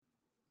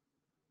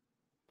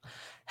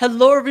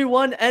Hello,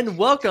 everyone, and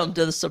welcome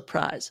to the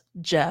Surprise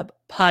Jab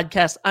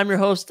Podcast. I'm your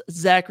host,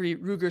 Zachary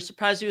Ruger,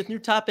 surprising you with new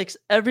topics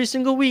every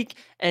single week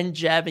and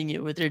jabbing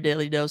you with your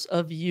daily dose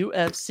of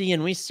UFC.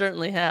 And we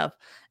certainly have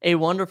a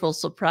wonderful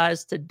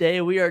surprise today.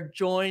 We are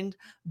joined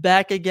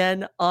back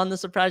again on the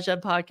Surprise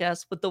Jab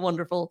Podcast with the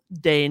wonderful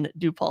Dane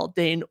DuPaul.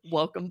 Dane,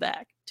 welcome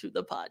back to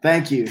the pod.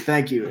 Thank you.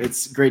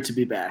 It's great to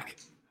be back.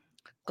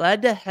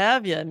 Glad to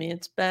have you. I mean,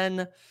 it's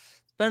been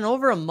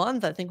over a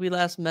month. I think we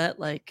last met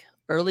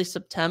early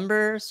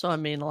September. So, I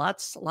mean,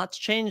 lots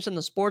changed in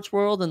the sports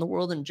world and the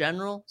world in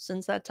general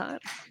since that time.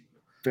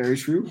 Very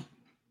true.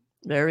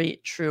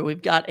 Very true.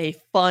 We've got a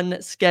fun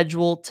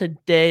schedule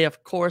today.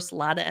 Of course, a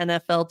lot of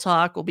NFL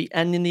talk. We'll be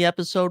ending the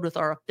episode with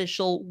our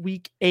official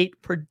Week 8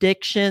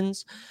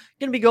 predictions.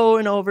 Going to be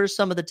going over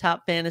some of the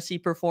top fantasy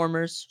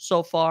performers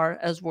so far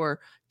as we're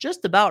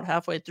just about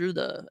halfway through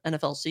the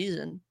NFL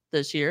season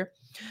this year.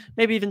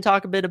 Maybe even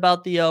talk a bit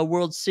about the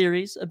World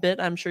Series a bit.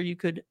 I'm sure you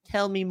could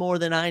tell me more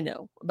than I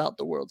know about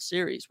the World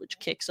Series, which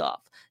kicks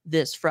off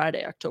this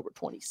Friday, October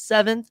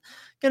 27th.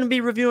 Going to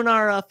be reviewing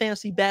our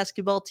fantasy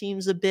basketball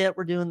teams a bit.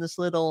 We're doing this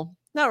little,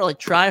 not really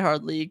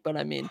try-hard league, but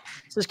I mean,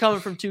 this is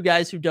coming from two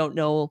guys who don't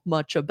know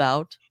much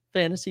about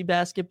fantasy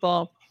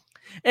basketball.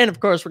 And of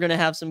course, we're going to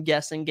have some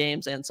guessing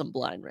games and some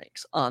blind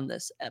ranks on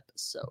this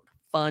episode.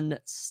 Fun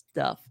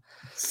stuff.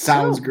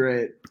 Sounds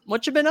great.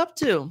 What you been up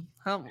to?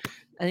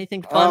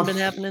 Anything fun been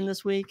happening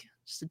this week?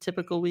 Just a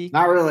typical week?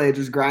 Not really.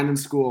 Just grinding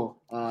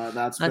school.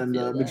 That's been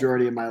the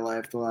majority of my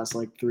life the last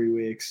 3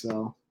 weeks.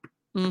 So.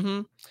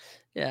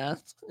 Yeah,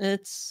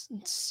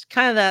 it's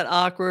kind of that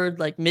awkward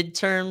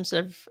midterms.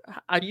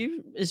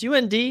 Is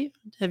UND?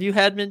 Have you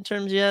had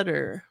midterms yet,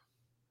 or?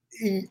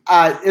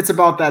 It's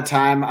about that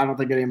time. I don't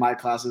think any of my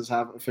classes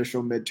have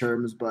official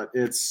midterms, but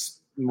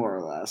it's more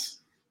or less.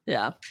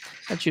 Yeah,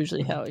 that's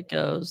usually how it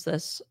goes.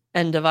 That's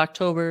end of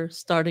October,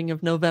 starting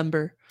of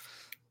November.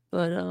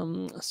 But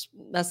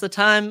that's the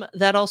time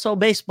that also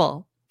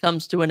baseball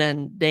comes to an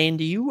end. Dane,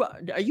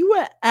 are you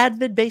an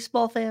avid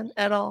baseball fan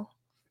at all?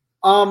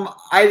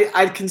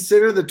 I'd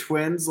consider the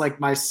Twins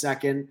my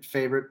second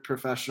favorite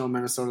professional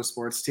Minnesota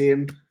sports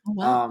team. Oh,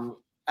 wow.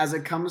 As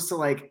it comes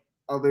to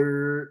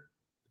other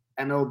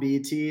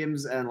MLB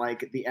teams and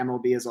the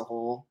MLB as a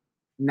whole,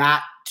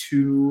 not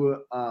too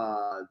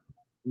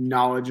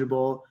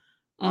knowledgeable.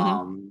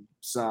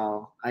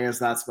 So I guess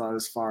that's about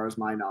as far as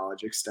my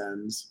knowledge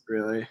extends,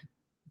 really.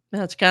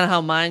 That's kind of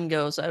how mine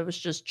goes. I was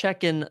just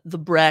checking the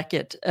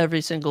bracket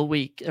every single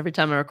week, every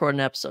time I record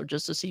an episode,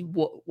 just to see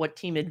what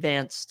team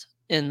advanced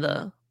in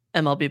the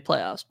MLB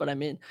playoffs. But I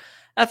mean,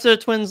 after the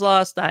Twins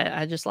lost,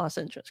 I just lost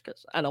interest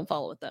because I don't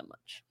follow it that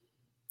much.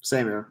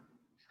 Same here.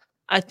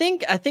 I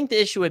think the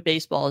issue with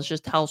baseball is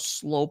just how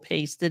slow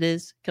paced it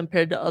is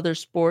compared to other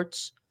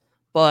sports.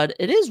 But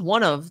it is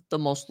one of the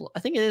most,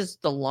 I think it is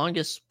the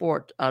longest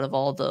sport out of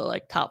all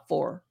the top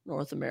 4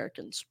 North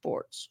American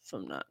sports, if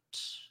I'm not.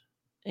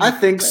 I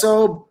think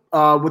so.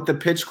 With the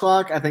pitch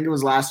clock, I think it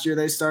was last year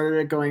they started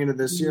it going into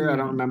this year. I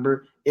don't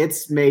remember.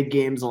 It's made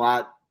games a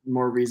lot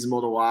more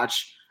reasonable to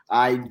watch.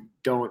 I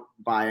don't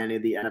buy any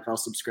of the NFL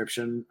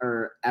subscription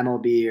or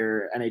MLB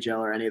or NHL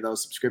or any of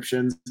those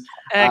subscriptions.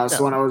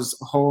 So when I was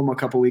home a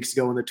couple weeks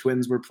ago when the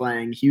Twins were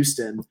playing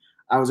Houston,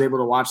 I was able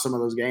to watch some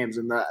of those games,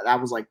 and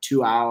that was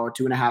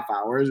 2.5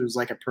 hours. It was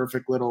a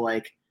perfect little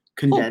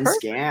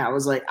condensed game. I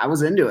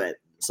was into it.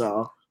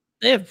 So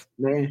they've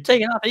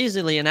taken off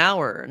easily an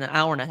hour and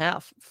a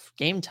half of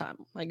game time.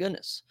 My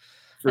goodness.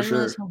 For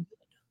sure. How good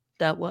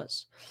that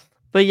was.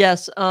 But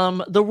yes,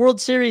 the World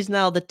Series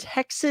now, the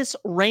Texas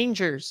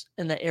Rangers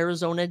and the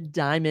Arizona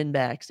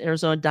Diamondbacks.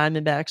 Arizona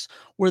Diamondbacks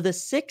were the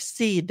 6th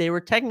seed. They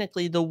were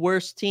technically the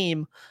worst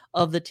team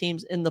of the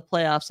teams in the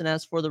playoffs. And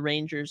as for the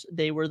Rangers,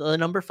 they were the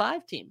number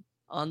 5 team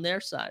on their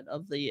side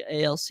of the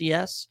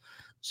ALCS.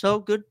 So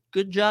good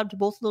job to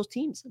both of those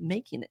teams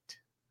making it.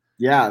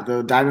 Yeah,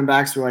 the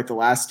Diamondbacks were the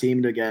last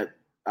team to get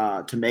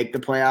to make the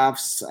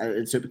playoffs.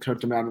 It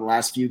took them down to the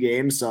last few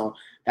games, so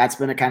that's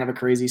been a kind of a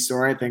crazy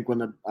story. I think when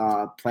the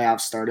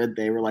playoffs started,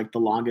 they were the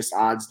longest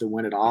odds to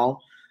win it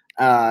all.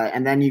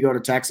 And then you go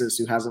to Texas,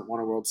 who hasn't won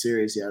a World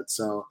Series yet.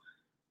 So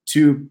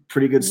 2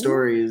 pretty good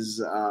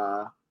stories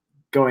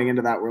going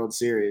into that World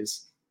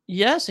Series.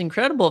 Yes,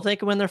 incredible. If they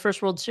could win their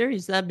first World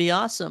Series, that'd be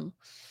awesome.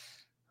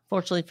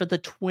 Fortunately for the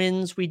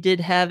Twins, we did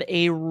have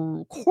a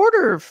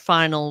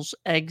quarterfinals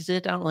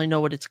exit. I don't really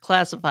know what it's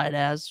classified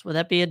as. Would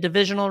that be a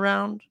divisional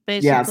round,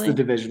 basically? Yeah, it's the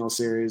divisional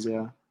series,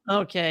 yeah.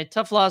 Okay,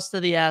 tough loss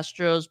to the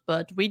Astros,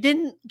 but we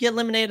didn't get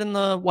eliminated in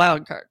the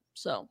wild card,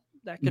 so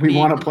that could be. We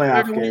won a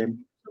playoff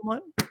game.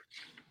 Somewhat.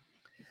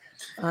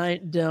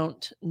 I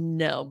don't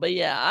know, but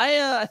yeah,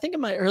 I think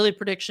in my early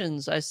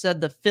predictions, I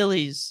said the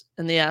Phillies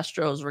and the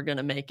Astros were going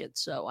to make it,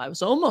 so I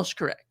was almost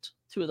correct.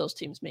 2 of those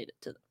teams made it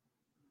to the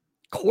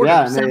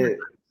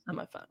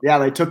semifinal. Yeah,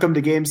 they took them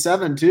to Game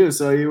 7 too,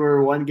 so you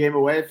were 1 game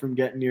away from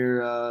getting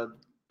your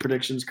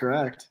predictions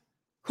correct.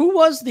 Who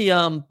was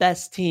the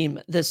best team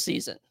this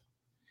season?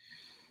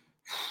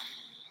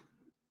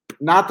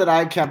 Not that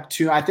I kept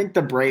too. I think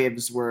the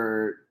Braves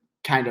were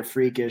kind of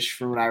freakish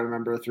from what I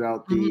remember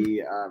throughout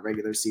the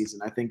regular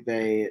season. I think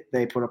they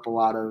put up a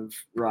lot of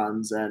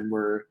runs and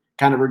were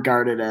kind of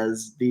regarded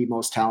as the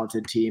most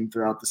talented team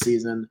throughout the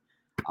season.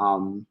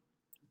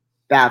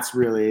 That's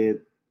really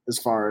as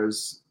far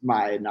as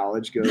my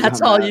knowledge goes.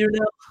 That's all you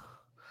know.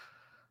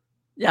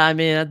 Yeah, I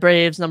mean,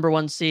 Braves number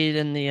 1 seed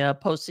in the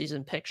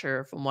postseason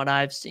picture from what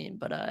I've seen.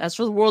 But as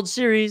for the World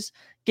Series,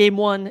 Game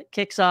 1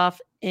 kicks off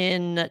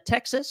in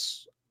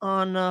Texas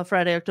on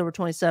Friday, October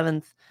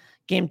 27th.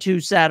 Game 2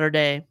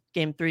 Saturday,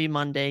 Game 3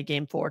 Monday,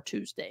 Game 4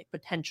 Tuesday,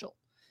 potential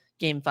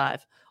Game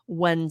 5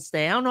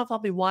 Wednesday. I don't know if I'll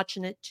be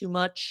watching it too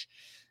much.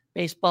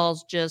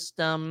 Baseball's just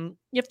you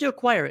have to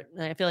acquire it.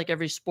 I feel like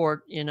every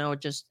sport,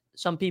 just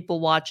some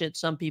people watch it,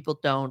 some people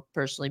don't.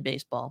 Personally,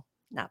 baseball,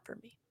 not for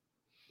me.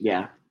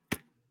 Yeah.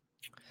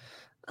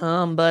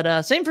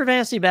 But same for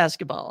fantasy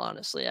basketball,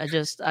 honestly.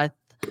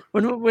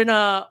 When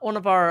one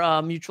of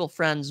our mutual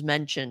friends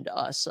mentioned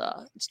us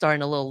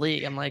starting a little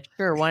league, I'm like,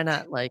 sure, why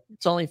not? Like,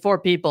 it's only 4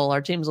 people.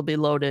 Our teams will be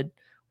loaded.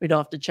 We don't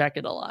have to check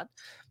it a lot.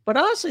 But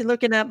honestly,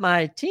 looking at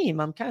my team,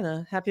 I'm kind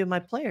of happy with my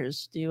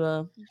players.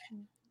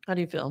 How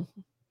do you feel?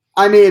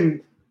 I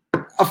mean,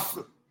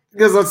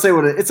 because let's say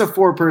it's a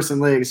 4-person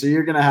league, so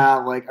you're gonna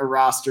have like a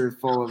roster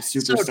full of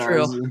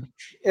superstars. So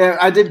true.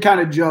 I did kind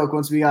of joke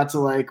once we got to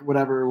like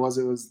whatever it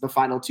was the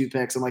final 2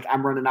 picks. I'm like,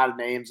 I'm running out of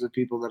names of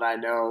people that I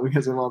know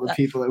because of all the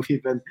people that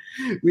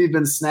we've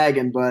been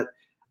snagging. But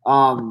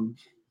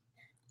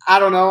I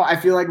don't know. I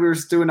feel like we were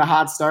doing a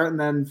hot start, and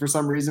then for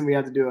some reason we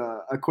had to do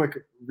a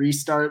quick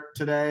restart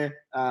today,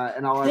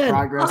 and all our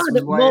progress was at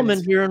the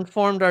moment we were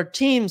informed our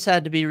teams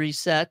had to be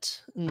reset.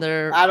 And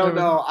I don't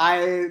know.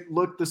 I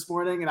looked this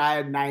morning, and I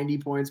had 90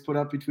 points put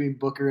up between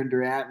Booker and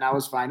Durant, and I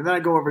was fine. And then I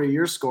go over to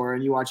your score,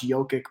 and you watch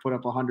Jokic put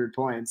up 100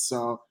 points.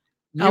 So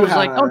I was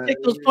like, don't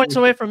take those points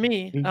away from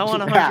me. I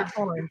want 100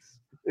 points.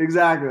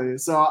 Exactly.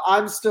 So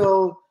I'm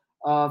still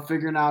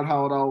figuring out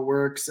how it all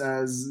works.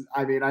 I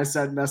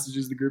sent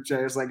messages to the group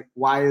chat. It's like,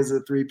 why is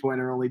a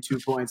 3-pointer only 2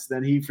 points?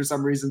 Then he, for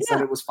some reason,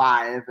 said it was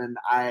 5, and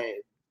I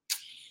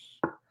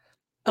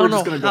don't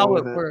know how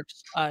it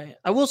works. I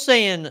will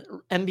say in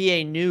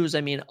NBA news,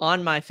 I mean,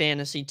 on my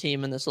fantasy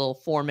team in this little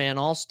 4-man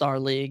all-star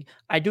league,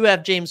 I do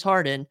have James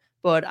Harden,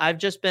 but I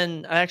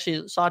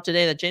actually saw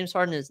today that James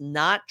Harden is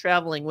not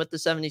traveling with the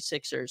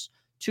 76ers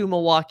to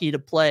Milwaukee to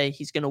play.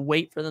 He's going to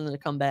wait for them to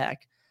come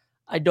back.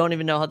 I don't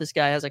even know how this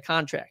guy has a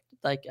contract.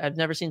 Like, I've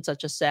never seen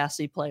such a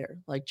sassy player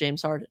like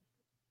James Harden.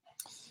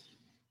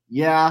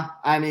 Yeah,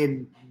 I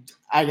mean,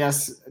 I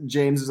guess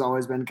James has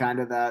always been kind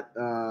of that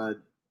I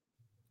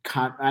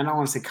don't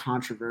want to say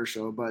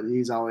controversial, but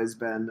he's always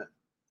been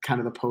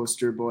kind of the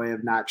poster boy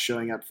of not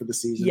showing up for the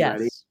season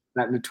ready.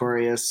 That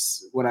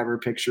notorious whatever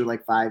picture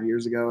like 5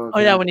 years ago. Oh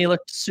yeah, when he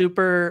looked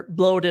super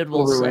bloated,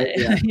 we'll say.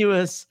 Yeah. he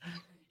was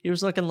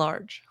looking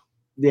large.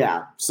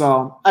 Yeah,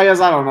 so I guess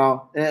I don't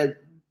know.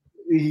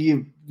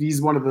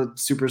 He's one of the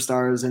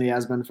superstars, and he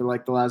has been for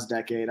like the last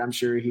decade. I'm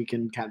sure he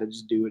can kind of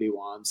just do what he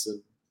wants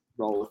and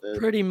roll with it.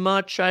 Pretty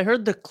much. I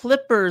heard the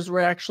Clippers were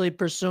actually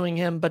pursuing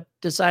him, but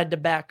decided to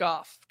back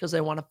off because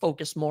they want to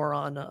focus more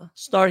on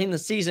starting the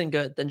season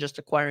good than just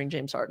acquiring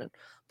James Harden.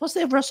 Plus, they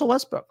have Russell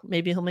Westbrook.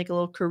 Maybe he'll make a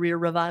little career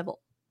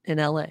revival in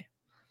LA.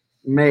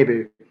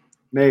 Maybe.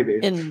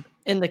 In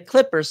the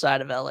Clippers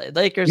side of LA,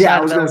 Lakers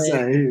side of LA,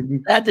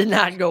 that did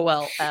not go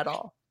well at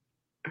all.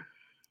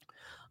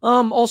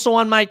 Also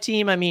on my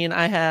team, I mean,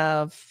 I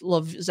have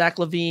Zach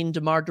LaVine,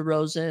 DeMar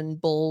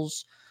DeRozan,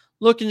 Bulls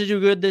looking to do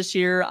good this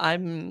year.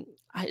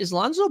 Is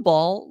Lonzo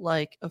Ball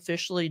like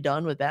officially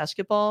done with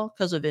basketball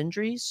because of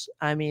injuries?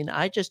 I mean,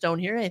 I just don't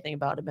hear anything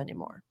about him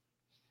anymore.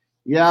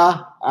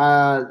 Yeah,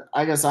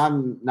 I guess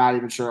I'm not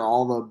even sure.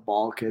 All the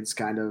Ball kids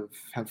kind of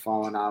have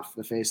fallen off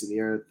the face of the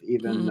earth.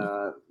 Even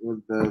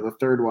with the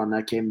third one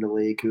that came to the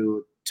league,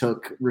 who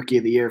took Rookie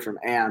of the Year from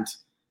Ant,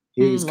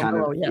 he's kind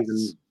of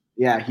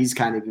he's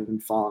kind of even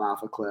fallen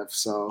off a cliff.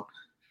 So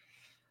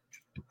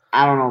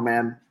I don't know,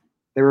 man.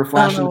 They were a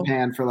flash in the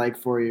pan for like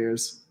 4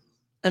 years.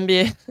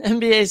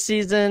 NBA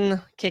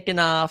season kicking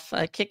off.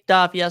 I kicked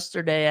off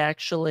yesterday,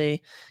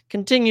 actually.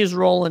 Continues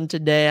rolling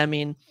today. I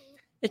mean,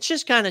 it's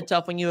just kind of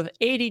tough when you have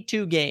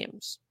 82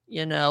 games,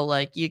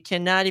 like you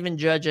cannot even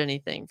judge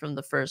anything from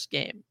the first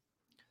game.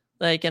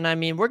 And I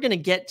mean, we're going to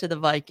get to the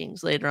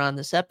Vikings later on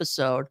this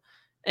episode,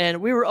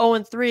 and we were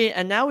 0-3,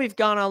 and now we've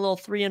gone on a little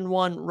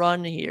 3-1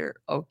 run here.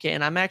 Okay.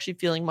 And I'm actually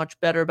feeling much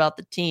better about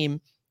the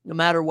team, no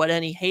matter what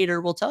any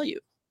hater will tell you.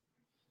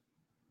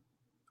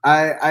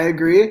 I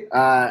agree.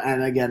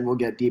 And again, we'll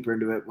get deeper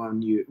into it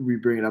when we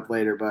bring it up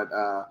later, but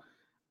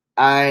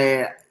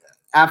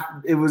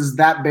it was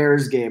that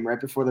Bears game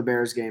right before the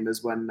Bears game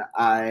is when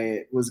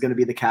I was going to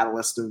be the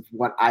catalyst of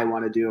what I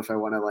want to do, if I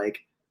want to like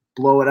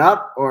blow it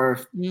up or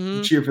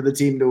cheer for the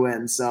team to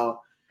win. So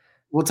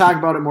we'll talk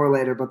about it more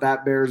later, but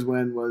that Bears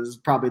win was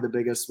probably the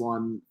biggest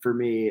one for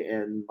me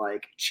in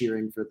like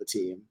cheering for the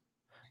team.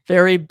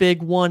 Very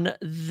big one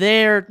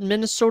there.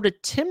 Minnesota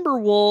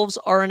Timberwolves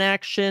are in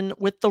action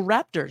with the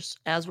Raptors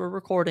as we're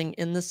recording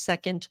in the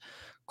second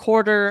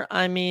quarter.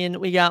 I mean,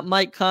 we got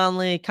Mike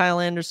Conley,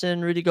 Kyle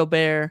Anderson, Rudy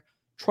Gobert,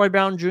 Troy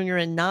Brown Jr.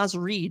 and Naz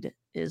Reid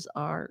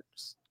are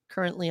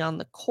currently on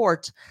the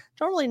court.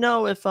 Don't really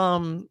know if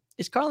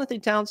is Karl-Anthony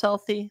Towns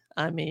healthy?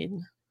 I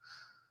mean,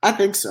 I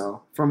think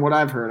so. From what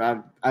I've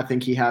heard, I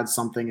think he had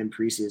something in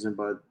preseason,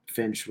 but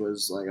Finch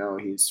was like, "Oh,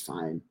 he's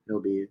fine. He'll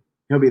be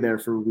there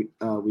for week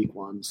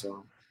 1."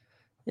 So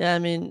yeah, I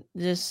mean,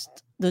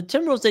 just the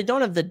Timberwolves, they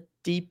don't have the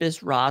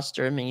deepest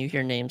roster. I mean, you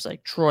hear names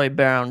like Troy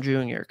Brown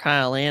Jr.,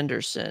 Kyle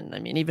Anderson. I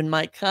mean, even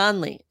Mike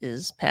Conley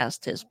is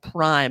past his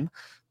prime.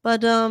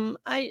 But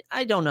I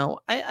don't know.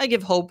 I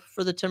give hope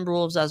for the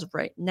Timberwolves as of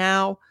right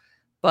now.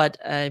 But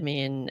I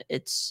mean,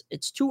 it's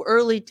too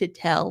early to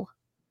tell,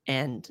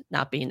 and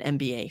not being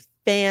NBA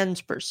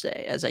fans per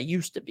se as I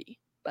used to be.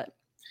 But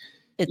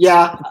it's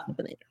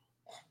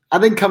I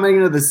think coming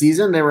into the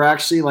season, they were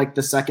actually like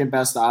the second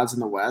best odds in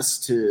the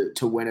West to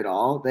win it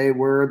all.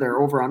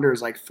 Their over under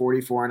is like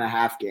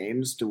 44.5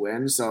 games to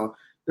win. So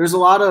there's a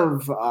lot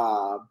of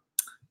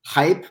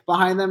hype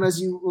behind them,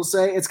 as you will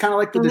say. It's kind of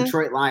like the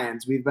Detroit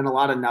Lions. We've been a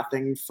lot of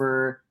nothing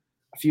for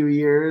a few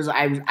years.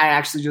 I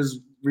actually just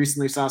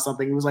recently saw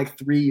something. It was like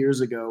 3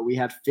 years ago. We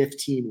had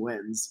 15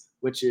 wins,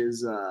 which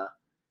is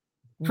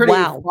pretty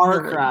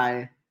far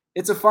cry.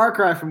 It's a far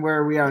cry from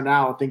where we are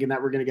now, thinking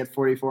that we're going to get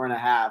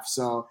 44.5.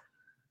 So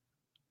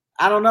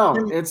I don't know.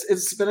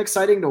 It's been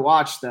exciting to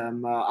watch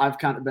them. I've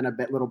kind of been a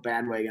little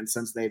bandwagon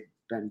since they've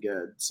been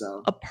good.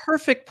 So a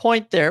perfect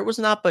point there. It was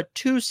not but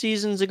 2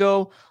 seasons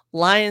ago.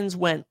 Lions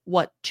went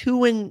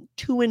 2-15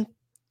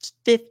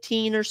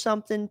 or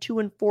something,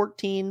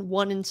 2-14,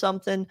 1 and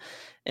something.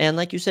 And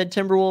like you said,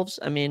 Timberwolves,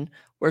 I mean,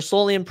 we're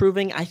slowly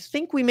improving. I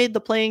think we made the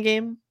playing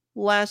game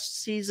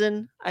last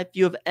season. If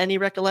you have any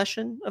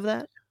recollection of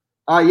that?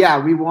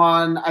 Yeah, we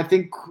won. I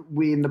think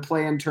in the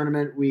play-in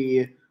tournament,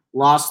 we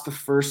lost the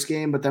first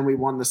game, but then we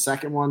won the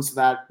second one. So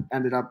that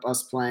ended up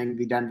us playing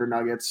the Denver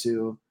Nuggets,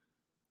 did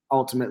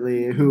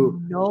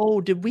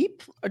we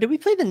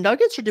play the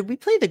Nuggets or did we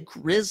play the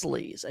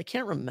Grizzlies? I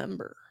can't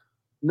remember.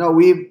 No,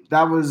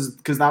 that was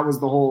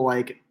the whole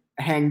like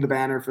hang the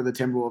banner for the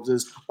Timberwolves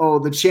is,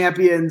 the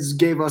champions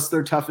gave us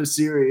their toughest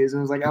series. And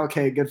it was like,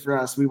 okay, good for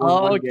us. We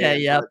won one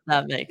game. Yep,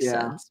 that makes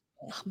sense.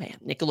 Oh man,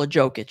 Nikola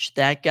Jokic,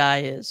 that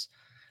guy is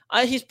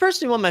he's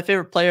personally one of my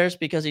favorite players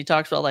because he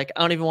talks about like,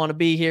 I don't even want to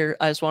be here.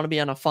 I just want to be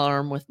on a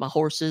farm with my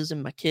horses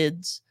and my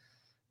kids.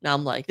 Now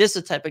I'm like, this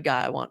is the type of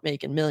guy I want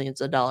making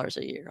millions of dollars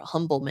a year. A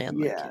humble man.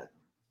 Yeah. Like him.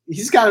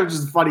 He's kind of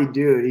just a funny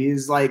dude.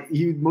 He's like,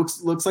 he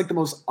looks like the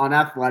most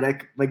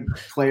unathletic like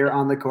player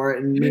on the court.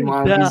 And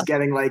meanwhile, he's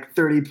getting like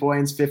 30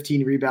 points,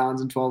 15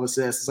 rebounds, and 12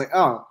 assists. It's like,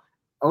 oh,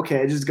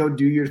 okay, just go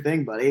do your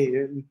thing, buddy.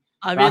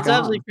 I mean, it's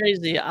absolutely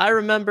crazy. I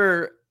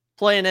remember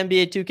playing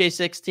NBA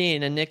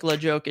 2K16 and Nikola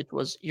Jokic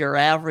was your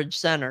average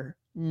center,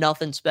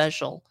 nothing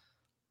special.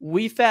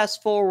 We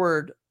fast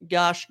forward,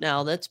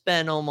 now that's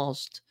been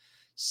almost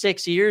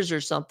 6 years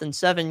or something,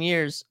 7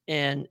 years,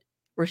 and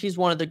where he's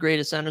one of the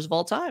greatest centers of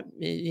all time.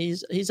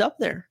 He's up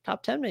there,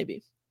 top 10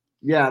 maybe.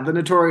 Yeah, the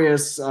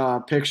notorious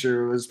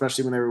picture,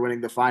 especially when they were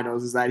winning the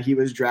finals, is that he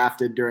was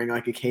drafted during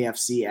like a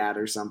KFC ad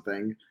or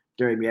something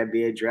during the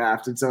NBA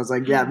draft. And so it's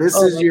like, yeah, this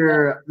is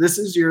your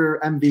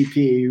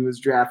MVP who was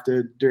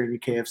drafted during the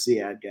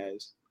KFC ad,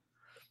 guys.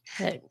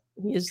 Hey,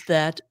 he's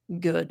that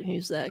good.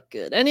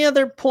 Any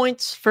other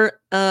points for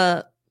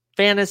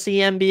fantasy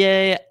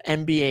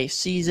NBA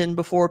season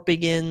before it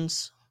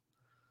begins?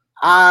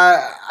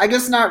 I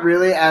guess not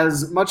really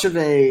as much of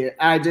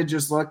I did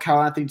just look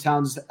how Anthony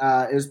Towns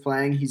is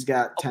playing. He's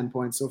got 10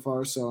 points so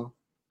far, so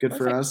good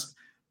for us.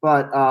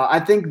 But I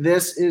think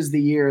this is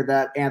the year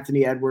that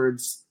Anthony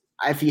Edwards,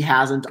 if he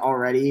hasn't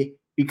already,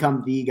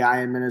 become the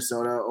guy in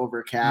Minnesota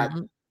over Cat.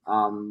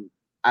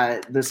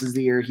 This is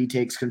the year he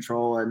takes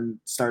control and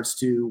starts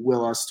to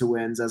will us to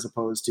wins as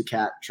opposed to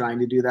Cat trying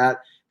to do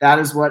that. That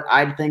is what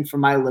I'd think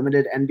from my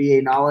limited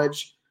NBA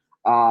knowledge.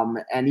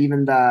 And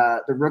even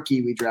the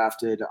rookie we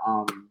drafted,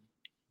 off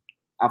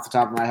the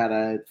top of my head,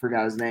 I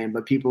forgot his name,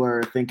 but people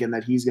are thinking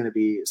that he's going to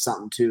be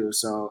something too.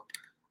 So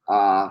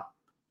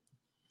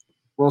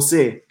we'll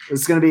see.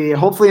 It's going to be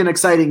hopefully an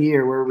exciting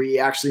year where we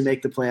actually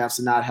make the playoffs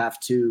and not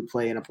have to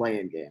play in a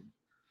play-in game.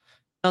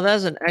 No,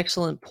 that's an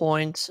excellent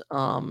point.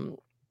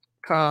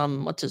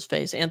 What's his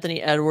face?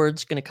 Anthony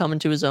Edwards going to come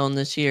into his own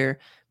this year.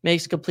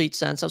 Makes complete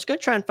sense. I was going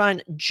to try and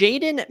find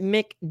Jaden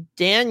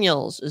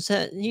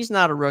McDaniels. He's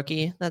not a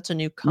rookie? That's a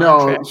new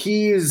contract. No,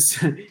 he is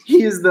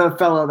the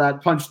fellow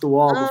that punched the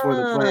wall before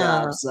the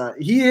playoffs.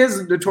 He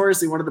is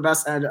notoriously one of the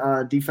best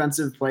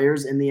defensive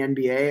players in the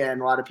NBA,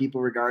 and a lot of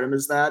people regard him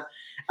as that.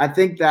 I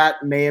think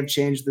that may have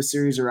changed the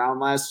series around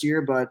last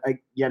year, but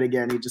yet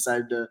again, he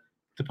decided to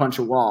punch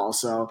a wall,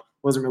 so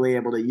wasn't really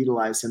able to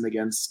utilize him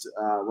against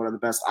one of the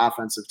best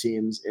offensive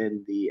teams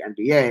in the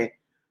NBA.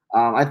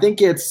 I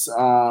think it's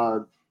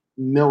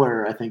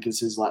Miller, I think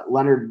is his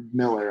Leonard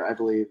Miller, I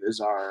believe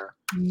is our.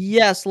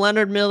 Yes,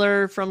 Leonard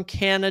Miller from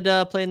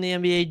Canada, playing the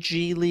NBA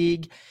G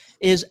League,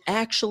 is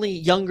actually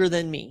younger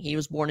than me. He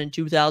was born in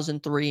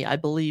 2003. I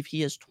believe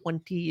he is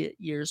 20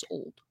 years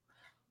old.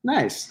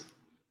 Nice.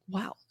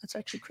 Wow, that's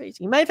actually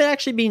crazy. He might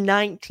actually be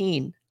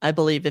 19 I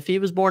believe. If he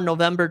was born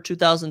November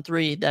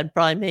 2003, that'd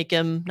probably make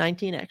him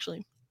 19,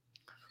 actually.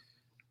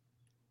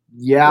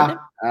 Yeah.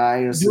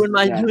 I guess Doing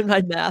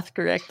my math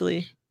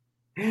correctly.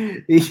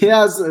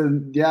 Yes.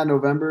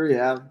 November.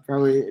 Yeah.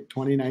 Probably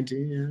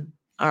 2019.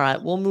 Yeah. All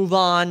right. We'll move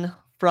on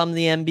from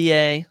the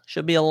NBA.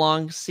 Should be a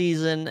long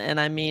season. And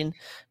I mean,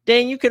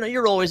 Dane,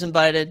 you're always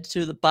invited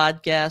to the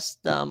podcast.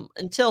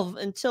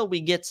 Until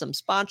we get some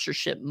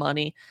sponsorship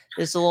money,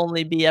 this will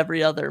only be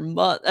every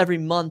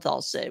month,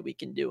 I'll say we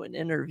can do an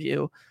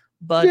interview.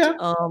 But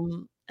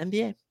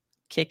NBA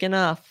kicked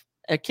off,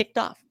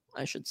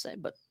 I should say,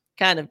 but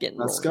kind of getting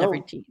rolling.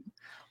 Every team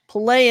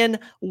playing.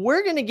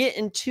 We're going to get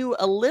into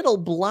a little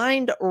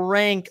blind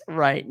rank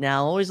right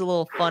now. Always a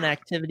little fun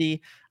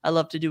activity I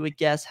love to do with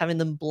guests, having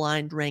them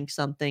blind rank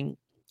something.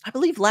 I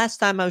believe last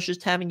time I was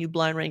just having you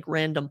blind rank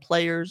random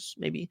players,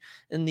 maybe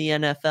in the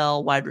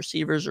NFL, wide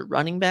receivers or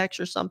running backs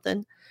or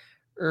something.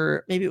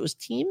 Or maybe it was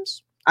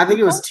teams. I think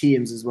it was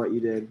teams is what you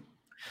did.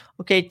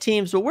 Okay,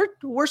 teams. But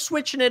we're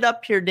switching it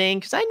up here, Dane,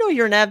 because I know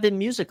you're an avid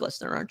music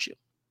listener, aren't you?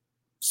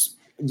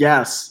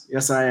 Yes,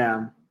 I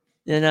am.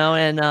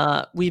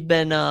 And we've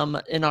been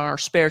in our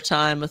spare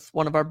time with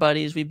one of our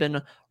buddies, we've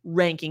been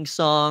ranking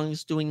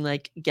songs, doing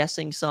like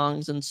guessing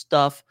songs and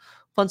stuff,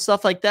 fun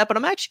stuff like that. But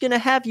I'm actually going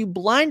to have you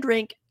blind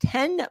rank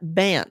 10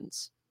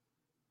 bands.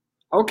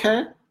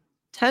 Okay.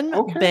 10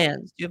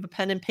 bands. Do you have a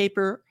pen and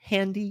paper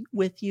handy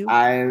with you?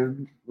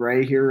 I'm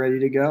right here, ready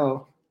to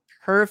go.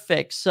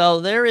 Perfect.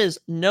 So there is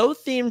no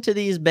theme to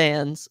these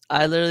bands.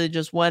 I literally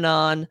just went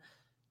on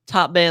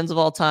top bands of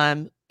all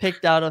time,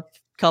 picked out a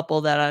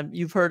couple that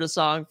you've heard a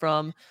song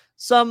from.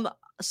 Some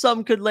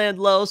could land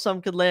low,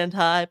 some could land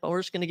high, but we're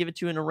just going to give it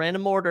to you in a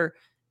random order,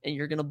 and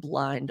you're going to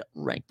blind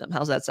rank them.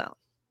 How's that sound?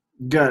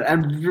 Good.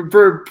 And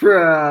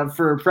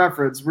for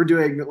preference, we're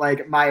doing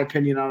like my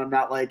opinion on them,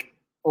 not like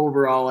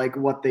overall like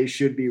what they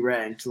should be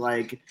ranked.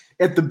 Like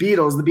if the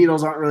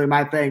Beatles aren't really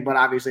my thing, but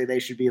obviously they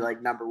should be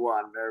like number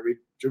one. Are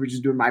we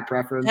just doing my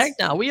preference? Heck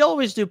no, we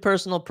always do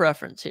personal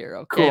preference here.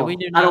 Okay, cool. We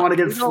do. Not, I don't want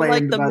to get flamed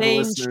like the by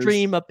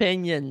mainstream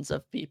opinions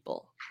of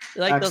people.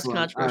 We like those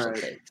controversial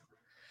takes.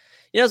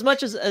 As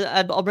much as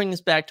I'll bring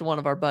this back to one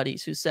of our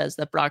buddies who says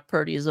that Brock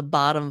Purdy is a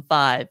bottom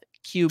 5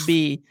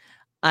 QB.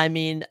 I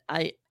mean,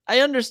 I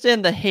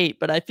understand the hate,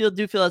 but I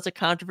do feel that's a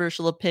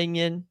controversial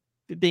opinion,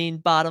 being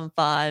bottom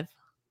 5.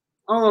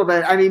 A little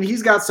bit. I mean,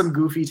 he's got some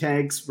goofy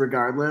tanks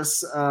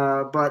regardless.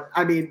 But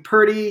I mean,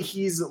 Purdy,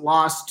 he's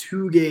lost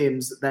 2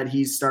 games that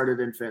he's started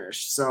and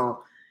finished.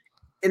 So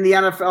in the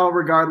NFL,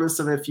 regardless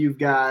of if you've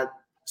got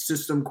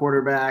system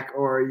quarterback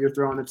or you're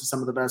throwing it to some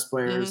of the best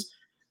players,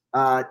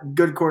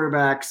 good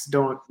quarterbacks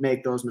don't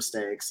make those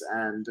mistakes.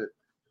 And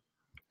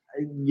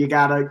you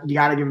gotta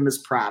give him his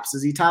props.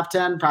 Is he top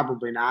 10?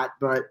 Probably not,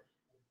 but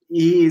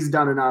he's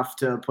done enough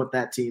to put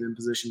that team in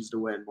positions to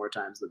win more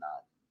times than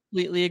not.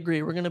 Completely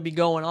agree. We're going to be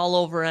going all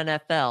over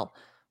NFL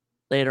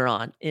later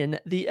on in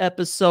the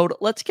episode.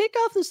 Let's kick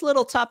off this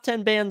little top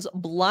 10 bands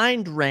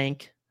blind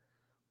rank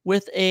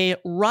with a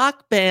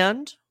rock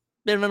band,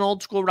 bit of an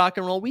old school rock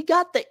and roll. We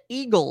got the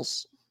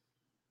Eagles.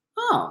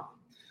 Oh.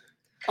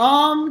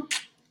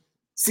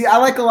 See, I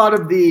like a lot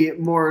of the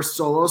more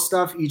solo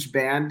stuff each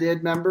band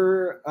did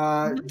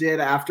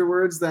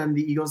afterwards than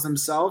the Eagles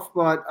themselves,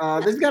 but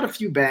they've got a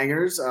few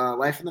bangers.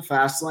 Life in the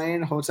Fast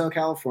Lane, Hotel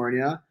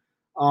California.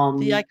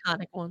 The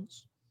iconic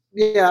ones.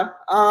 Yeah,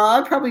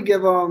 I'd probably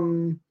give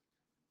them.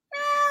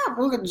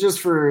 We'll go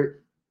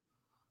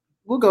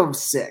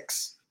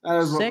 6. That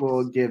is 6? What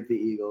we'll give the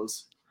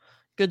Eagles.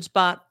 Good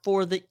spot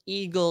for the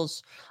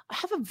Eagles. I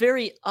have a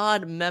very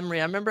odd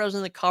memory. I remember I was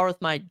in the car with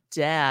my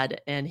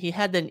dad, and he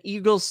had an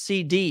Eagles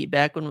CD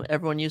back when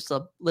everyone used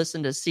to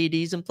listen to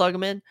CDs and plug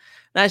them in.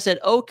 And I said,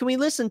 "Oh, can we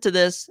listen to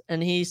this?"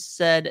 And he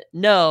said,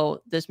 "No,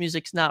 this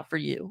music's not for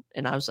you."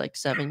 And I was like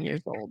 7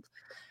 years old.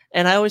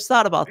 And I always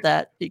thought about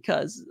that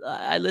because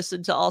I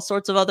listened to all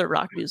sorts of other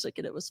rock music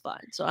and it was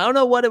fine. So I don't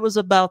know what it was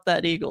about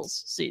that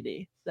Eagles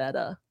CD that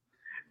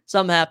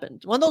something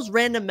happened. One of those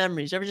random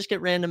memories. You ever just get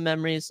random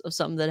memories of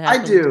something that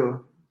happened? I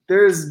do.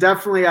 There's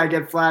definitely, I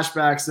get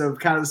flashbacks of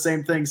kind of the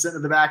same thing, sitting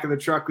in the back of the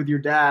truck with your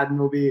dad and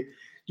we'll be,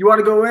 you want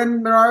to go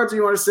in Menards or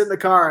you want to sit in the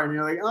car? And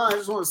you're like, oh, I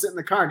just want to sit in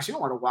the car because you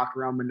don't want to walk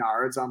around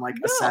Menards on like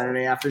a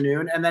Saturday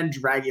afternoon. And then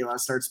Dragula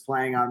starts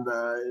playing on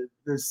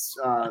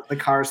the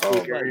car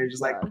speaker. And you're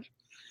just like,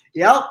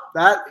 yep,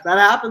 that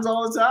happens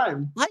all the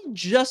time. I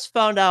just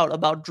found out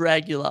about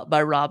Dragula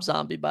by Rob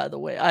Zombie, by the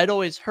way. I'd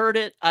always heard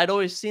it. I'd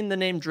always seen the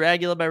name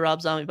Dragula by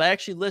Rob Zombie, but I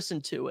actually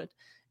listened to it.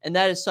 And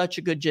that is such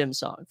a good gym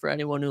song for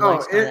anyone who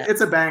likes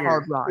it's a banger.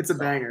 Hard rock. It's a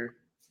banger.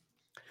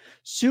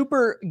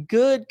 Super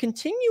good.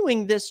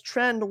 Continuing this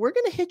trend, we're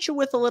going to hit you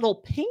with a little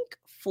Pink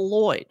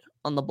Floyd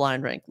on the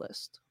blind rank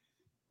list.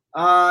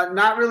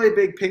 Not really a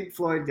big Pink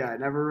Floyd guy.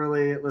 Never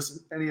really listened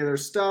to any of their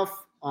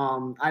stuff.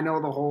 I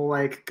know the whole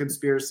like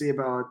conspiracy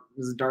about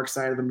the Dark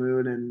Side of the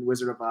Moon and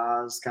Wizard of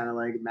Oz kind of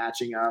like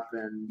matching up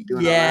and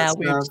doing all that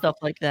weird stuff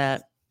like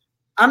that.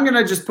 I'm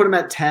gonna just put them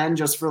at 10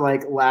 just for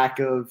like lack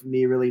of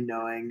me really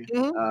knowing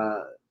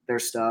their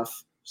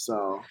stuff.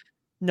 So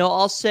No,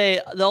 I'll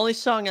say the only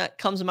song that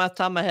comes to my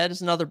top of my head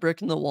is Another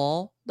Brick in the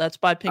Wall. That's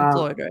by Pink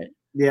Floyd, right?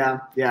 Yeah,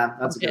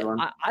 that's a Okay, good one.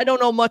 I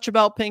don't know much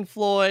about Pink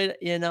Floyd,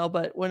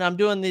 but when I'm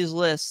doing these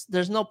lists,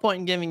 there's no point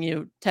in giving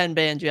you 10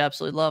 bands you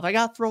absolutely love. I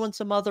got to throw in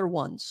some other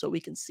ones so we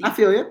can see. I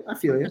feel you.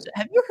 Have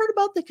you heard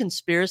about the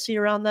conspiracy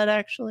around that,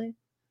 actually?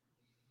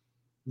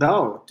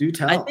 No, do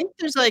tell. I think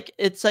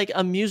it's like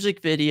a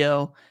music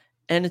video,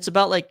 and it's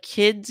about like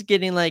kids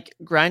getting like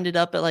grinded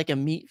up at like a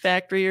meat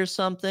factory or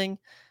something.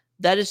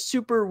 That is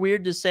super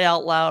weird to say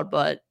out loud,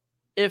 but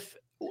if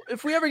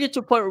we ever get to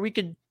a point where we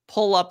could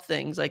pull up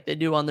things like they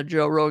do on the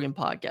Joe Rogan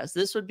podcast,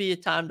 this would be a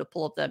time to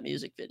pull up that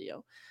music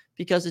video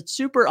because it's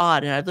super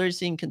odd, and I've literally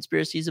seen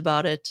conspiracies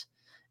about it,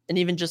 and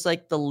even just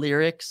like the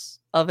lyrics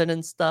of it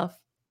and stuff.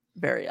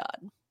 Very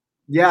odd.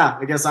 Yeah,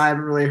 I guess I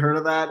haven't really heard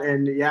of that.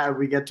 And yeah, if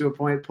we get to a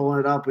point pulling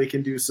it up, we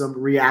can do some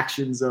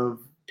reactions of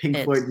Pink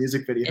Floyd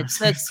music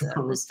videos. It's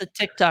the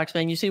TikToks,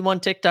 man. You see one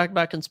TikTok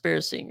about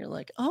conspiracy, and you're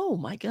like, "Oh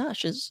my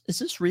gosh, is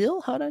this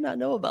real? How did I not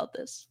know about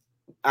this?"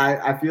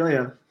 I feel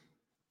you.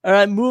 All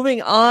right,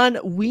 moving on.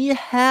 We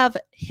have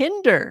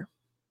Hinder.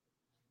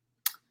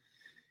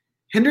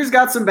 Hinder's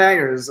got some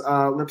bangers.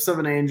 Lips of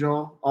an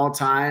Angel, all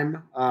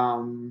time.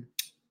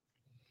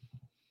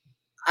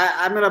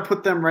 I'm going to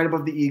put them right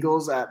above the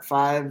Eagles at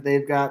 5.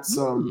 They've got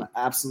some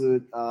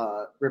absolute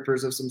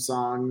rippers of some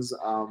songs.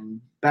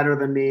 Better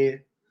Than Me,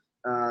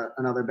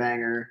 another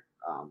banger.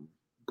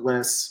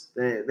 Bliss.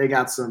 They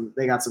got some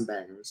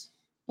bangers.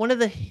 One of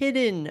the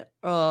hidden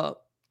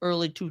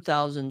early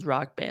 2000s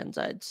rock bands,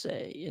 I'd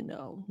say.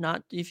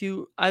 Not if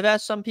you. I've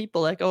asked some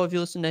people like, "Oh, have you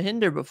listened to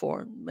Hinder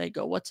before?" They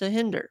go, "What's a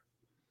Hinder?"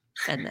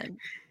 And then,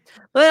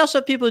 but I also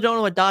have people who don't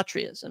know what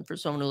Daughtry is, and for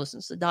someone who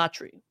listens to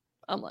Daughtry,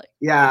 I'm like,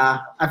 yeah,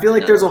 I feel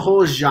like there's a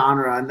whole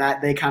genre, and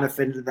that they kind of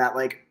fit into that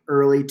like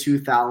early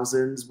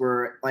 2000s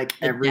where like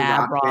every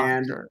rock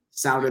band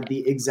sounded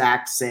the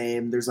exact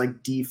same. There's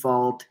like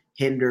Default,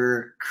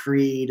 Hinder,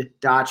 Creed,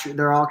 Daughtry.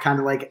 They're all kind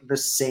of like the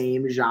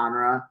same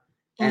genre,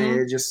 and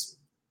it just,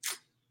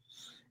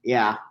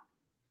 yeah.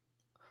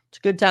 It's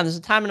a good time. There's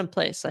a time and a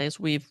place. I guess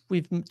we've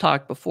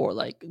talked before.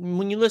 Like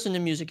when you listen to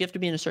music, you have to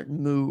be in a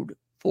certain mood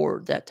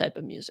for that type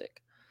of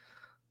music.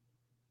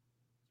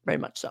 Very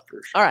much so.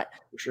 For sure. All right.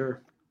 For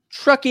sure.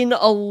 Trucking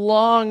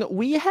along,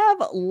 we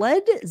have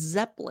Led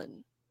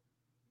Zeppelin.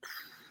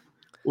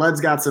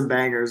 Led's got some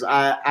bangers.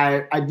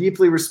 I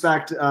deeply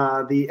respect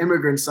the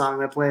Immigrant song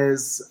that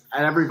plays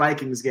at every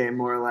Vikings game,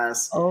 more or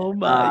less. Oh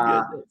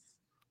my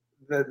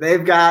goodness.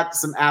 They've got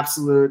some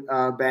absolute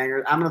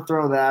bangers. I'm going to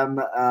throw them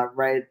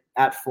right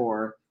at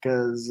 4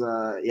 because,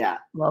 yeah.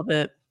 Love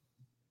it.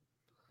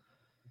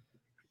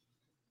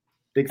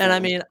 Big fan. And I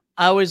mean,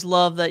 I always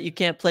love that you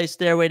can't play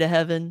Stairway to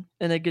Heaven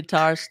in a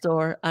guitar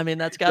store. I mean,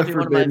 that's got to be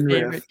one of my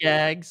favorite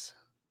gags.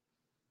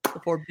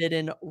 The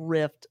Forbidden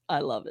Rift.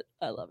 I love it.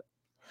 I love it.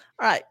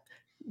 All right.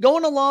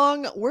 Going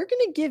along, we're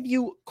going to give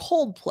you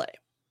Coldplay.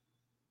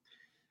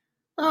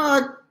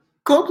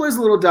 Coldplay's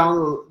a little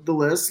down the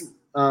list.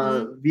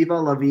 Viva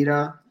La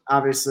Vida,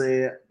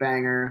 obviously,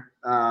 banger.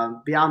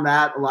 Beyond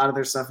that, a lot of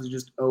their stuff is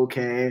just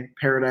okay.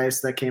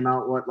 Paradise, that came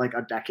out, like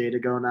a decade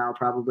ago now,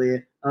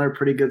 probably. Another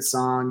pretty good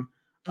song.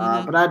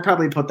 But I'd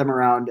probably put them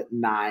around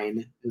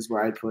 9 is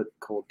where I'd put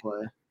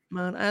Coldplay.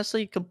 Man, I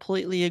actually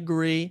completely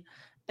agree.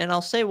 And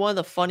I'll say one of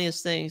the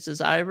funniest things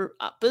is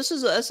this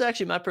is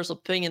actually my personal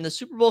opinion. The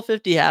Super Bowl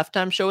 50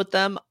 halftime show with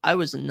them, I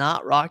was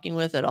not rocking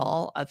with at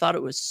all. I thought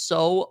it was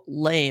so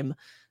lame.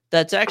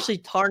 That's actually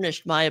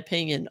tarnished my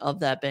opinion of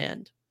that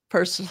band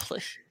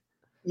personally.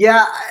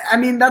 Yeah, I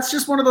mean, that's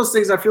just one of those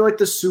things. I feel like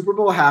the Super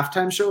Bowl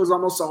halftime show is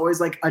almost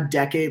always like a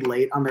decade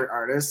late on their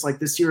artists. Like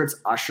this year, it's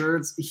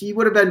Usher. He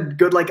would have been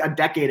good like a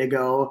decade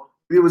ago.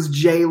 It was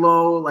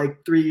J-Lo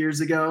like 3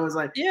 years ago. It was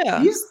like,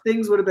 these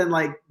things would have been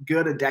like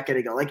good a decade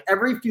ago. Like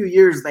every few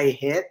years they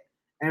hit.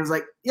 And it was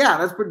like, yeah,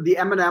 that's the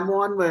Eminem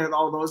one with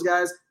all those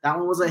guys. That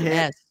one was a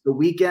hit. The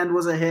Weeknd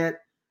was a hit.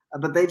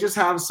 But they just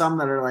have some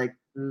that are like,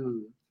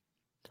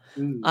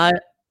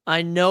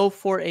 I know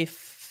for a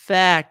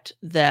fact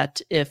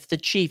that if the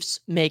Chiefs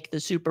make the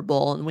Super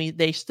Bowl and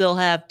they still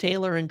have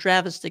Taylor and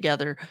Travis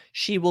together,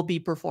 she will be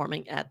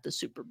performing at the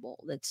Super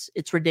Bowl.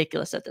 It's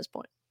ridiculous at this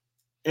point.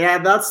 Yeah,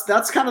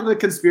 that's kind of the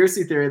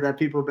conspiracy theory that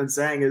people have been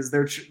saying is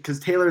because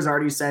Taylor's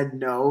already said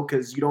no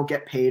because you don't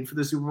get paid for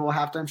the Super Bowl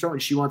halftime show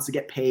and she wants to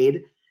get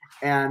paid,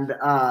 and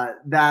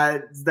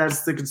that's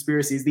the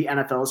conspiracy. Is the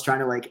NFL is trying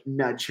to like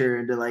nudge her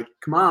into like,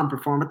 come on,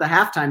 perform at the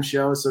halftime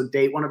show, so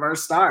date one of our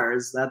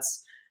stars.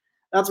 That's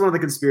one of the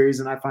conspiracies,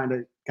 and I find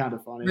it kind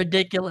of funny.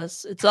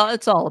 Ridiculous. It's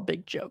all a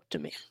big joke to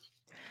me.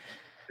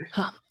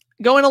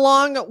 Going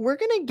along, we're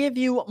gonna give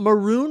you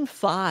Maroon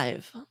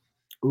 5.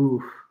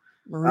 Ooh.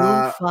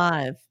 Maroon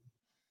 5.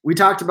 We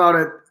talked about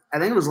it. I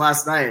think it was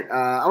last night.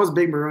 I was a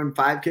big Maroon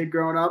 5 kid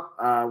growing up.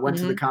 Went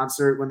to the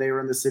concert when they were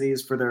in the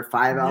cities for their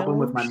 5 album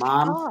with my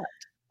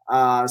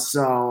mom.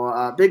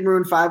 So big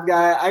Maroon 5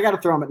 guy. I got to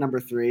throw him at number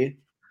 3.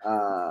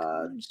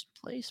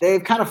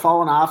 They've kind of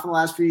fallen off in the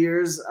last few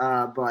years,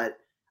 but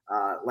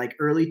like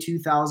early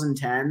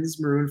 2010s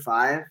Maroon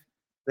 5,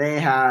 they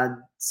had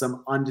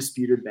some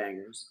undisputed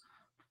bangers.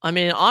 I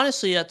mean,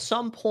 honestly, at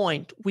some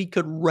point we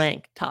could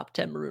rank top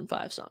 10 Maroon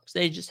 5 songs.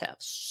 They just have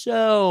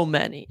so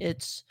many.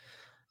 It's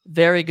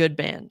very good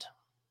band.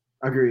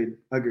 Agreed.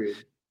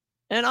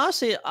 And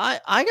honestly,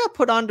 I got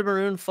put onto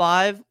Maroon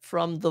 5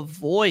 from The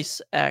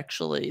Voice,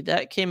 actually.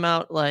 That came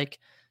out like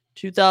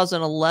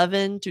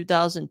 2011,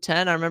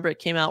 2010. I remember it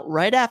came out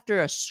right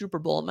after a Super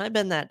Bowl. It might have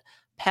been that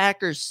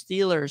Packers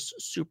Steelers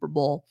Super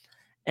Bowl.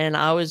 And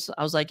I was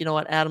like, you know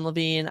what, Adam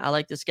Levine, I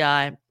like this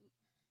guy.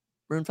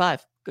 Maroon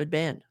 5, good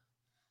band.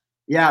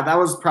 Yeah, that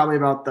was probably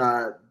about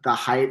the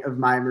height of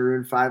my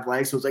Maroon 5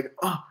 likes. It was like,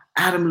 oh,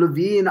 Adam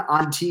Levine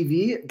on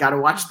TV, gotta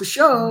watch the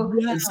show.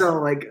 Yeah. And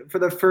so like for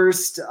the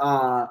first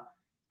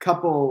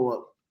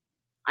couple,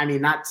 I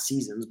mean not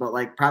seasons, but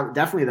like probably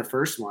definitely the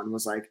first one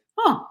was like,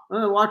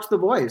 watch The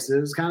Voice. It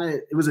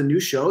was a new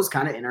show, it's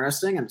kind of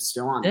interesting, and it's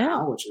still on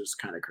now, which is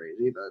kind of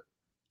crazy, but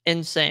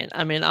insane.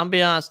 I mean, I'm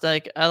be honest,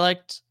 like I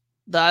liked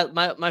that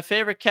my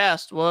favorite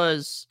cast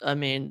was, I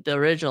mean, the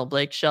original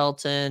Blake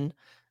Shelton,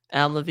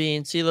 Adam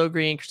Levine, CeeLo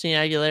Green, Christina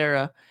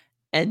Aguilera.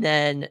 And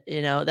then,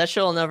 that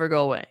show will never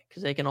go away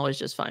because they can always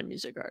just find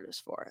music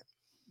artists for it.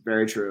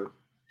 Very true.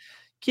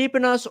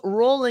 Keeping us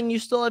rolling, you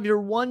still have your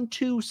 1,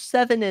 2,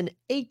 7, and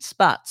 8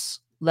 spots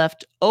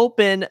left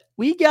open.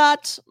 We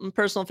got my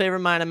personal favorite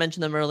of mine. I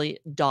mentioned them early,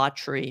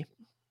 Daughtry.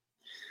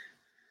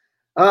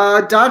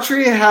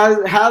 Daughtry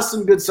has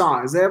some good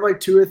songs. They have like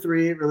 2 or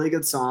 3 really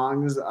good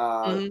songs.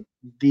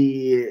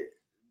 The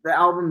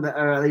album,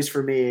 or at least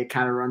for me, it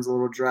kind of runs a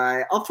little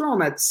dry. I'll throw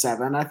them at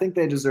 7. I think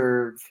they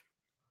deserve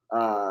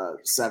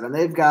 7.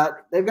 They've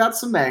got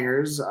some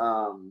bangers,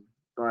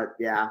 but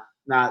yeah,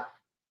 not.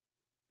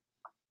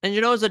 And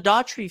as a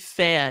Daughtry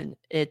fan,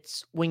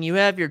 it's when you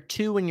have your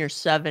 2 and your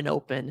 7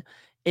 open,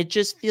 it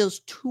just feels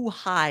too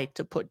high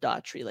to put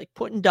Daughtry. Like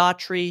putting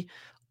Daughtry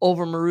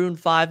over Maroon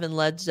 5 and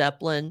Led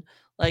Zeppelin.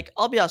 Like,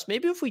 I'll be honest,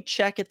 maybe if we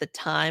check at the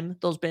time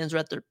those bands were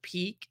at their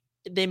peak,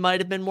 they might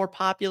have been more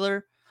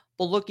popular.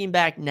 But looking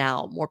back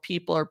now, more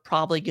people are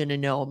probably going to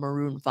know a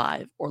Maroon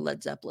 5 or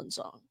Led Zeppelin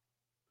song.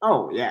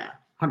 Oh, yeah,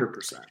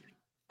 100%.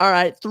 All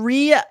right,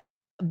 3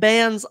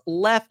 bands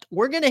left.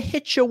 We're going to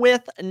hit you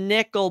with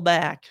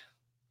Nickelback.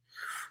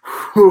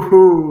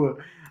 Ooh.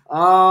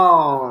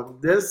 Oh,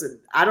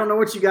 I don't know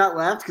what you got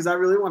left because I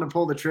really want to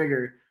pull the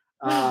trigger.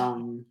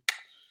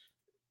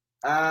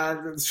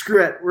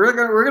 Screw it. We're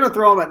gonna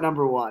throw them at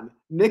number 1.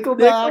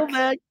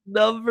 Nickelback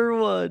number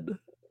 1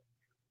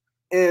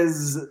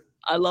 is,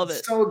 I love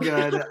it. So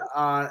good.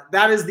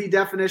 That is the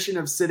definition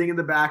of sitting in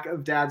the back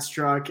of Dad's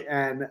truck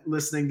and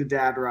listening to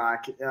Dad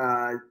rock.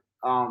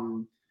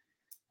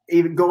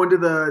 Even going to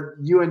the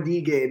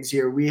UND games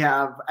here, we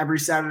have every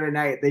Saturday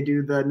night they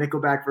do the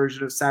Nickelback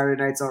version of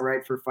Saturday Night's All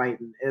Right for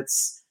Fighting. It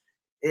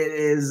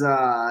is.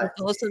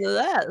 Listen to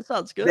that. That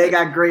sounds good. They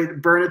got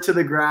great. Burn It to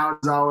the Ground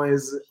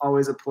is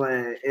always a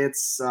play.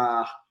 It's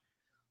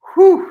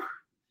whew.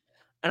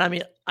 And I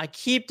mean, I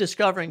keep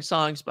discovering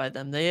songs by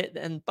them.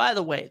 And by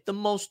the way, the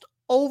most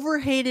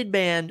overhated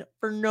band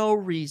for no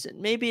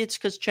reason. Maybe it's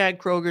because Chad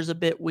Kroger's a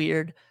bit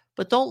weird,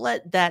 but don't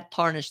let that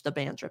tarnish the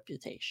band's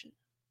reputation.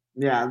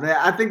 Yeah,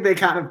 I think they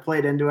kind of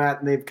played into it,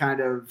 and they've kind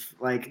of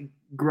like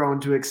grown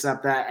to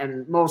accept that.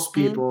 And most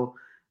people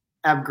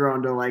have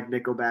grown to like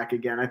Nickelback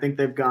again. I think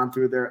they've gone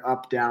through their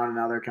up, down, and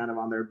now they're kind of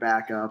on their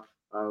back up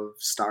of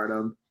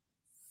stardom.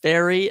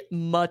 Very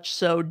much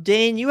so.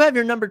 Dane, you have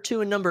your number 2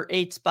 and number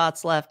 8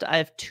 spots left. I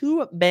have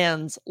 2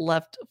 bands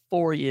left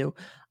for you.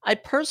 I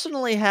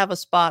personally have a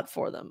spot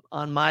for them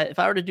on if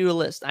I were to do a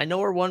list, I know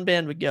where one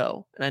band would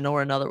go and I know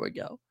where another would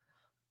go,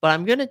 but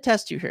I'm going to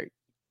test you here.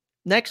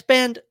 Next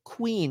band,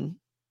 Queen.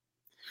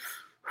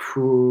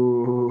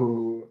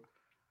 Ooh.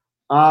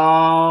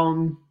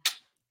 God,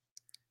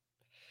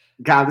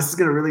 this is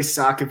gonna really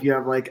suck if you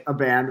have like a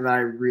band that I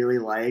really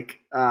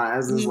like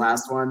as this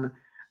last one.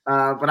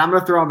 But I'm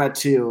gonna throw them at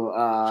 2.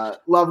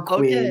 Love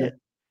Queen. Okay.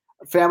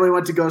 Family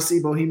went to go see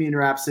Bohemian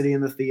Rhapsody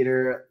in the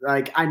theater.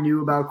 Like I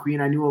knew about Queen,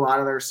 I knew a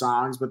lot of their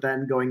songs, but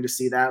then going to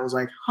see that was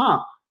like,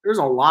 there's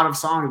a lot of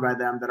songs by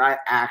them that I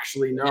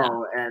actually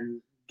know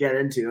and get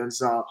into, and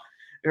so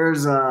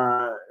there's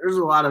a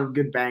lot of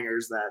good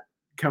bangers that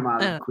come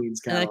out of Queen's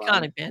catalog. An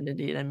iconic band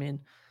indeed. I mean,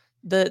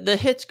 the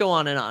hits go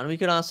on and on. We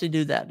could honestly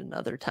do that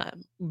another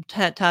time.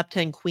 Top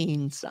 10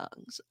 Queen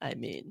songs. I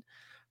mean,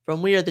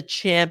 from We Are the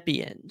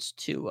Champions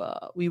to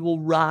We Will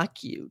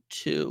Rock You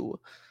to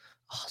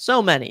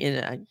so many.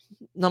 And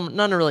none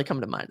are really coming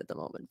to mind at the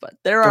moment, but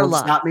there are a lot.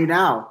 Don't Stop Me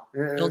Now.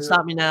 Don't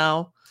Stop Me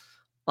Now.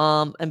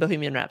 And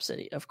Bohemian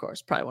Rhapsody, of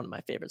course, probably one of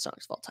my favorite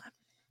songs of all time.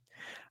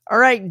 All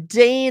right,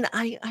 Dane,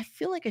 I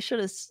feel like I should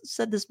have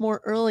said this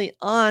more early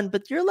on,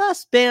 but your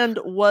last band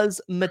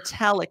was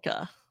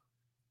Metallica.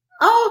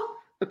 Oh,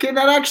 okay,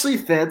 that actually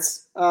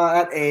fits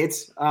at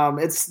 8.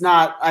 It's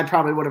not. I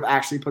probably would have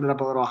actually put it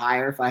up a little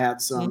higher if I had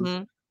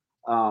some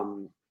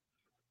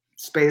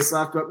space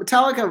left. But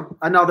Metallica,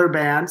 another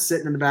band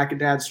sitting in the back of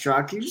Dad's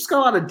truck. You just got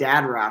a lot of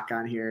dad rock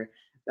on here.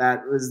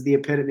 That was the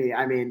epitome.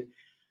 I mean,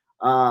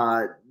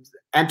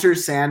 Enter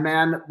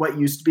Sandman, what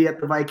used to be at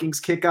the Vikings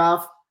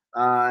kickoff.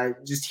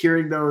 Just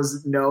hearing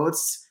those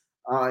notes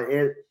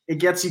It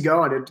gets you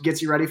going. It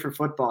gets you ready for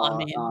football. I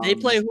mean, they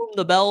play Whom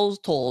the Bells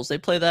Tolls. They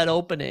play that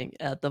opening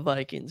at the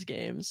Vikings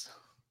games.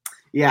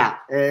 Yeah,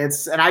 and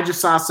I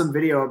just saw some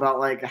video about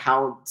like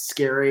how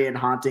scary and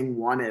haunting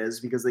one is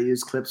because they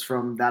use clips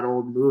from that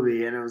old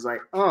movie, and it was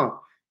like, oh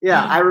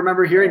yeah, I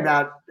remember hearing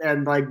that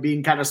and like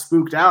being kind of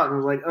spooked out, and I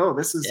was like, oh,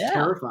 this is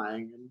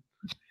terrifying.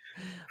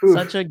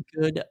 Such a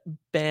good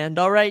band.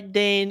 All right,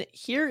 Dane,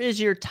 here is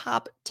your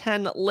top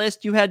 10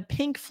 list. You had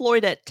Pink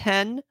Floyd at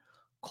 10,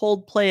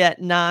 Coldplay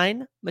at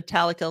 9,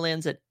 Metallica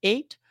lands at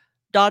 8,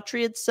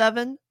 Daughtry at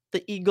 7,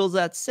 The Eagles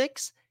at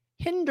 6,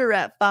 Hinder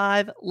at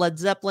 5, Led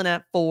Zeppelin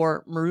at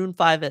 4, Maroon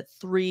 5 at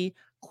 3,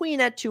 Queen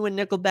at 2, and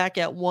Nickelback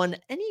at 1.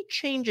 Any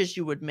changes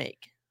you would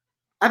make?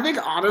 I think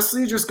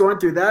honestly, just going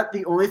through that,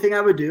 the only thing I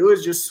would do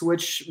is just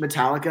switch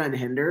Metallica and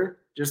Hinder,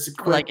 just a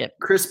quick,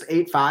 crisp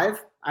 8-5.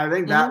 I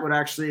think that would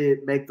actually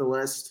make the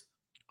list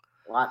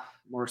a lot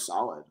more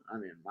solid. I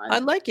mean, I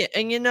like it.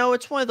 And,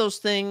 it's one of those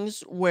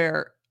things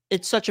where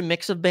it's such a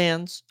mix of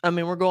bands. I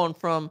mean, we're going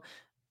from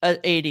an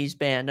 80s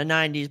band, a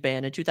 90s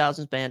band, a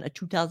 2000s band, a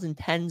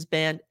 2010s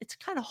band. It's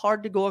kind of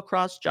hard to go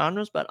across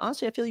genres, but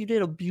honestly, I feel you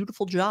did a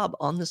beautiful job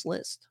on this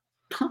list.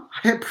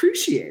 I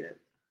appreciate it.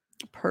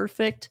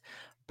 Perfect.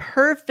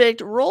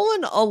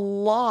 Rolling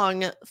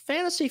along,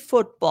 fantasy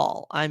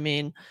football. I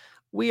mean,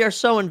 we are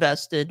so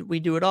invested. We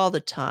do it all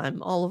the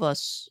time. All of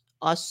us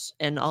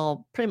and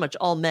pretty much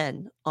all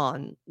men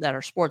that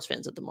are sports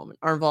fans at the moment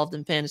are involved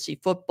in fantasy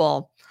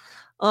football.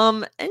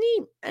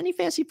 Any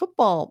fantasy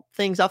football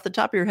things off the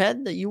top of your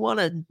head that you want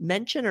to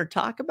mention or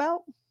talk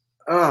about?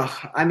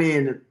 I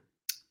mean,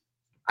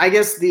 I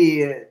guess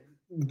the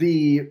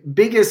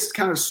biggest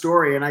kind of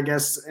story, and I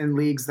guess in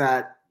leagues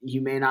that you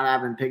may not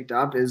have picked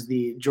up, is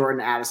the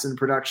Jordan Addison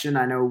production.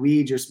 I know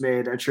we just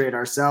made a trade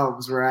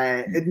ourselves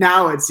where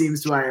now it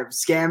seems to I have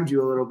scammed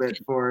you a little bit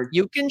for.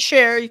 You can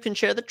share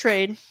the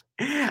trade.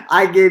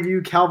 I gave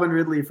you Calvin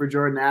Ridley for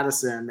Jordan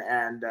Addison,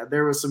 and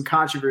there was some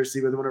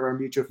controversy with one of our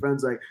mutual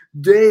friends, like,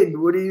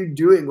 Dane, what are you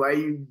doing? Why are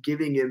you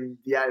giving him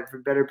the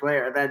better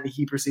player? And then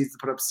he proceeds to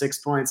put up 6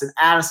 points, and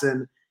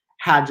Addison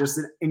had just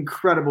an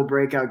incredible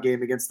breakout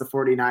game against the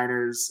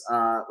 49ers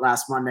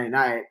last Monday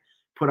night,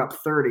 put up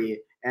 30,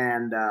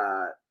 and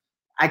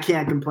I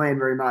can't complain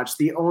very much.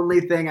 The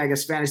only thing, I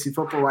guess, fantasy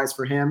football-wise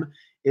for him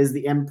is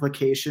the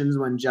implications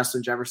when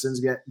Justin Jefferson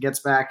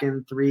gets back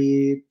in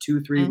 3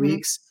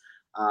 weeks.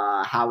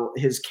 How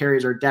his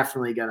carries are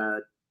definitely going to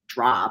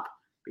drop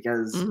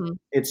because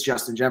it's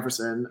Justin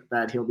Jefferson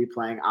that he'll be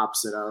playing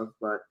opposite of.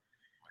 But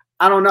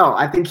I don't know.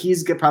 I think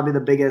he's probably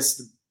the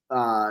biggest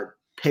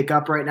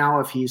pickup right now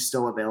if he's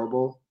still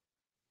available.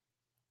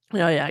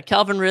 Oh, yeah.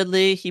 Calvin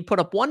Ridley, he put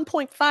up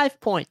 1.5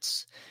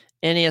 points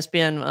in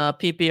ESPN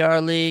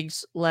PPR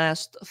leagues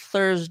last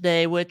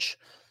Thursday, which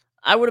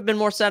I would have been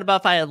more sad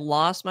about if I had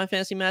lost my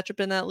fantasy matchup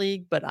in that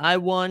league, but I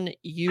won,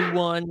 you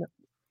won.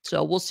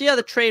 So we'll see how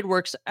the trade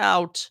works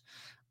out,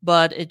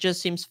 but it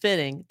just seems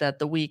fitting that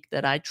the week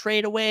that I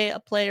trade away a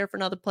player for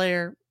another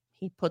player,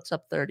 he puts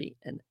up 30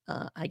 and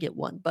I get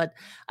 1. But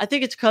I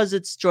think it's because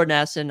it's Jordan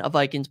Addison, a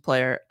Vikings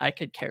player. I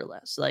could care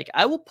less. Like,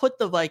 I will put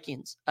the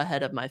Vikings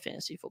ahead of my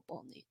fantasy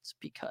football needs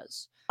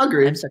because I'm such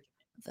a fan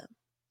of them.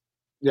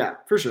 Yeah,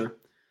 for sure.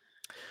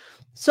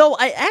 So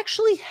I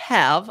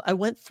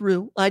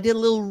did a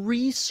little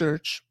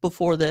research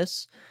before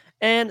this,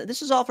 and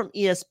this is all from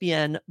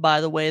ESPN,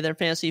 by the way, their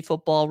fantasy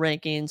football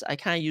rankings. I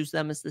kind of use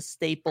them as the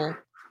staple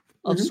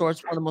of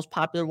sorts, one of the most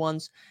popular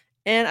ones.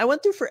 And I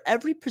went through for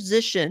every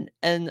position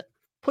and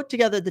put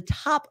together the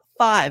top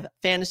 5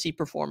 fantasy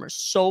performers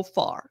so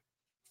far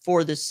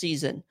for this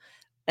season.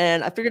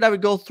 And I figured I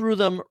would go through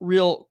them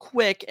real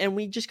quick, and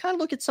we just kind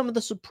of look at some of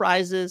the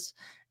surprises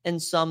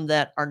and some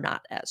that are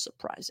not as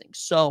surprising.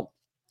 So,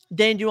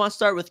 Dane, do you want to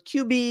start with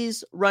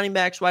QBs, running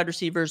backs, wide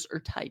receivers, or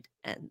tight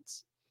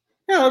ends?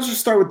 Yeah, let's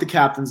just start with the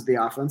captains of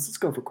the offense. Let's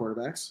go for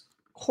quarterbacks.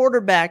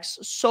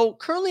 So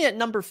currently at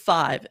number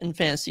 5 in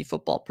fantasy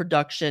football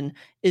production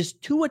is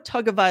Tua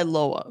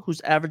Tagovailoa,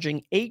 who's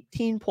averaging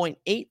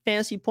 18.8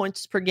 fantasy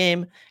points per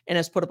game and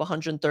has put up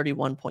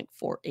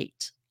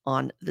 131.48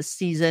 on the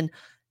season.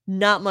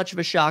 Not much of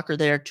a shocker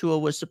there. Tua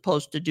was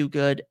supposed to do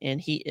good,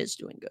 and he is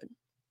doing good.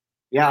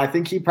 Yeah, I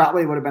think he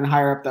probably would have been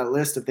higher up that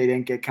list if they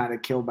didn't get kind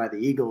of killed by the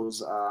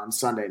Eagles on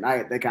Sunday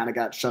night. They kind of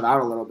got shut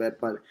out a little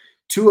bit, but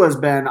Tua's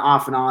been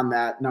off and on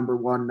that number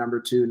 1, number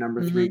 2,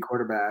 number 3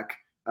 quarterback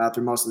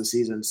through most of the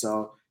season.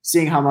 So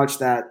seeing how much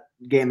that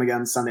game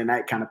against Sunday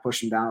night kind of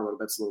pushed him down a little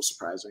bit is a little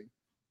surprising.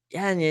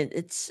 Yeah, and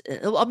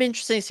it'll be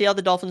interesting to see how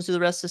the Dolphins do the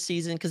rest of the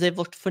season because they've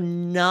looked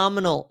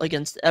phenomenal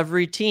against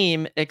every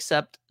team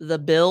except the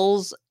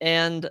Bills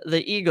and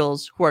the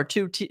Eagles, who are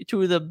two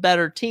of the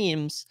better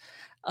teams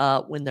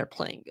when they're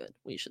playing good,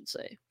 we should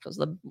say. Because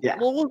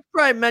we'll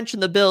probably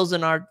mention the Bills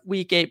in our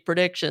Week 8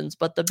 predictions,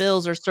 but the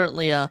Bills are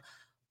certainly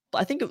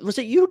I think was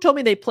it you who told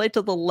me they play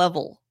to the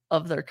level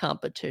of their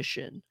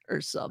competition or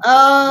something?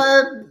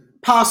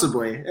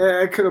 Possibly.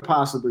 It could have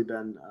possibly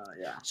been,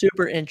 yeah.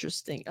 Super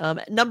interesting.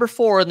 Number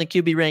 4 in the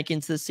QB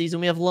rankings this season,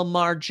 we have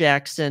Lamar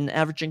Jackson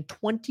averaging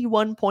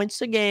 21 points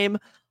a game,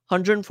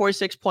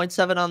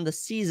 146.7 on the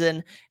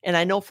season. And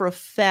I know for a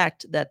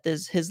fact that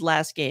his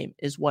last game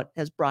is what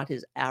has brought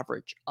his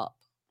average up.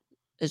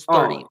 His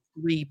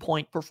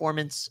 33-point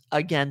performance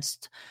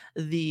against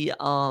the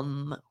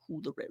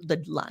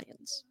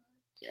Lions.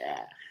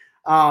 Yeah.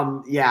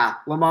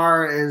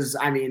 Lamar is,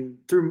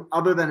 through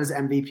other than his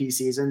MVP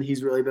season,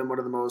 he's really been one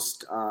of the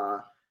most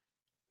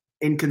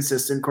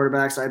inconsistent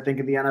quarterbacks, I think,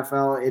 in the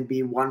NFL. It'd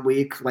be 1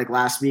 week, like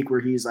last week,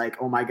 where he's like,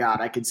 oh my God,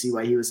 I can see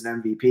why he was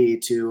an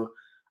MVP, to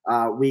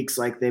weeks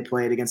like they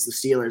played against the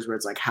Steelers, where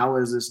it's like, how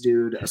is this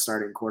dude a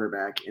starting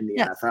quarterback in the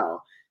NFL?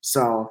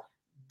 So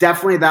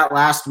definitely that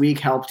last week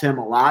helped him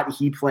a lot.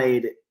 He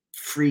played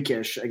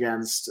freakish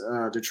against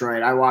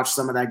Detroit. I watched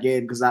some of that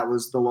game because that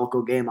was the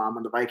local game on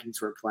when the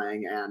Vikings were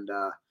playing, and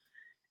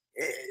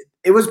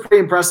it was pretty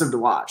impressive to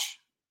watch.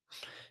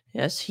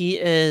 Yes, he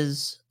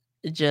is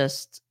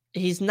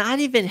he's not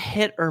even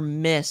hit or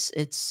miss.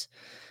 It's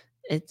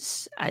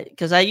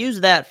because I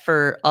use that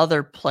for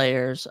other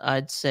players.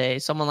 I'd say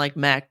someone like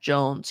Mac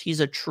Jones,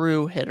 he's a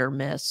true hit or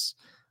miss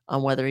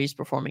on whether he's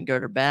performing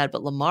good or bad.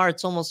 But Lamar,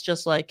 it's almost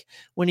just like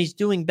when he's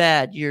doing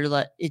bad, you're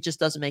like, it just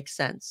doesn't make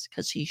sense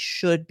because he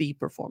should be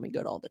performing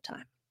good all the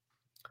time.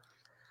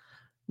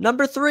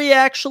 Number 3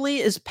 actually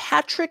is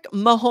Patrick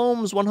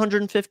Mahomes,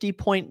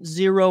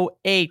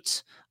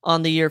 150.08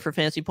 on the year for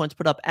fantasy points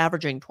put up,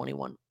 averaging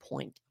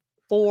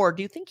 21.4.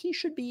 Do you think he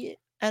should be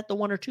at the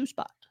 1 or 2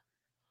 spot?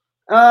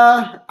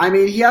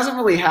 He hasn't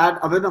really had,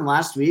 other than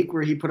last week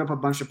where he put up a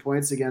bunch of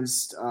points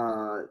against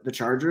the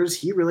Chargers,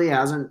 he really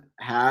hasn't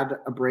had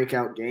a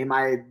breakout game.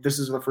 This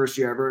is the first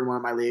year ever in one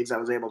of my leagues I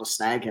was able to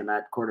snag him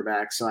at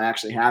quarterback, so I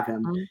actually have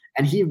him.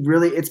 And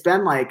it's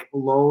been like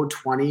low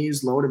to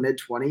mid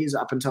 20s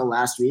up until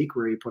last week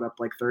where he put up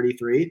like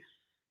 33.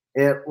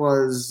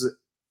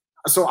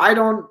 So I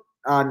don't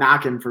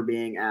knock him for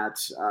being at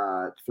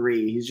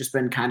 3. He's just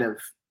been kind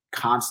of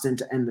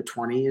constant in the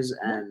 20s,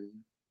 and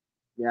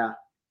yeah.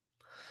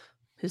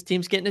 His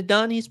team's getting it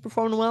done. He's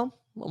performing well.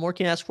 What more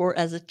can you ask for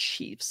as a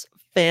Chiefs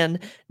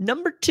fan?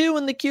 Number 2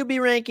 in the QB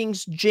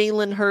rankings,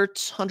 Jalen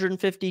Hurts,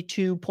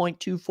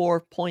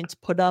 152.24 points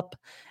put up,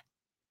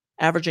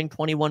 averaging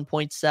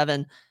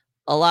 21.7.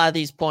 A lot of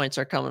these points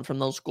are coming from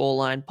those goal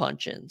line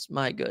punch-ins.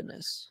 My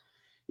goodness.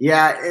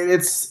 Yeah,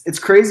 it's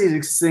crazy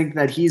to think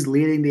that he's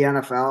leading the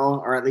NFL,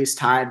 or at least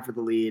tied for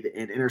the lead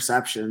in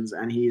interceptions,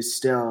 and he's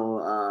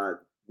still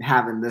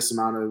having this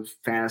amount of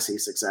fantasy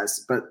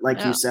success. But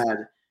like you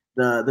said,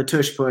 the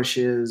tush push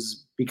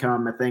has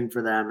become a thing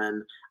for them,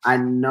 and I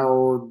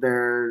know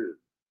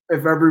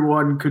if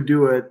everyone could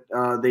do it,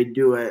 they'd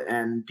do it,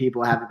 and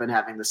people haven't been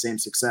having the same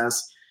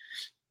success.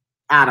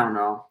 I don't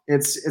know.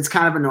 It's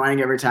kind of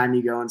annoying every time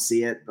you go and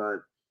see it,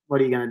 but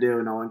what are you gonna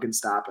do? No one can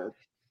stop it.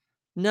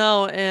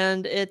 No,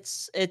 and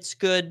it's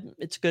good.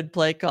 It's good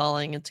play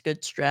calling. It's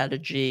good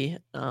strategy.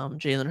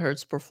 Jalen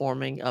Hurts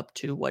performing up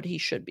to what he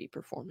should be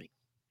performing.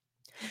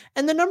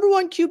 And the number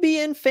 1 QB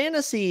in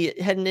fantasy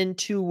heading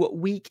into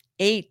week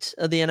 8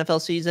 of the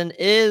NFL season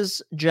is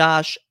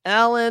Josh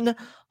Allen,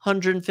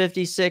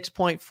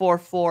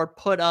 156.44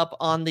 put up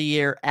on the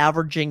year,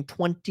 averaging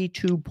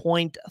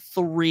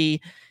 22.3.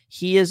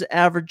 He is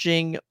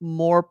averaging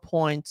more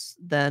points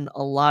than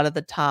a lot of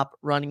the top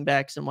running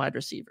backs and wide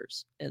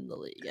receivers in the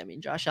league. I mean,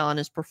 Josh Allen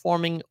is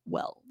performing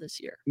well this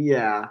year.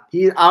 Yeah,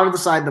 he out of the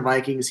side of the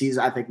Vikings. He's,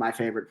 I think, my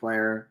favorite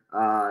player.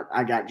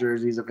 I got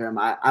jerseys of him.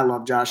 I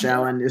love Josh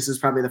Allen. This is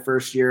probably the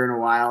first year in a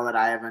while that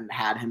I haven't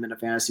had him in a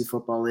fantasy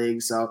football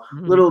league. So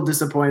a little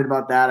disappointed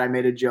about that. I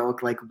made a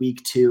joke like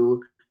week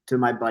 2 to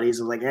my buddies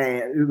of like,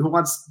 hey, who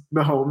wants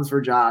Mahomes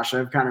for Josh?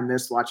 I've kind of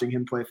missed watching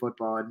him play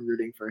football and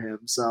rooting for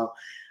him. So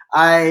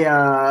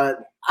I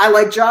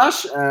like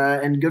Josh,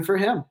 and good for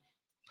him.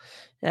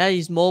 Yeah,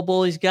 he's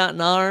mobile. He's got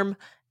an arm,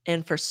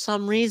 and for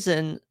some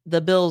reason, the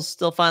Bills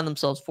still find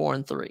themselves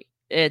 4-3.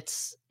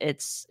 It's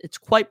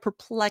quite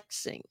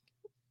perplexing,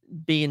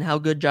 being how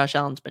good Josh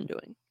Allen's been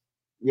doing.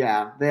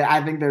 Yeah,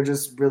 I think they're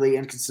just really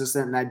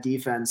inconsistent, and that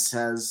defense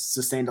has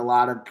sustained a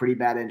lot of pretty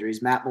bad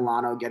injuries. Matt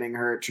Milano getting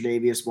hurt,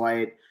 Tre'Davious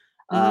White,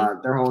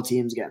 their whole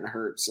team's getting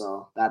hurt,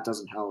 so that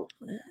doesn't help.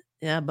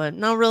 Yeah, but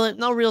no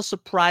real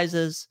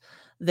surprises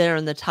there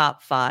in the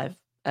top 5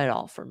 at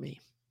all for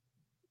me.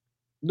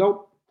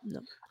 Nope.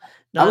 No.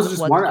 I was just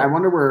wondering. I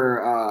wonder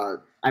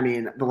where.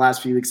 The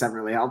last few weeks haven't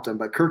really helped him,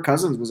 but Kirk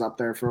Cousins was up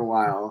there for a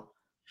while,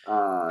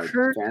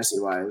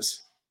 fantasy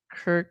wise.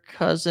 Kirk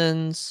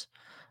Cousins,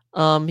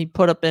 he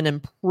put up an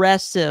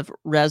impressive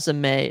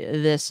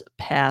resume this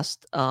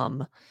past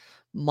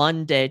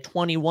Monday,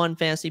 21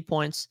 fantasy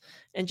points.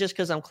 And just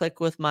because I'm quick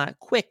with my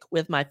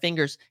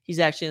fingers, he's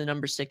actually the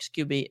number 6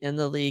 QB in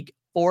the league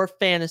for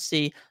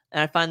fantasy.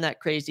 And I find that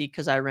crazy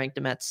because I ranked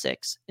him at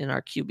 6 in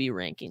our QB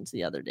rankings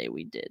the other day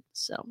we did.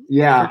 So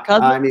yeah,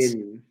 Kirk's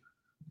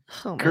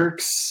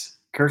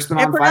been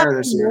on fire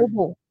this year.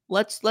 Mobile.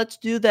 Let's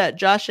do that.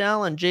 Josh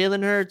Allen,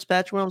 Jalen Hurts,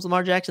 Patrick Mahomes,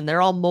 Lamar Jackson,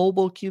 they're all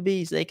mobile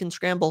QBs. They can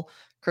scramble.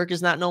 Kirk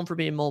is not known for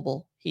being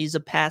mobile. He's a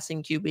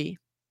passing QB.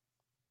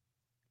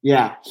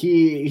 Yeah,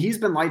 he's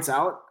been lights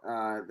out.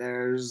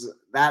 There's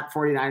that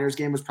 49ers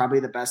game was probably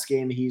the best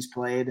game he's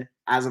played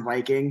as a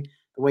Viking.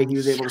 The way he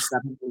was able to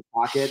step into the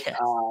pocket, Yes.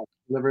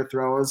 deliver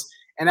throws,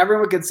 and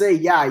everyone could say,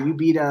 "Yeah, you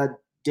beat a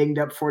dinged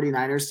up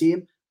 49ers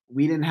team.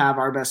 We didn't have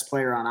our best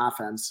player on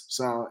offense,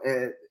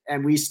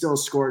 and we still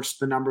scorched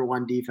the number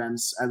one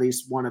defense, at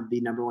least one of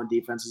the number one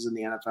defenses in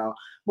the NFL,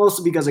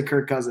 mostly because of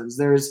Kirk Cousins.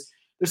 There's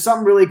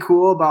something really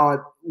cool about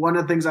one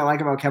of the things I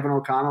like about Kevin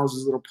O'Connell is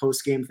his little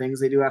post game things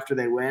they do after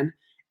they win.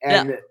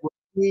 Yeah. And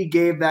he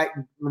gave that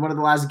one of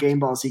the last game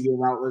balls he gave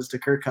out was to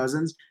Kirk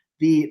Cousins.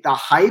 The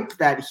hype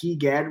that he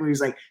get when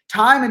he's like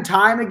time and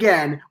time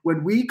again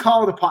when we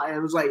call the pot, it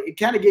was like it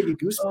kind of gave you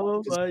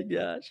goosebumps. Oh my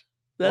gosh,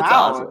 that's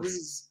Wow,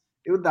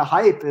 awesome. The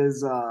hype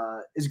is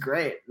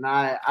great, and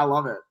I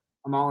love it.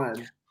 I'm all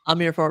in. I'm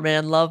here for it,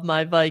 man. Love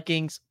my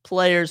Vikings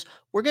players.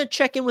 We're going to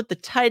check in with the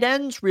tight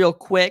ends real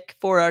quick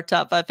for our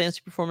top 5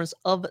 fantasy performers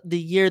of the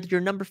year. Your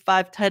number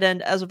 5 tight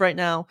end as of right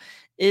now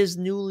is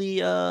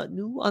new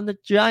on the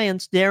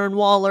Giants, Darren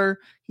Waller.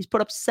 He's put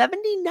up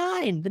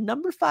 79. The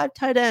number 5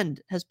 tight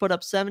end has put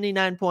up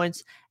 79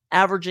 points,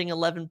 averaging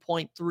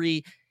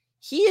 11.3.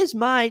 He is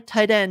my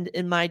tight end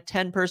in my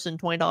 10-person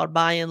 $20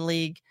 buy-in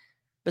league.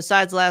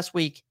 Besides last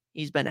week,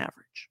 he's been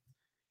average.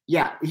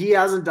 Yeah, he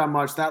hasn't done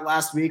much. That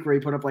last week where he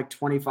put up like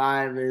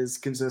 25 is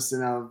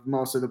consistent of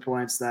most of the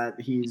points that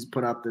he's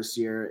put up this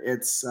year.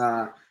 It's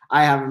I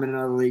have him in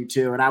another league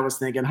too, and I was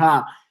thinking,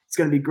 it's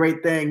going to be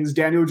great things.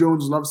 Daniel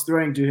Jones loves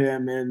throwing to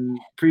him in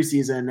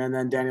preseason, and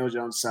then Daniel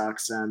Jones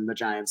sucks, and the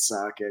Giants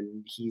suck,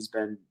 and he's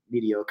been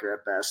mediocre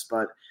at best.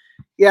 But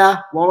yeah,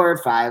 Waller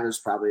at 5 is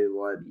probably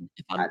what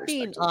if I'm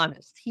being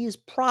honest, he is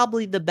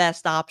probably the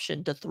best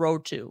option to throw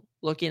to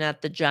looking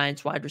at the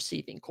Giants wide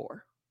receiving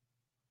core.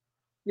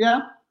 Yeah.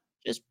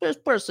 Just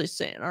personally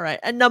saying. All right.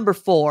 At number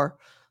 4,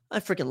 I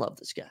freaking love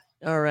this guy.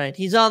 All right.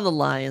 He's on the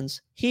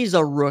Lions. He's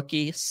a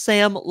rookie.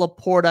 Sam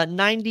Laporta,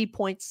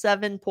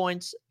 90.7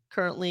 points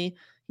currently.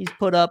 He's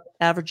put up,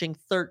 averaging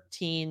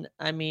 13.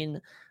 I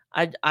mean,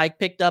 I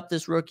picked up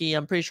this rookie,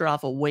 I'm pretty sure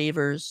off of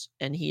waivers,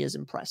 and he has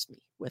impressed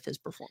me with his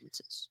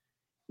performances.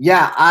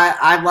 Yeah,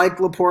 I like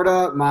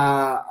Laporta.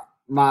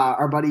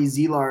 Our buddy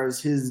Z-Lars,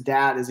 his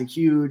dad is a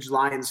huge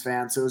Lions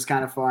fan, so it was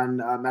kind of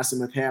fun messing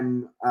with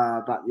him.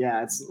 But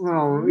yeah,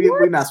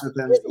 we mess with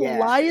him. He's yeah,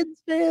 Lions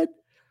fan.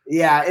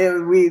 Yeah,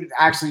 we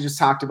actually just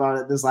talked about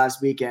it this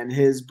last weekend.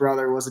 His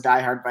brother was a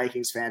diehard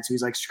Vikings fan, so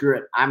he's like, "Screw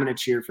it, I'm going to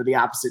cheer for the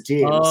opposite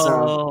team."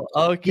 Oh,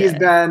 okay. He's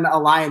been a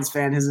Lions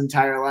fan his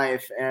entire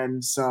life,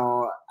 and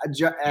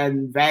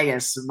and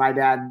Vegas,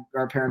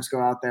 our parents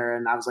go out there,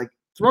 and I was like,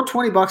 throw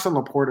 $20 on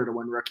Laporta to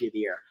win Rookie of the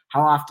Year.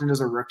 How often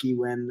does a rookie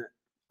win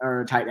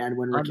or a tight end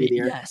win Rookie of the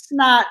Year? Yes.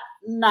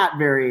 Not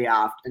very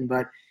often,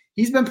 but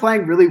he's been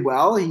playing really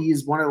well.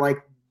 He's one of like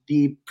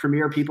the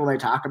premier people they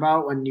talk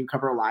about when you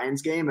cover a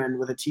Lions game, and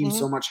with a team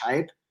so much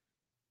hype,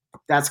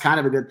 that's kind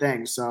of a good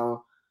thing.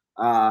 So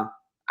I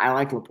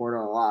like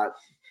Laporta a lot.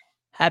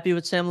 Happy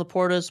with Sam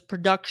Laporta's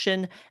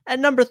production. At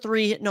number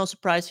 3, no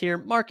surprise here,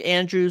 Mark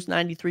Andrews,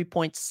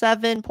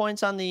 93.7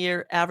 points on the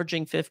year,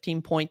 averaging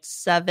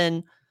 15.7.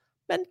 Been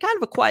kind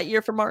of a quiet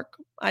year for Mark,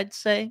 I'd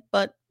say,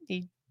 but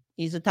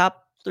he's a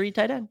top 3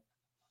 tight end.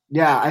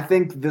 Yeah, I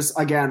think this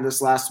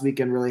last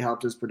weekend really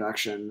helped his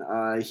production.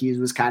 He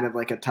was kind of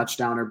like a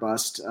touchdown or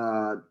bust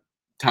tight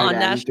on end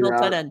National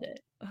Tight End Day.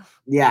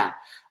 Yeah.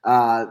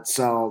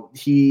 So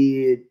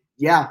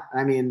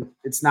I mean,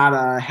 it's not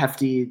a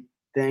hefty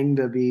thing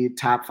to be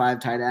top 5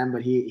 tight end,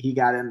 but he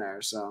got in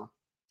there. So.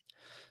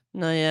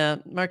 No, yeah.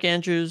 Mark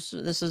Andrews,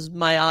 this is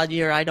my odd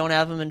year. I don't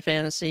have him in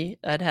fantasy.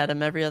 I'd had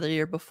him every other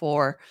year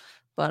before.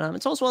 But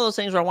it's also one of those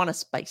things where I want to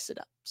spice it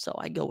up. So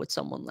I go with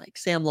someone like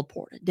Sam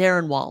Laporta,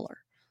 Darren Waller.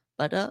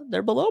 But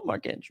they're below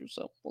Mark Andrews,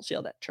 so we'll see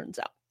how that turns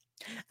out.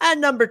 At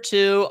number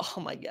 2,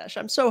 oh my gosh,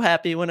 I'm so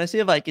happy when I see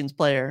a Vikings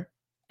player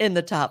in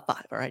the top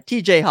 5. All right,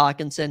 TJ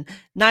Hawkinson,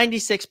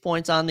 96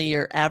 points on the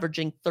year,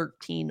 averaging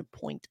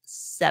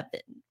 13.7.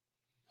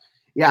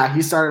 Yeah,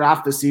 he started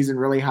off the season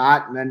really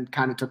hot and then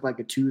kind of took like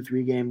a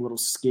 2-3 game little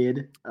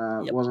skid.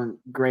 Wasn't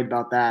great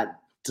about that.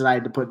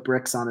 Decided to put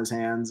bricks on his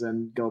hands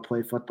and go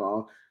play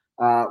football.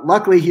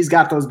 Luckily, he's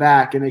got those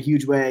back in a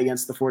huge way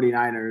against the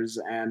 49ers.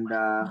 And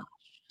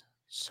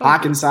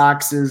Hawkins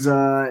Sox is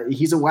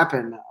he's a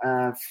weapon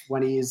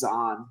when he's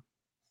on.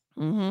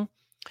 Mm-hmm.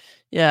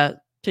 Yeah,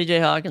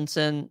 TJ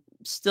Hawkinson,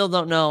 still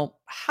don't know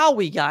how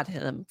we got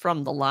him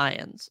from the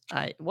Lions.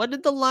 What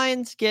did the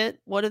Lions get?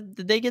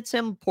 Did they get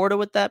Sam Laporta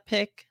with that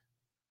pick?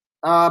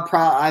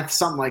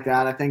 Something like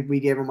that. I think we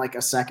gave him like a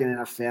 2nd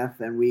and a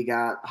 5th, and we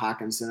got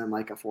Hawkinson in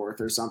like a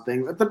 4th or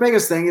something. But the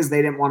biggest thing is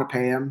they didn't want to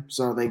pay him,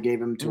 so they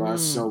gave him to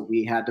us. So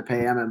we had to pay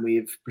him, and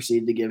we've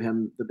proceeded to give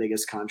him the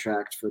biggest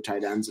contract for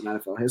tight ends in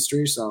NFL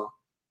history. So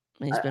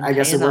I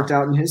guess it worked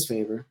out in his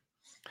favor.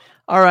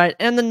 All right,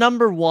 and the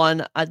number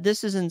 1,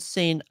 this is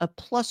insane, a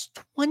plus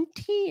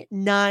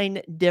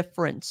 29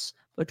 difference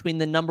between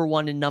the number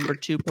 1 and number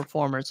 2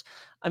 performers.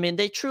 I mean,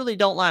 they truly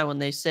don't lie when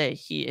they say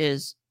he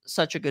is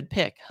such a good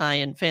pick high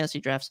in fantasy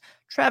drafts.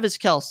 Travis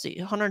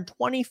Kelce,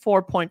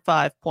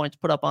 124.5 points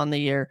put up on the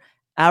year,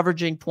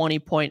 averaging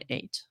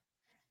 20.8.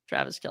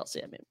 Travis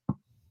Kelce, I mean.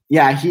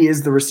 Yeah, he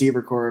is the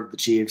receiver core of the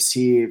Chiefs.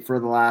 He, for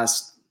the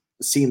last,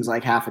 seems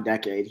like half a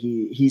decade,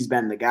 he's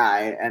been the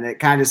guy. And it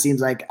kind of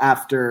seems like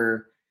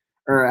after,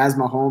 or as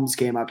Mahomes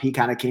came up, he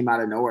kind of came out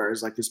of nowhere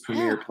as like this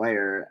premier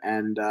player.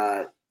 And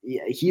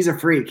yeah, he's a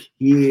freak.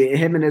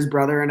 Him and his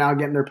brother are now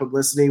getting their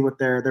publicity with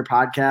their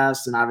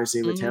podcast and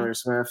obviously with Taylor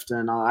Swift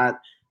and all that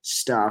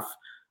stuff.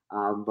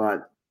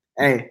 But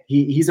hey,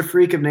 he's a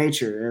freak of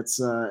nature. It's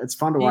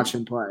fun to watch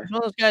him play. He's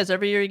one of those guys,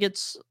 every year he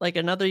gets like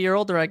another year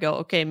older, I go,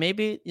 okay,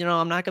 maybe,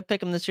 I'm not going to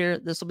pick him this year.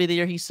 This will be the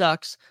year he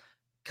sucks.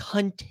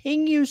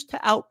 Continues to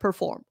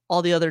outperform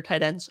all the other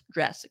tight ends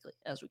drastically,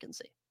 as we can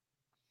see.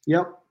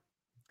 Yep.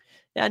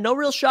 Yeah, no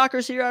real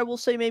shockers here. I will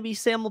say maybe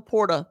Sam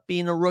Laporta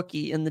being a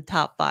rookie in the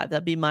top 5.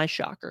 That'd be my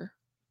shocker.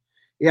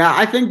 Yeah,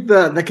 I think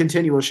the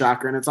continual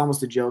shocker, and it's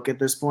almost a joke at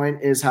this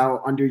point, is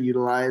how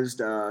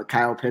underutilized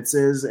Kyle Pitts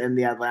is in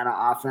the Atlanta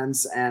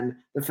offense, and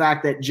the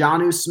fact that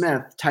Jonnu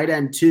Smith, tight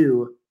end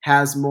 2,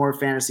 has more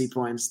fantasy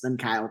points than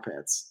Kyle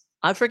Pitts.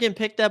 I freaking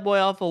picked that boy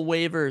off of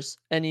waivers,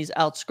 and he's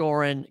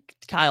outscoring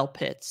Kyle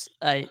Pitts.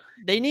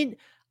 Maybe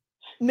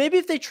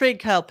if they trade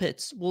Kyle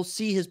Pitts, we'll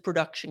see his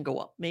production go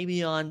up.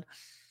 Maybe on,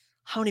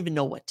 I don't even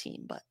know what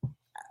team, but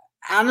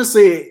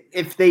honestly,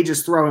 if they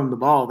just throw him the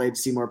ball, they'd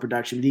see more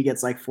production. But he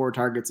gets like 4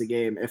 targets a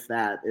game, if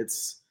that.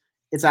 It's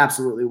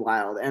absolutely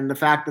wild. And the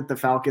fact that the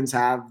Falcons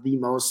have the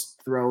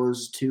most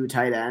throws to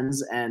tight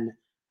ends and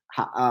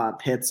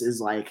Pitts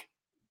is like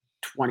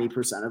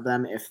 20% of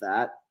them, if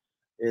that,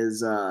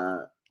 is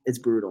it's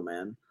brutal,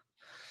 man.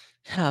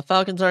 Yeah,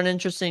 Falcons are an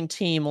interesting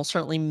team. We'll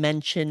certainly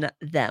mention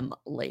them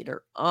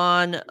later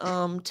on.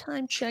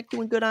 Time check,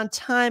 doing good on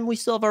time. We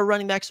still have our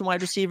running backs and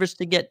wide receivers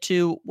to get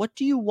to. What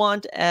do you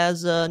want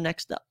as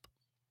next up?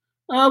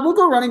 We'll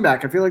go running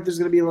back. I feel like there's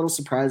going to be a little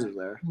surprises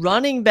there.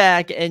 Running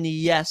back, and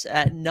yes,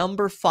 at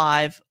number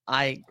 5,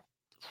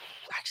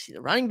 actually,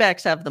 the running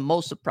backs have the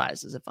most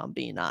surprises, if I'm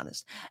being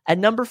honest. At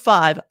number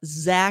 5,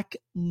 Zach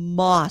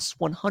Moss,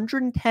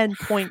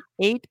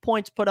 110.8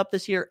 points put up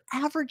this year,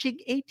 averaging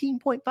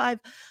 18.5.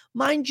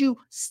 Mind you,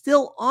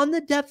 still on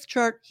the depth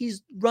chart,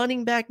 he's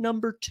running back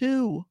number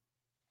 2.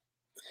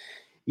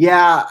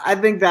 Yeah, I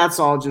think that's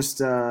all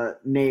just a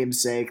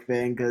namesake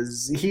thing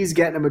because he's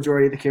getting a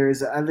majority of the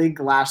carries. I think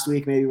last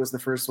week maybe was the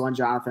first one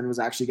Jonathan was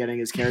actually getting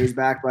his carries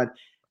back, but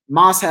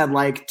Moss had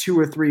like 2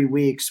 or 3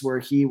 weeks where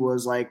he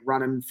was like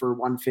running for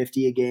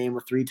 150 a game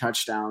with 3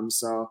 touchdowns.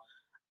 So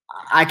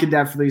I could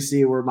definitely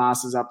see where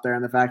Moss is up there,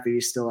 and the fact that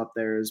he's still up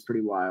there is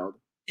pretty wild.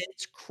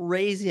 It's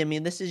crazy. I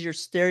mean, this is your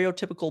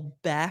stereotypical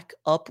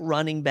backup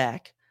running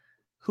back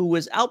who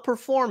was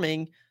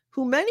outperforming,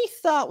 who many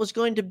thought was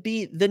going to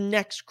be the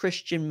next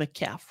Christian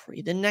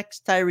McCaffrey, the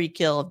next Tyreek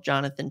Hill of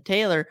Jonathan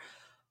Taylor,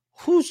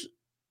 who's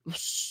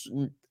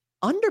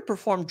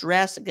underperformed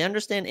drastically. I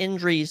understand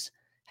injuries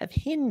have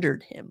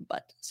hindered him,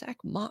 but Zach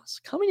Moss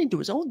coming into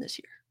his own this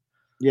year.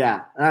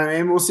 Yeah,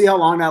 and we'll see how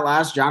long that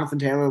lasts. Jonathan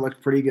Taylor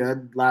looked pretty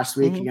good last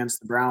week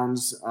against the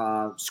Browns,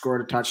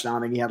 scored a touchdown.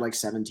 I think he had like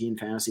 17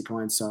 fantasy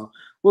points. So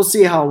we'll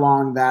see how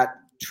long that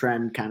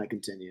trend kind of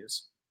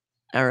continues.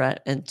 All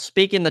right. And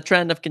speaking the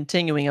trend of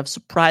continuing of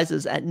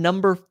surprises, at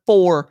number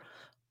 4,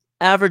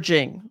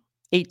 averaging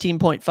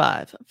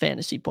 18.5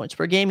 fantasy points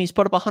per game, he's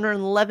put up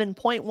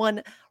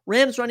 111.1.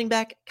 Rams running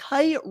back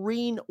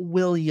Kyren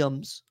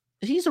Williams.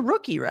 He's a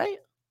rookie, right?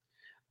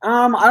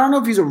 I don't know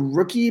if he's a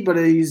rookie, but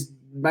he's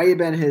might have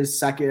been his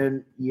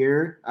second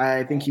year.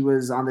 I think he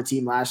was on the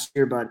team last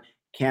year, but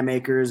Cam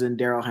Akers and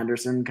Darrell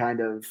Henderson kind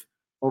of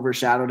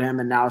overshadowed him.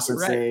 And now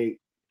since they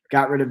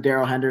got rid of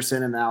Darrell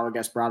Henderson and now I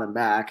guess brought him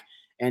back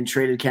and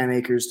traded Cam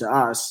Akers to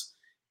us,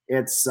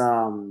 it's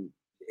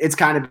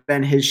kind of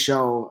been his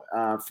show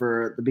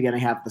for the beginning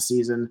half of the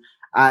season.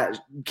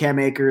 Cam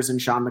Akers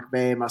and Sean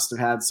McVay must have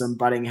had some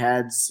butting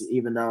heads,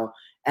 even though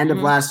end of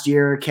last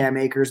year, Cam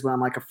Akers went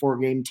on like a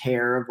 4-game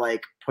tear of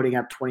like putting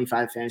up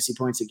 25 fantasy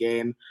points a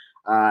game.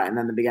 And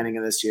then the beginning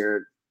of this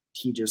year,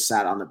 he just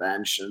sat on the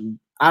bench. And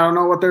I don't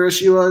know what their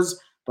issue was,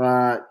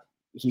 but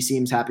he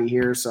seems happy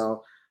here.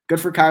 So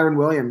good for Kyren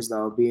Williams,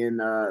 though, being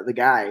the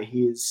guy.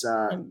 He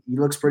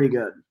looks pretty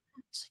good.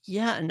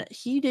 Yeah, and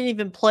he didn't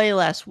even play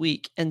last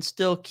week and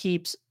still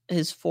keeps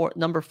his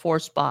number 4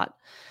 spot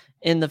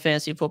in the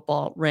fantasy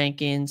football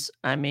rankings.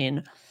 I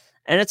mean,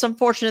 and it's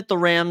unfortunate the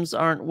Rams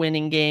aren't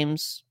winning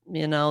games.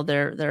 You know,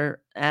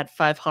 they're at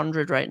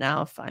 500 right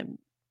now, if I'm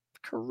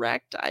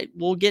correct. I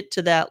will get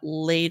to that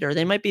later.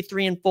 They might be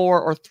 3-4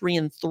 or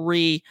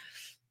 3-3,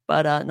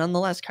 but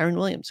nonetheless, Kyren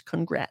Williams,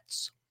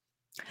 congrats.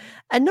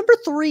 At number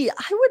 3,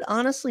 I would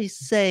honestly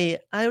say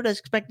I would have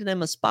expected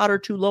him a spot or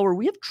 2 lower.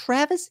 We have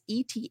Travis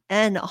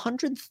Etienne,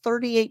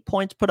 138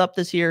 points put up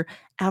this year,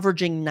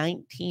 averaging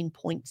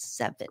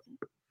 19.7.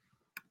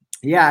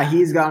 Yeah,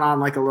 he's gone on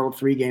like a little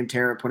 3-game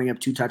tear, putting up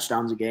 2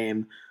 touchdowns a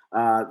game.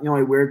 The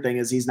only weird thing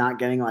is he's not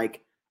getting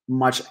like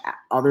much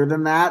other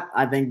than that.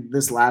 I think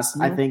this last,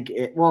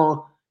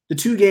 the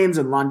 2 games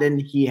in London,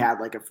 he had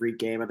like a freak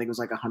game. I think it was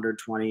like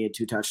 120 and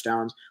 2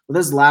 touchdowns. Well,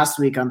 this last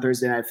week on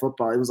Thursday Night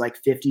Football, it was like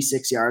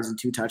 56 yards and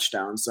 2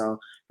 touchdowns. So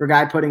for a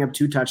guy putting up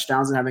 2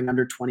 touchdowns and having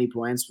under 20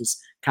 points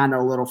was kind of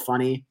a little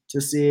funny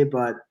to see,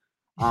 but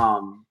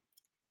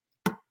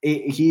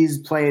he's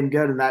playing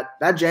good, and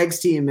that Jags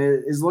team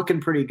is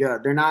looking pretty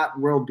good. They're not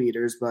world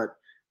beaters, but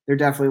they're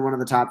definitely one of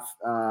the top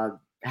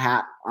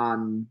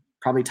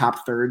probably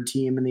top third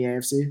team in the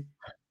AFC.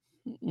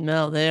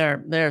 No,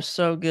 they're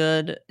so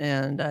good,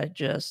 and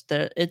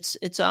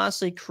it's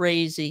honestly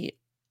crazy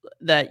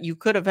that you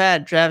could have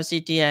had Travis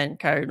Etienne,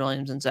 Kyrie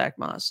Williams, and Zach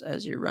Moss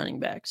as your running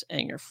backs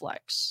and your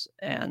flex,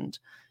 and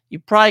you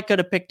probably could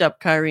have picked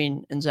up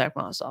Kyrie and Zach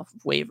Moss off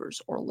of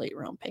waivers or late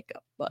round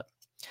pickup, but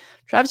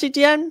Travis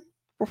Etienne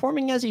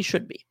performing as he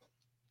should be.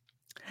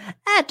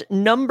 At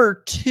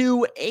number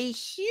 2, a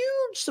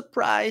huge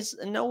surprise.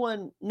 No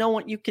one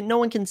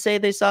can say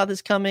they saw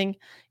this coming.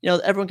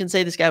 Everyone can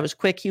say this guy was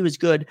quick. He was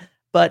good.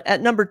 But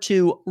at number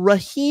 2,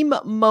 Raheem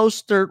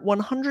Mostert,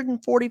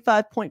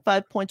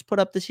 145.5 points put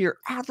up this year,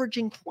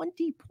 averaging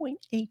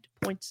 20.8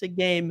 points a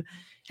game.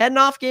 Had an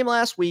off game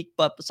last week,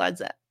 but besides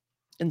that,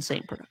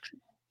 insane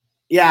production.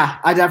 Yeah,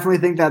 I definitely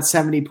think that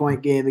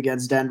 70-point game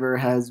against Denver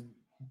has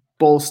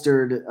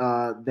bolstered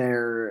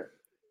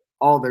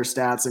all their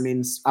stats. I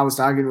mean, I was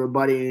talking to a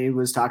buddy, and he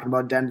was talking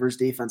about Denver's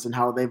defense and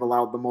how they've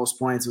allowed the most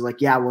points. It was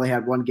like, yeah, well, they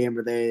had one game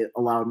where they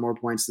allowed more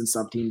points than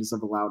some teams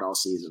have allowed all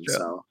season. Sure.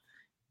 So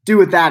do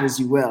with that as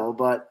you will.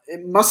 But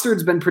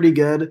Mustard's been pretty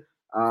good.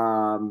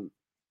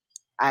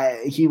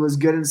 He was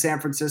good in San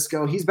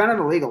Francisco. He's been in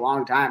the league a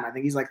long time. I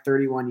think he's like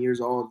 31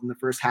 years old. In the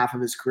first half of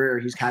his career,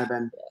 he's kind of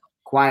been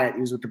quiet. He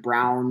was with the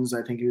Browns.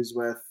 I think he was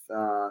with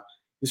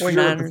he was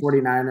with the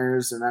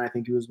 49ers, and then I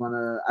think he was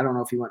I don't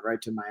know if he went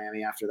right to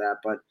Miami after that,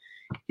 but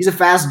he's a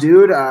fast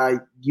dude.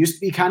 Used to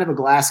be kind of a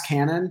glass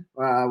cannon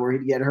where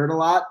he'd get hurt a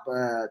lot,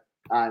 but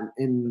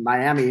in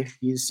Miami,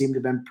 he seemed to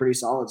have been pretty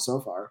solid so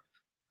far.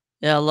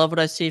 Yeah, I love what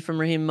I see from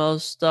Raheem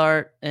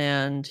Mostert,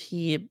 and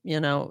he,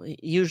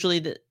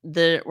 usually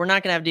we're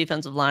not going to have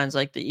defensive lines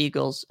like the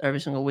Eagles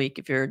every single week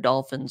if you're a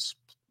Dolphins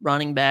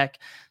running back,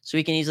 so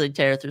he can easily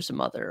tear through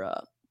some other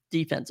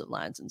defensive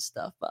lines and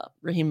stuff.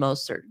 Raheem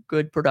Mostert,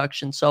 good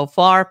production so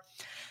far.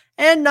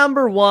 And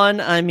number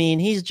 1, I mean,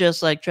 he's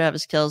just like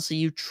Travis Kelce.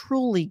 You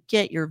truly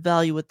get your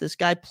value with this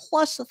guy,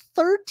 plus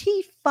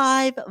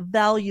 35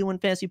 value in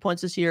fantasy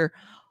points this year.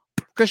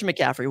 Christian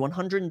McCaffrey,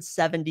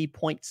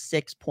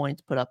 170.6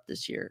 points put up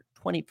this year,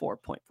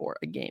 24.4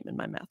 a game, and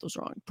my math was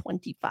wrong.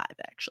 25,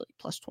 actually,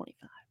 plus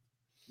 25.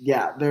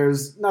 Yeah,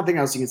 there's nothing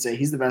else you can say.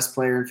 He's the best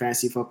player in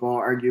fantasy football,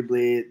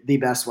 arguably the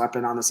best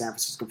weapon on the San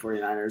Francisco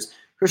 49ers.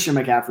 Christian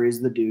McCaffrey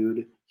is the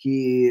dude.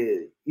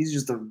 He's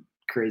just a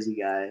crazy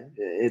guy.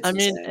 It's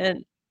insane.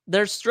 And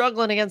they're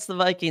struggling against the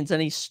Vikings,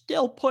 and he's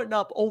still putting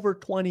up over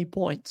 20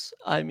 points.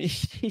 I mean,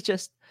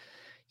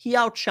 he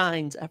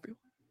outshines everyone.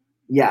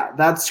 Yeah,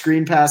 that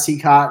screen pass he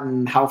caught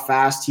and how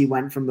fast he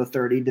went from the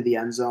 30 to the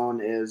end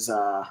zone is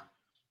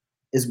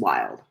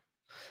wild.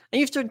 And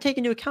you have to take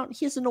into account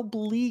he has an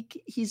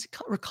oblique. He's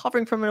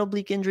recovering from an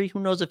oblique injury. Who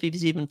knows if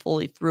he's even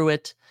fully through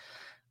it?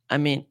 I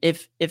mean,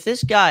 if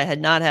this guy had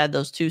not had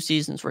those 2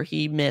 seasons where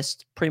he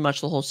missed pretty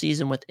much the whole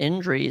season with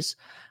injuries,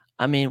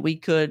 I mean,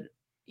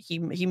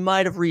 he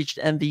might have reached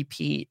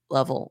MVP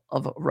level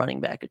of a running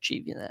back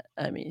achieving that.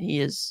 I mean,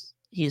 he is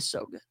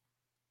so good.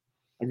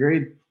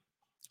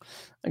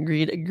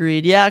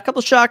 Agreed. Yeah, a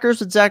couple shockers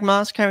with Zach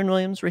Moss, Kyron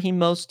Williams, Raheem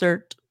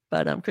Mostert,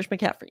 but Christian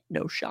McCaffrey,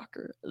 no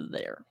shocker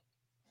there.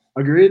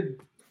 Agreed.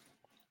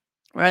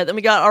 All right, then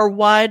we got our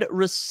wide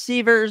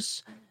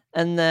receivers.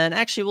 And then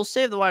actually we'll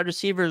save the wide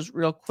receivers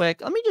real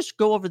quick. Let me just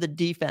go over the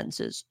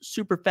defenses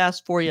super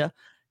fast for you.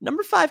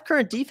 Number 5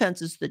 current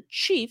defense is the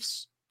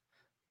Chiefs.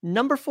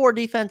 Number 4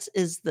 defense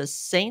is the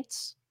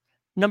Saints.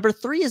 Number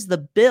 3 is the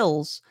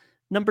Bills.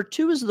 Number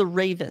 2 is the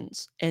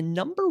Ravens. And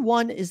number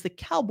 1 is the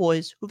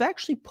Cowboys, who've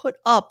actually put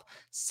up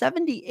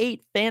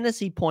 78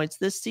 fantasy points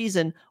this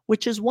season,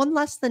 which is one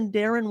less than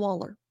Darren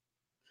Waller.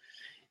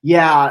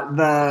 Yeah,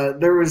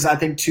 there was, I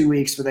think, 2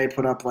 weeks where they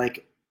put up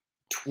like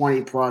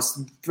 20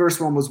 plus.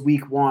 First one was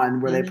week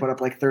 1 where they put up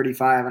like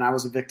 35, and I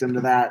was a victim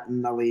to that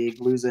in the league,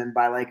 losing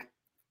by like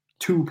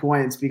 2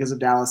 points because of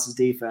Dallas's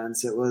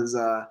defense. It was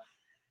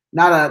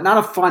not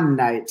a fun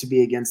night to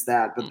be against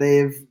that, but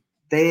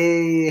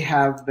they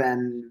have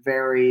been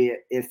very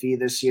iffy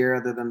this year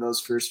other than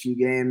those first few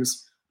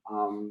games.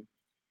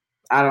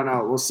 I don't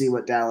know. We'll see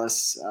what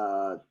Dallas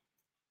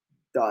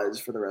does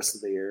for the rest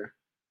of the year.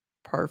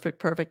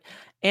 Perfect.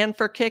 And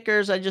for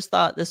kickers, I just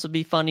thought this would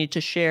be funny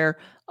to share.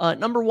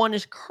 Number 1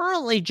 is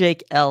currently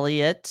Jake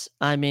Elliott.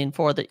 I mean,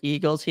 for the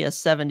Eagles, he has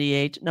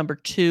 78. Number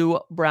 2,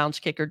 Browns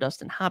kicker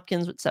Dustin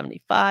Hopkins with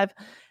 75.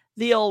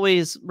 The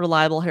always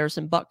reliable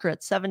Harrison Butker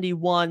at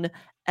 71.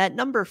 At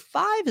number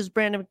 5 is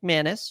Brandon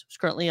McManus, who's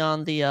currently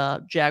on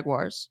the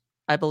Jaguars,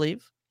 I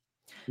believe,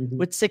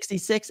 with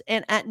 66.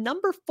 And at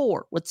number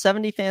 4 with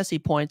 70 fantasy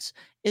points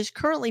is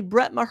currently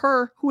Brett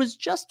Maher, who was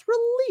just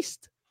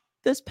released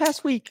this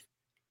past week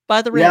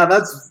by the Rams. Yeah,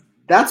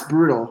 That's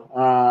brutal.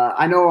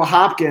 I know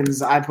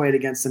Hopkins, I played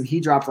against him. He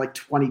dropped like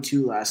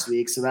 22 last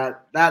week, so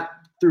that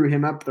threw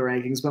him up the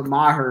rankings. But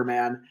Maher,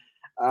 man,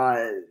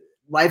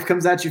 life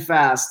comes at you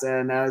fast.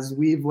 And as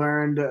we've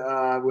learned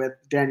with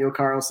Daniel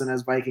Carlson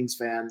as Vikings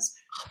fans,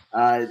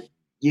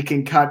 you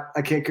can cut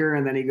a kicker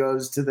and then he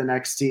goes to the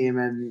next team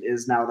and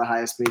is now the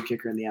highest paid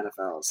kicker in the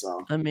NFL.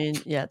 So I mean,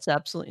 yeah, it's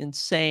absolutely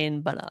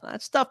insane. But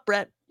that stuff,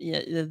 Brett,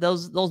 yeah,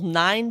 those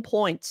 9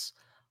 points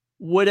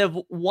would have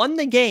won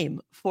the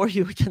game for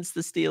you against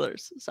the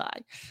Steelers. So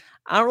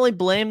I don't really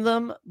blame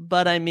them,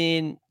 but I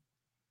mean,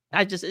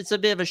 it's a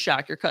bit of a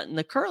shock. You're cutting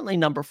the currently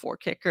number 4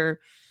 kicker.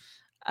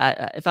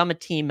 If I'm a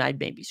team, I'd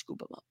maybe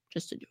scoop him up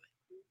just to do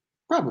it.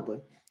 Probably.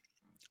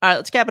 All right,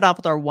 let's cap it off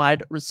with our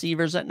wide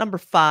receivers. At number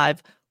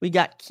 5, we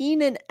got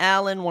Keenan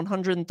Allen,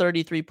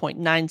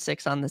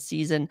 133.96 on the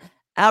season,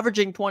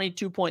 averaging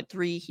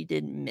 22.3. He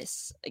did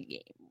miss a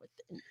game with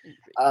an injury.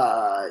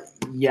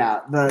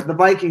 Yeah, the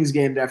Vikings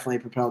game definitely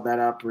propelled that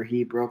up, where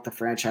he broke the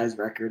franchise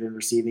record in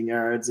receiving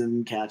yards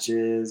and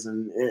catches,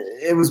 and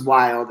it was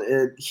wild.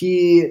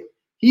 He's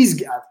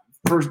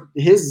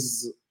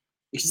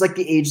like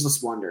the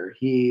ageless wonder.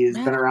 He's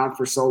been around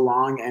for so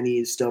long, and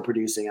he's still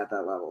producing at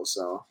that level.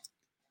 So,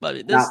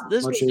 but this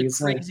was the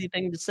crazy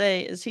thing to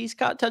say is he's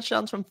caught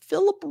touchdowns from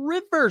Phillip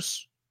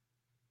Rivers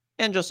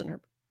and Justin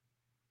Herbert.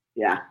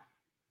 Yeah,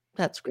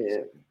 that's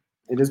crazy.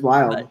 It is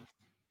wild.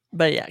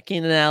 But yeah,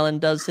 Keenan Allen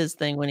does his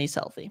thing when he's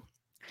healthy.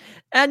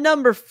 At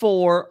number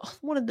 4,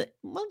 one of the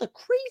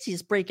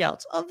craziest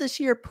breakouts of this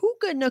year,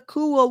 Puka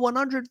Nacua,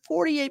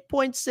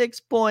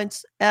 148.6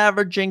 points,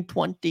 averaging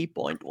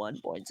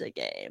 20.1 points a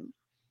game.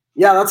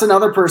 Yeah, that's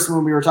another person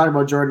when we were talking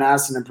about Jordan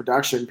Addison and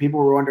production.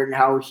 People were wondering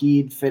how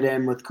he'd fit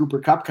in with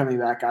Cooper Kupp coming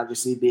back,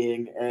 obviously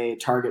being a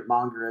target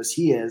monger as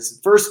he is.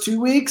 First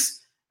 2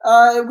 weeks,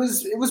 it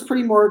was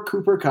pretty more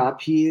Cooper Kupp.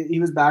 He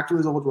was back to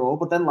his old role,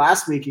 but then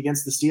last week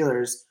against the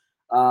Steelers,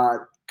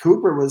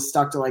 Cooper was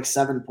stuck to like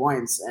 7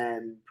 points,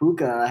 and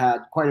Puka had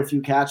quite a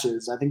few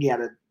catches. I think he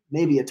had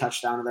maybe a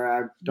touchdown there.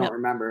 I don't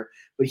remember,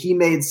 but he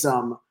made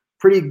some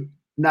pretty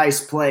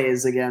nice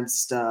plays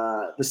against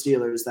the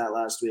Steelers that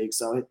last week.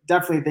 So I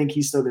definitely think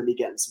he's still going to be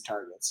getting some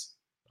targets.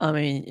 I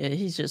mean,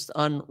 he's just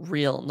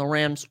unreal. And the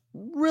Rams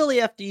really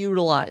have to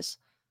utilize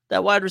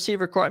that wide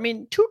receiver core. I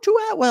mean, Tutu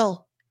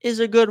Atwell is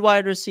a good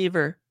wide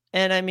receiver.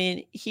 And I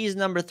mean, he's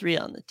number 3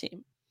 on the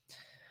team.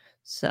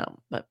 So,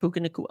 but Puka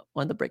Nacua,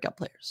 one of the breakout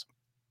players.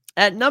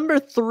 At number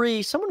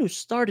 3, someone who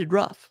started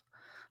rough,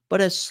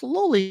 but has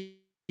slowly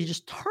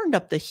just turned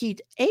up the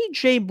heat.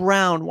 A.J.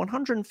 Brown,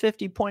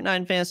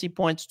 150.9 fantasy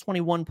points,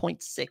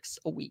 21.6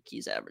 a week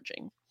he's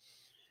averaging.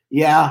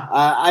 Yeah,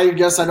 I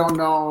guess I don't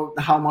know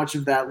how much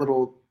of that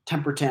little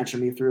temper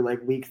tantrum he threw like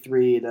week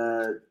 3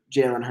 to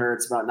Jalen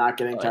Hurts about not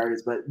getting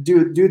targets, but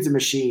dude's a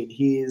machine.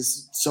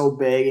 He's so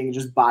big and can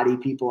just body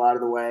people out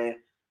of the way,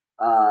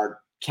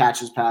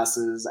 catches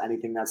passes,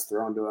 anything that's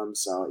thrown to him.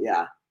 So,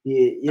 yeah.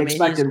 You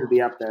expect him to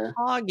be up there.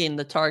 Hogging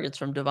the targets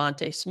from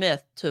Devontae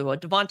Smith to a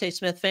Devontae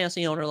Smith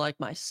fantasy owner like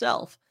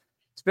myself.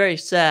 It's very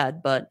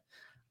sad, but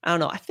I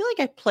don't know. I feel like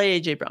I play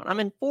A.J. Brown. I'm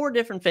in 4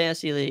 different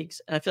fantasy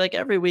leagues, and I feel like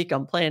every week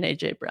I'm playing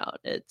A.J. Brown.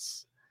 And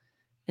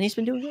he's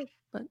been doing good.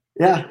 But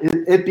yeah,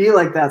 it'd be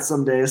like that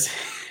some days.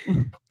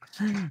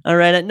 All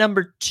right, at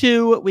number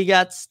 2, we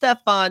got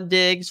Stephon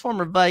Diggs,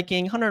 former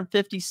Viking,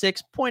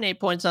 156.8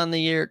 points on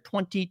the year,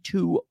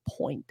 22.4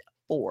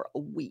 a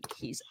week.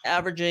 He's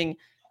averaging.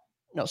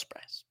 No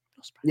surprise.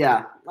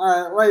 Yeah.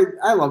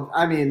 Diggsy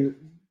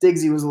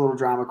was a little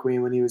drama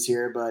queen when he was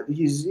here, but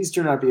he's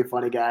turned out to be a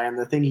funny guy. And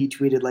the thing he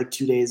tweeted like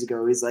 2 days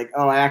ago, he's like,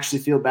 "Oh, I actually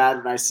feel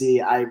bad when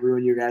I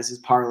ruin your guys'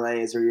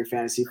 parlays or your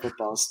fantasy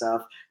football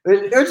stuff."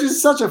 It was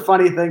just such a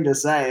funny thing to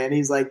say. And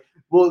he's like,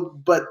 "Well,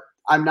 but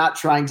I'm not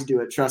trying to do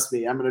it. Trust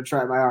me. I'm going to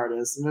try my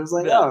hardest." And it was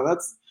like, "Oh,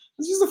 that's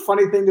just a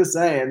funny thing to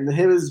say." And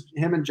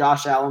him and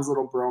Josh Allen's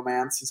little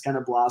bromance has kind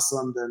of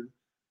blossomed. And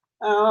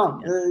I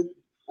don't know.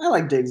 I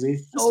like Diggsy.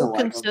 So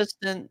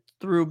consistent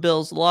through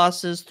Bills'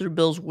 losses, through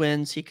Bills'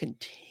 wins. He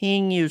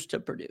continues to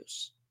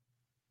produce.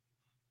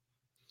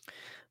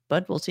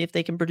 But we'll see if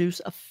they can produce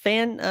a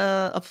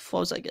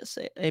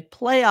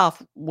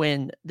playoff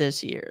win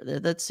this year.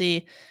 Let's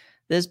see.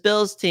 This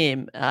Bills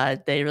team,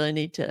 they really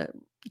need to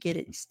get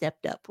it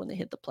stepped up when they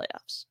hit the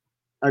playoffs.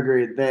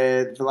 Agreed.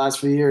 The last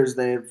few years,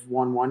 they've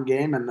won 1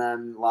 game and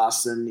then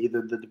lost in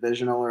either the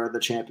divisional or the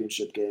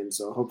championship game.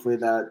 So hopefully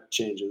that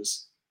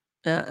changes.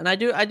 Yeah, and I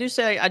do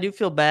say I do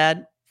feel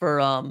bad for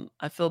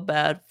I feel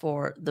bad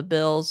for the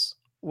Bills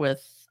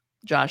with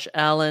Josh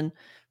Allen,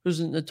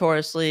 who's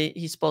notoriously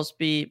he's supposed to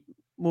be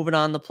moving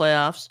on the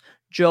playoffs.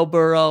 Joe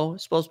Burrow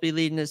is supposed to be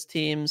leading his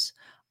teams.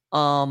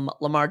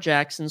 Lamar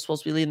Jackson is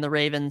supposed to be leading the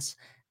Ravens,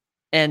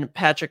 and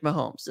Patrick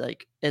Mahomes.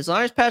 Like as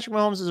long as Patrick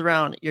Mahomes is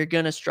around, you're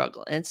gonna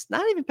struggle. And it's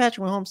not even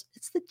Patrick Mahomes;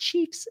 it's the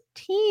Chiefs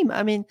team.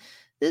 I mean,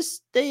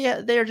 they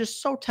are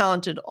just so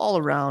talented all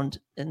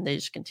around, and they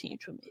just continue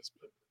to amaze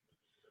me.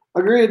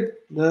 Agreed.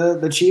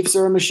 The Chiefs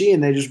are a machine.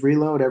 They just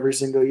reload every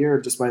single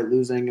year, despite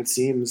losing, it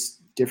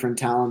seems, different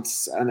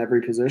talents on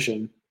every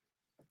position.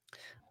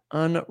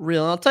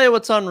 Unreal. I'll tell you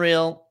what's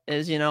unreal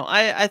is,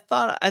 I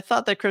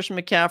thought that Christian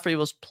McCaffrey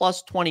was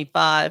plus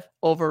 25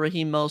 over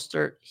Raheem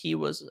Mostert.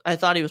 I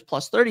thought he was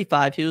plus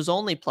 35. He was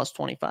only plus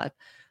 25.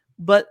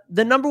 But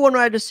the number one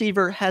wide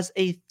receiver has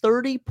a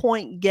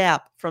 30-point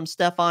gap from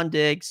Stephon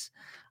Diggs.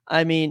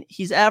 I mean,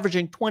 he's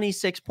averaging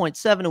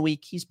 26.7 a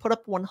week. He's put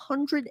up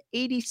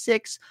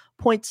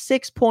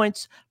 186.6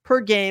 points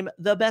per game.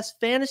 The best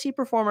fantasy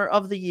performer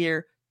of the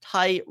year,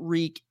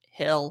 Tyreek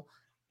Hill.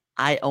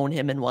 I own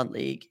him in one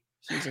league.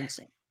 He's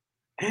insane.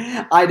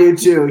 I do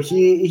too.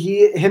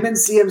 Him and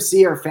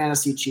CMC are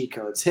fantasy cheat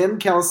codes. Him,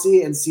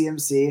 Kelsey, and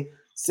CMC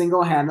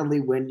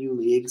single-handedly win you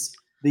leagues.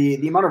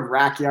 The amount of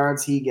rack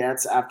yards he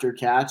gets after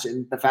catch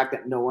and the fact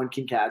that no one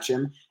can catch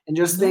him. And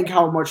just think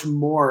how much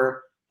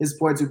more his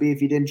points would be if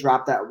he didn't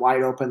drop that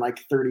wide open,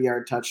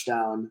 30-yard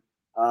touchdown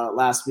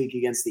last week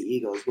against the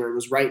Eagles, where it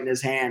was right in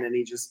his hand and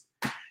he just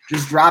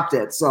dropped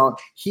it. So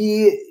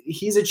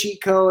he's a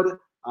cheat code.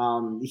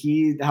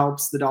 He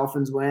helps the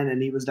Dolphins win,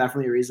 and he was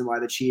definitely a reason why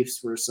the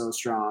Chiefs were so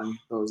strong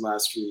those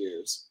last few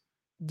years.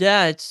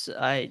 Yeah,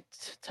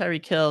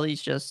 Tyreek Hill,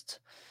 he's just,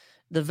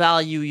 the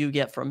value you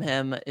get from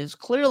him is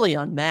clearly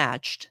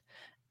unmatched.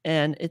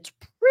 And it's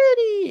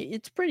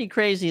pretty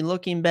crazy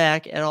looking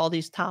back at all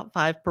these top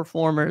 5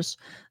 performers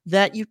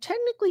that you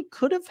technically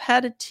could have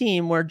had a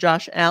team where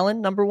Josh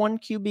Allen, number 1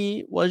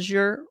 QB, was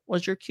your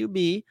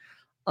QB.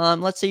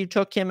 Let's say you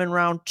took him in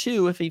round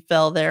 2 if he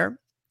fell there.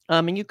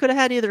 And you could have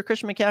had either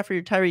Christian McCaffrey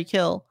or Tyreek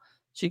Hill.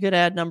 So you could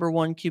add number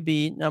 1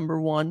 QB, number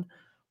 1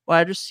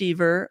 wide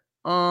receiver.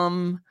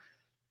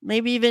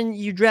 Maybe even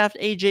you draft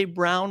AJ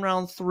Brown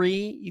round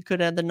 3. You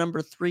could add the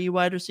number 3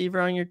 wide receiver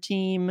on your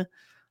team.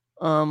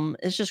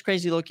 It's just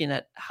crazy looking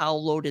at how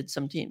loaded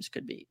some teams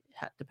could be,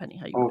 depending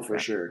how you. Oh, for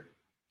sure.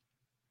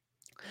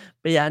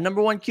 But yeah,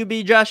 number 1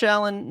 QB Josh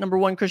Allen, number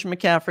 1 Christian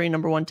McCaffrey,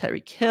 number 1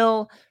 Tyreek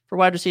Hill for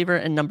wide receiver,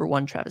 and number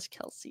 1 Travis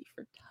Kelce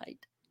for tight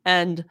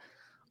end.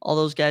 All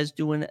those guys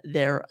doing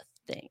their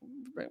thing.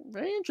 Very,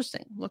 very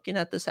interesting looking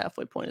at this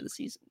halfway point of the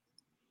season.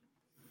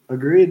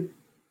 Agreed.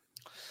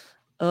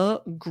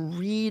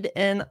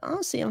 And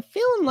honestly, I'm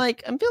feeling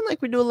like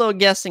we do a little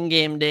guessing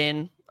game,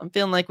 Dane. I'm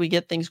feeling like we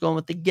get things going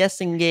with the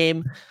guessing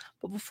game.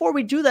 But before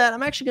we do that,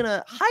 I'm actually going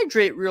to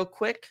hydrate real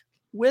quick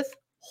with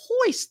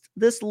Hoist,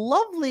 this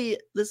lovely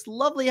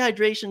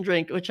hydration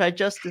drink, which I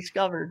just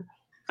discovered.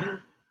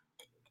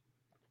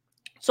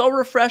 So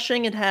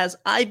refreshing. It has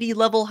IV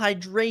level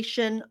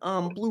hydration,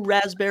 blue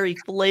raspberry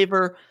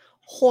flavor.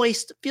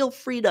 Hoist. Feel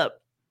free to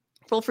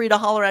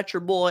holler at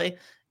your boy.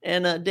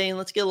 And Dane,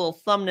 let's get a little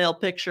thumbnail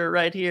picture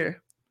right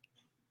here.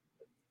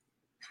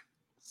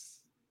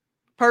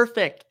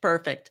 Perfect.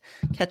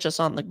 Catch us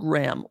on the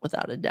gram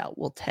without a doubt.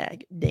 We'll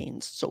tag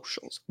Dane's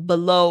socials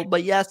below.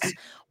 But yes,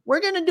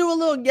 we're going to do a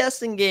little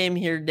guessing game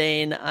here,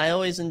 Dane. I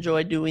always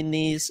enjoy doing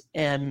these.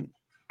 And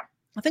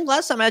I think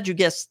last time I had you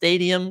guess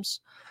stadiums,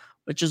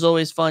 which is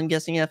always fun,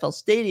 guessing NFL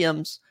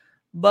stadiums.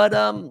 But,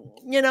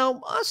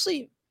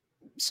 honestly,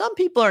 some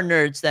people are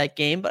nerds that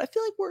game, but I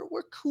feel like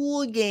we're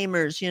cool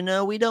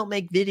gamers, We don't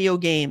make video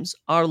games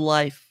our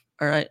life,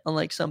 all right,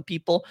 unlike some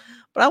people.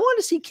 But I want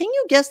to see, can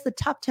you guess the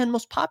top 10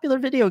 most popular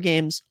video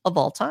games of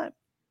all time?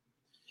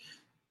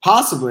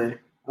 Possibly.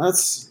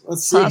 Let's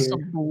see.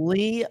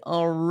 Possibly. Here.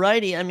 All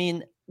righty. I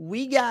mean,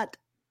 we got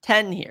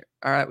 10 here.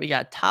 All right, we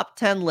got top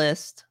 10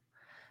 list.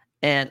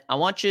 And I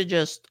want you to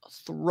just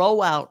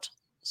throw out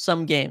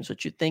some games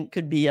which you think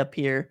could be up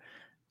here.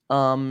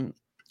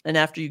 And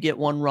after you get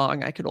one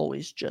wrong, I could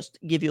always just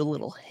give you a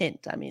little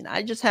hint. I mean,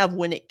 I just have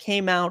when it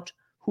came out,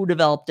 who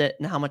developed it,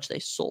 and how much they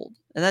sold.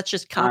 And that's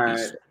just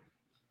copies.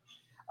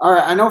 All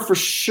right. I know for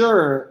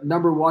sure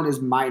number 1 is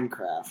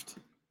Minecraft.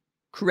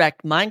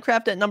 Correct.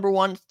 Minecraft at number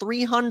 1,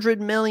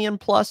 300 million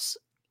plus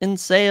in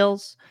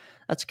sales.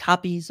 That's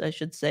copies, I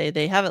should say.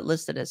 They have it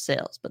listed as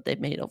sales, but they've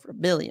made over $1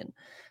 billion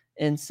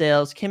in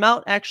sales. Came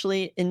out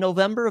actually in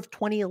November of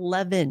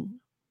 2011.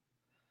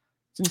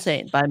 It's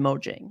insane. By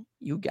Mojang.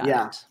 You got it.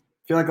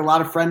 I feel like a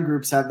lot of friend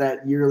groups have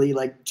that yearly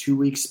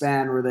 2-week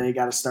span where they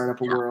got to start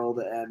up a world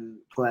and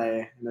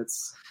play, and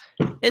it's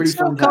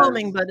so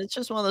calming. But it's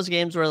just one of those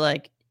games where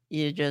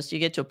you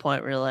get to a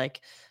point where you're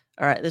like,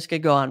 all right, this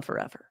could go on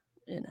forever.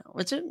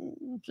 It's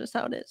just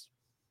how it is.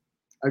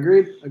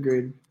 Agreed.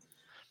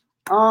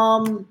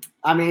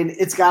 I mean,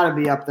 it's got to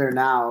be up there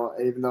now,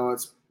 even though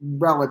it's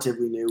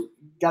relatively new.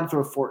 Got to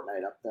throw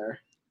Fortnite up there.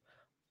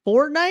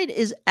 Fortnite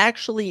is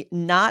actually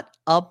not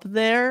up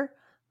there,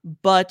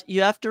 but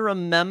you have to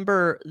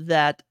remember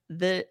that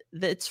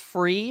it's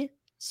free,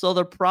 so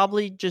they're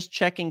probably just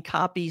checking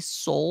copies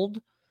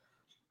sold.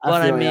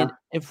 But I mean,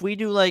 if we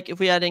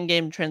had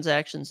in-game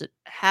transactions, it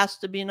has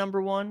to be number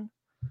 1.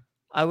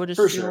 I would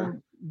assume.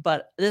 Sure.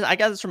 But I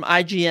got this from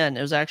IGN.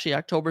 It was actually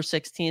October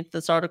 16th.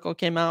 This article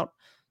came out,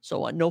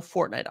 so no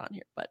Fortnite on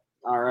here. But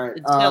all right,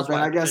 then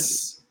I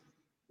guess,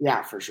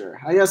 yeah, for sure.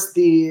 I guess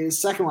the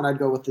second one I'd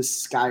go with is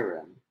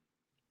Skyrim.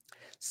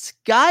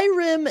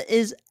 Skyrim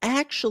is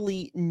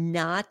actually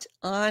not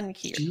on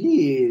here.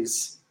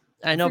 Jeez.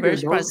 I know, very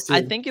surprised.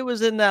 I think it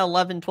was in the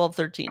 11, 12,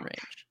 13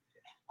 range.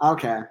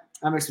 Okay.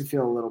 That makes me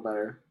feel a little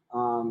better.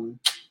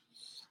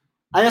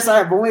 I guess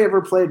I've only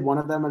ever played one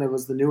of them, and it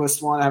was the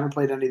newest one. I haven't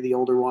played any of the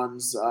older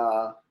ones.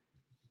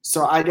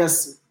 So I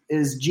guess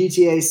is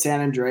GTA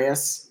San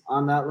Andreas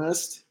on that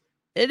list?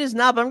 It is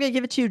not, but I'm going to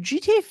give it to you.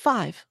 GTA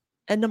 5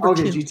 at number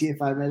Okay, 2. GTA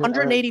 5 made it.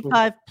 185 All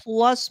right, cool.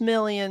 plus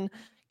million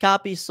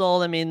copies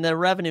sold. I mean, the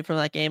revenue from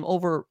that game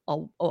over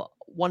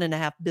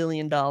 $1.5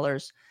 billion.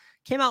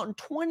 Came out in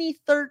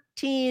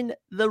 2013.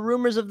 The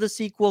rumors of the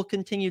sequel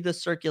continue to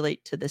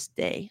circulate to this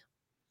day.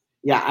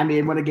 Yeah, I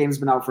mean, when a game's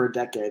been out for a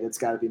decade, it's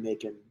got to be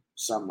making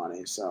some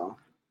money. So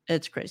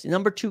it's crazy.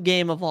 Number 2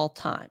 game of all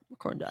time,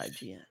 according to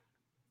IGN.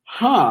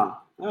 Huh.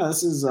 Oh,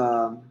 this is.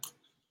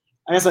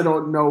 I guess I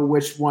don't know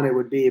which one it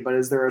would be, but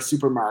is there a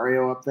Super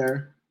Mario up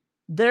there?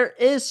 There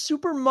is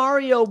Super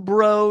Mario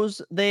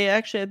Bros. They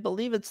actually, I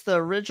believe it's the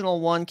original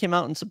one, came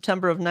out in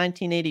September of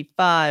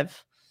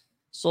 1985.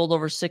 Sold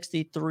over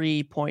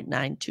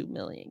 63.92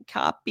 million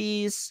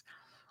copies.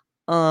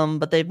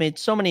 But they've made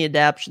so many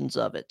adaptions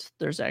of it.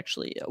 There's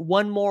actually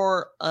one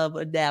more of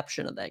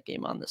adaptation of that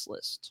game on this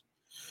list.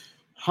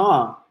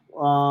 Huh.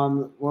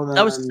 Well, then,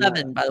 that was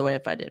 7, by the way,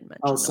 if I didn't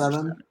mention.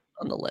 7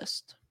 on the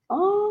list.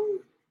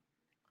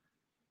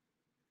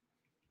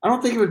 I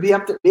don't think it would be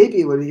up there.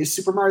 Maybe it would be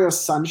Super Mario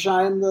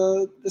Sunshine,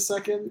 the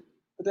second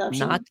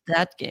adaptation. Not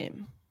that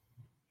game.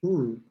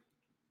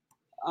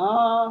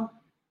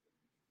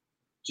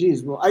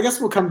 Geez. Well, I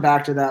guess we'll come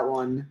back to that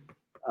one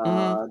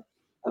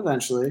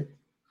eventually.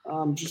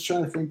 I'm just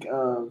trying to think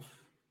of.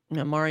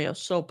 Yeah,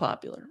 Mario's so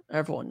popular.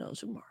 Everyone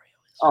knows who Mario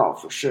is. Oh,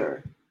 for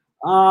sure.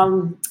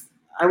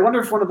 I wonder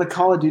if one of the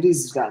Call of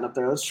Duties has gotten up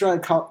there. Let's try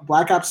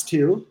Black Ops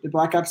 2. Did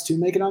Black Ops 2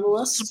 make it on the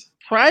list?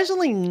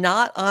 Surprisingly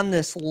not on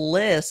this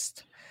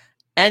list.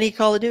 Any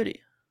Call of Duty.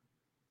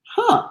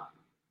 Huh.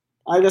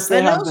 I guess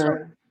they have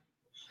their...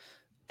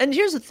 And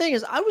here's the thing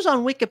is, I was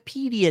on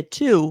Wikipedia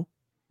too.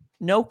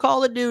 No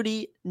Call of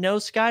Duty, no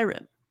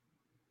Skyrim.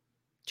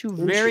 2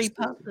 very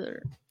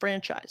popular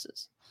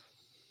franchises.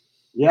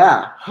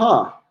 Yeah.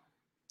 Huh.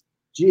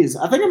 Jeez.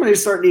 I think I'm going to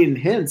start needing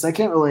hints. I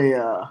can't really...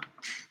 All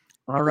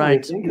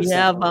right. We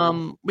have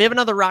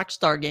another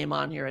Rockstar game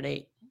on here at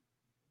 8.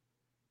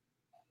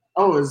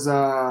 Oh, is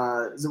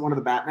it one of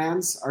the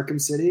Batmans?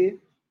 Arkham City?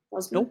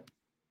 Nope.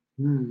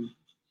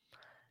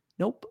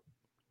 Nope.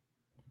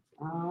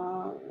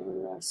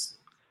 Yes.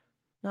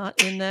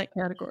 Not in that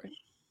category.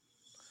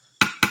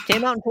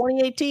 Came out in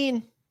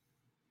 2018.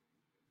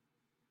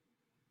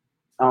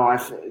 Oh, I'm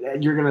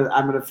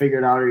gonna figure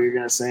it out, or you're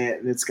gonna say it,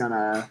 and it's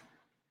gonna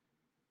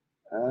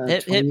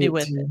hit me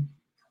with it.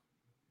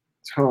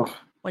 Oh.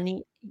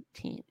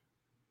 2018.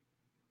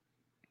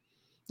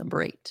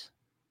 Number 8.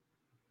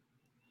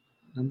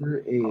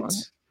 Number 8. On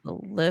the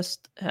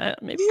list.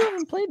 Maybe you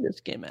haven't played this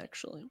game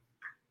actually.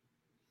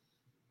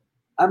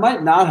 I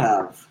might not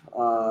have.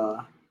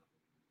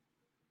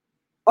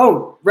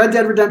 Red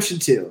Dead Redemption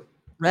 2.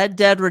 Red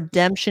Dead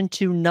Redemption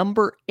 2,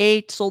 number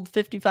 8, sold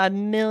 55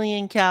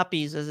 million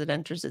copies as it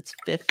enters its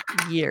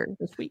 5th year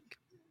this week.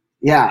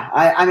 Yeah,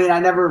 I mean, I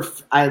never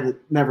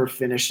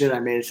finished it. I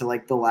made it to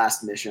like the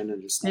last mission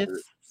and just never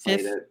played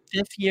it.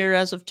 5th year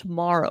as of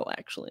tomorrow,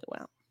 actually.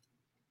 Wow.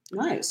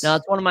 Nice. Now,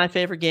 it's one of my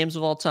favorite games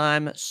of all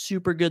time.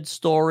 Super good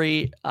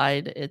story.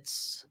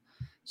 It's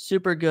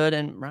super good,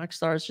 and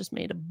Rockstar's just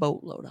made a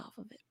boatload off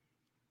of it.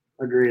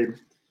 Agreed.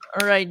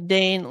 All right,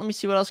 Dane, let me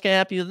see what else can I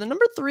help you. The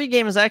number 3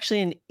 game is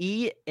actually an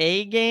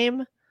EA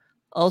game.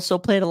 Also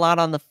played a lot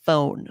on the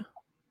phone.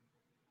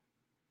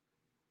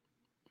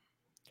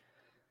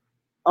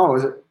 Oh,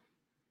 is it?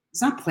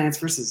 It's not Plants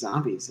vs.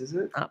 Zombies, is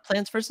it? Not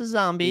Plants vs.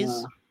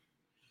 Zombies.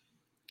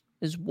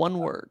 Is one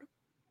word.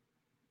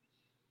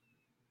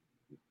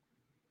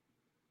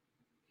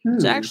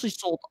 It's actually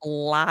sold a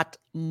lot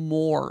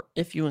more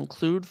if you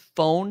include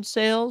phone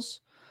sales,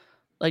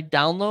 like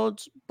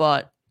downloads,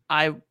 but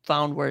I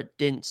found where it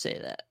didn't say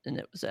that, and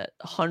it was at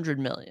 100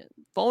 million.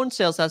 Phone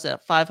sales has it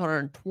at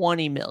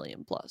 520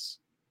 million plus.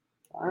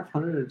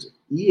 500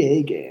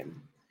 EA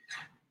game.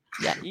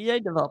 Yeah, EA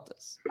developed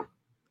this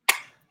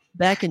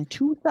back in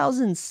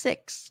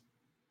 2006.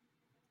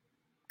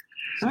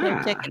 Still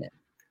kicking it.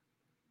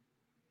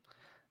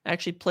 I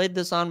actually played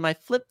this on my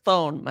flip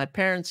phone my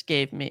parents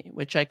gave me,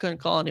 which I couldn't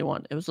call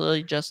anyone. It was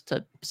literally just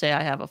to say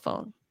I have a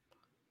phone.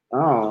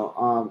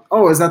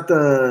 Is that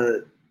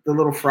the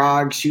little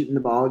frog shooting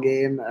the ball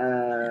game?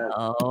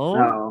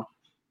 No.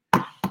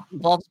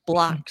 Involves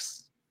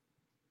blocks.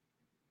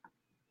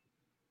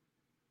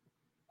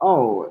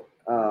 What's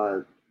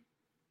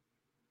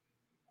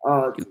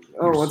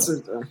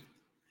it?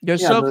 You're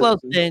so close,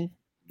 Dane.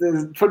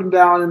 Put him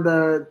down in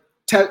the...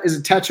 Is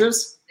it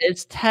Tetris?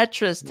 It's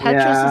Tetris.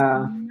 Tetris is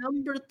the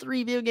number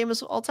 3 video game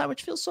of all time,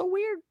 which feels so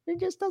weird.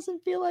 It just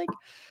doesn't feel like...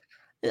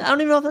 I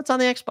don't even know if that's on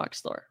the Xbox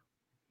store.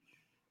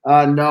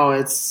 No,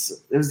 it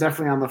was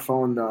definitely on the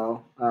phone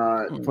though.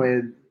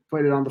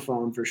 Played it on the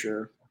phone for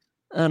sure.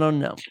 I don't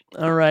know.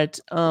 All right.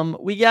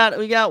 We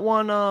got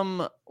one.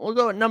 We'll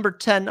go at number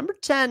 10. Number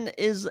 10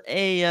 is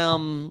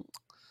a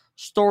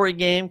story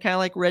game, kind of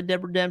like Red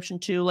Dead Redemption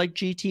 2, like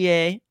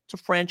GTA. It's a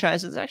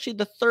franchise. It's actually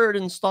the 3rd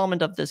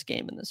installment of this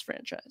game in this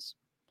franchise.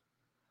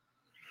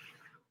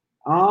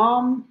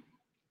 Got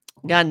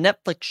a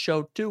Netflix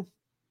show too.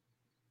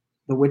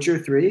 The Witcher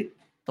 3.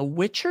 The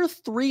Witcher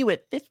 3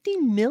 with 50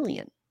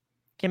 million.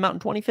 Came out in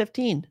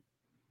 2015.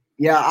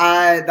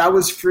 Yeah, that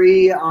was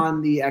free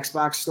on the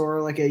Xbox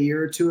store like a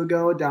year or two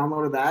ago.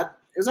 Downloaded that.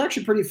 It was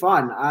actually pretty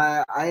fun.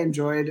 I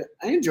enjoyed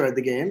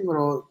the game.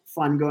 Little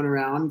fun going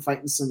around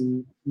fighting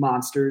some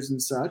monsters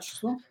and such.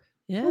 So,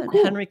 yeah, and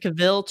cool. Henry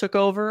Cavill took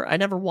over. I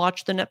never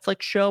watched the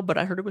Netflix show, but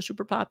I heard it was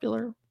super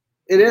popular.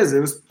 It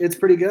is. It's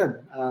pretty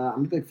good.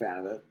 I'm a big fan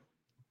of it.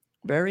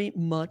 Very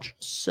much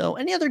so.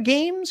 Any other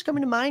games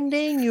coming to mind,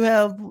 Dane? You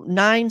have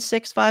 9,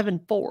 6, 5,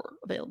 and 4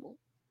 available.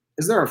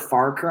 Is there a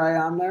Far Cry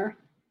on there?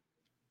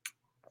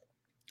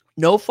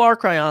 No Far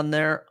Cry on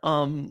there.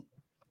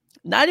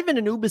 Not even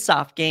an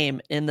Ubisoft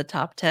game in the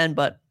top 10,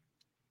 but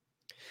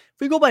if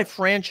we go by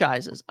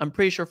franchises, I'm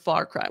pretty sure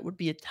Far Cry would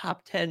be a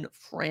top 10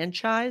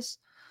 franchise.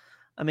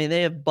 I mean,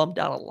 they have bumped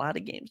out a lot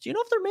of games. Do you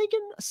know if they're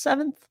making a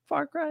 7th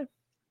Far Cry?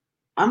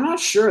 I'm not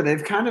sure.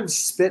 They've kind of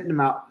spit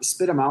them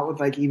out with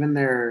like even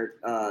their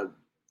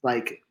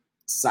like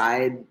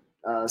side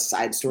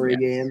story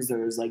games.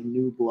 There's like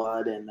New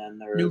Blood, and then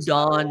there's New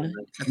Dawn.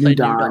 New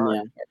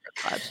Dawn,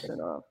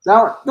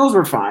 yeah. Those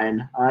were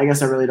fine. I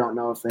guess I really don't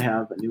know if they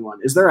have a new one.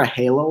 Is there a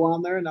Halo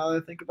on there now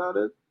that I think about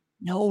it?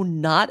 No,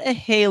 not a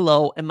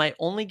Halo. And my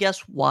only guess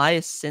why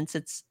is since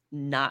it's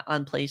not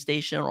on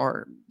PlayStation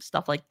or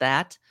stuff like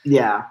that.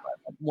 Yeah.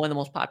 One of the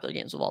most popular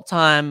games of all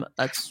time.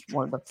 That's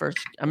one of the first.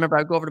 I remember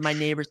I'd go over to my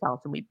neighbor's house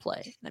and we'd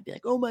play. And I'd be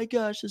like, oh my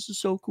gosh, this is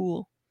so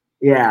cool.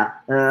 Yeah,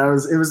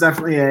 it was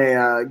definitely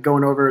a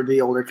going over the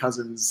older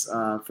cousins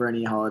for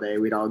any holiday.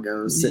 We'd all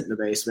go sit in the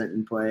basement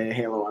and play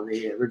Halo on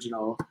the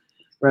original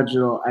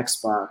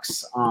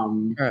Xbox.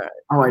 All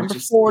right,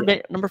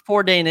 number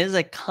 4, Dane, is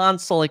a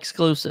console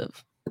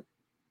exclusive.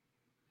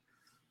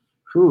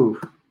 Who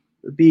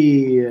would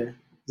be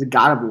the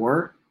God of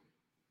War?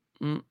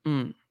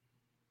 It's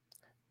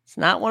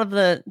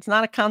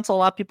not a console a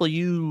lot of people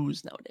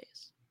use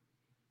nowadays.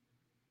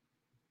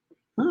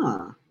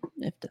 Huh.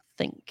 I have to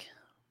think.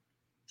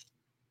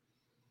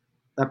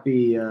 That'd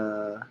be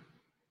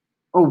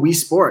Wii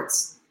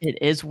Sports. It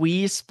is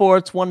Wii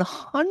Sports.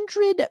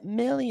 100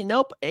 million.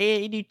 Nope,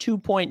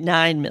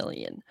 82.9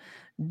 million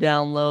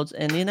downloads.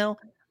 And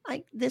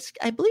I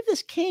believe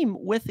this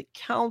came with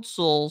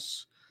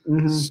consoles.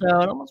 Mm-hmm.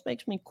 So it almost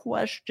makes me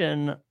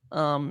question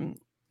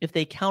if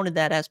they counted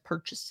that as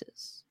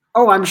purchases.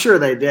 Oh, I'm sure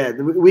they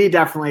did. We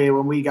definitely,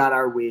 when we got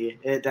our Wii,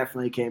 it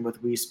definitely came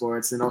with Wii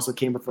Sports, and also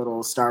came with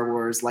little Star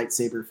Wars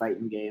lightsaber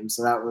fighting games.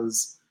 So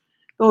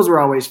those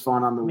were always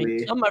fun on the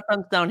Wii. Some of my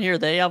friends down here,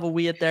 they have a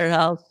Wii at their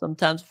house.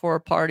 Sometimes for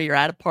a party or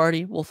at a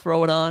party, we'll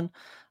throw it on.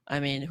 I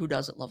mean, who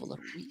doesn't love a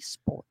little Wii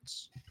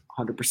Sports?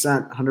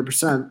 100%.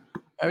 100%.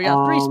 We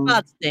got 3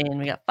 spots, Dane.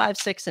 We got 5,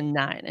 6, and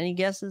 9. Any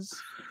guesses?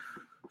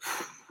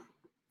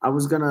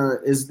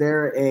 Is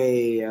there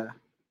a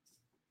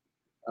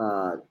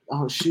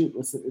oh shoot,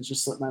 it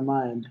just slipped my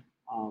mind.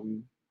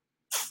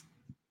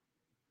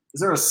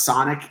 Is there a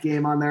Sonic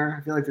game on there?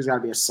 I feel like there's got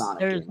to be a Sonic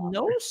game. There's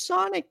no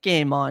Sonic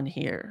game on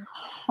here.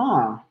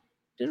 Huh.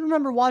 Didn't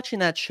remember watching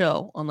that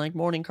show on like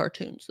morning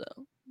cartoons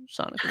though.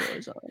 Sonic was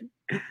always on.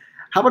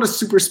 How about a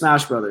Super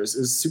Smash Brothers?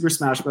 Is Super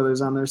Smash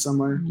Brothers on there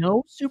somewhere?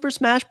 No Super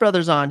Smash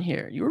Brothers on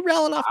here. You were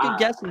rattling off good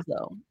guesses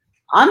though.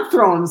 I'm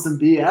throwing some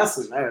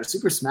BS in there.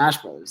 Super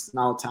Smash Brothers, an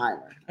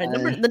all-timer.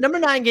 Right, the number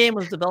 9 game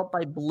was developed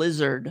by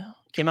Blizzard.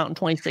 Came out in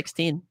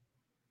 2016. Is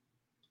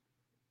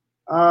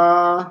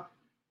that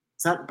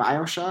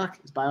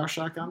BioShock? Is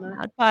BioShock on there?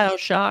 Not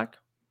BioShock.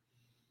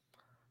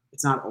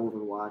 It's not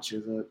Overwatch,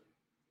 is it?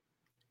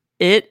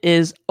 It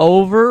is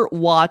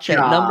Overwatch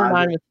at number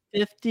 9 with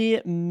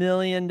 50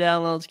 million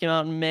downloads. Came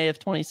out in May of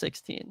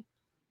 2016.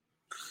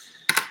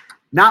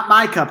 Not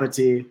my cup of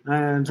tea.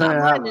 Not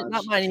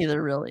mine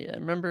either, really. I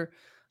remember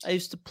I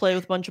used to play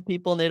with a bunch of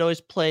people, and they'd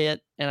always play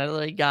it, and I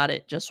literally got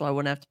it just so I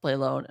wouldn't have to play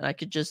alone, and I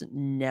could just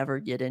never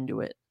get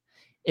into it.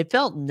 It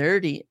felt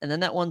nerdy, and then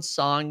that one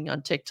song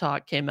on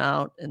TikTok came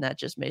out, and that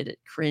just made it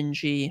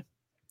cringy.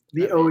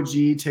 The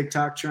OG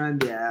TikTok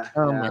trend, yeah.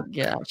 Oh my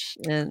gosh.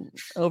 And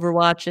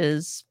Overwatch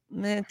it's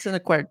an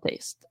acquired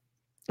taste.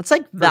 It's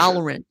like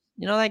Valorant. Sure.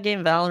 You know that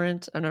game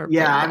Valorant?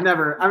 I've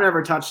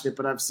never touched it,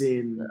 but I've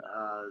seen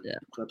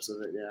clips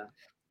of it, yeah.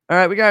 All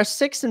right, we got our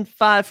 6 and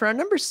 5. For our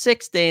number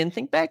 6, Dane,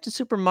 think back to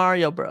Super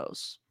Mario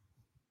Bros.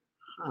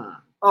 Huh.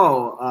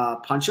 Oh,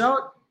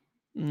 Punch-Out?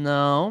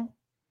 No.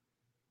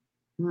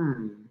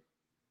 Well,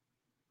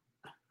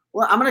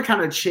 I'm gonna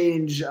kind of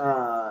change.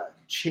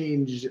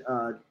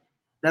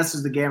 This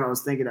is the game I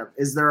was thinking of.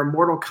 Is there a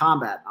Mortal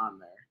Kombat on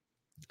there?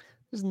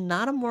 There's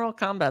not a Mortal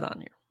Kombat on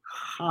here.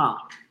 Huh.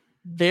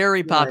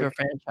 Very popular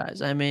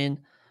franchise. I mean,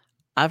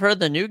 I've heard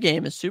the new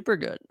game is super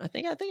good. I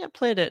think I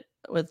played it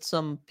with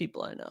some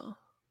people I know.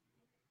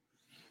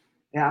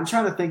 Yeah, I'm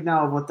trying to think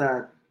now of what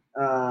that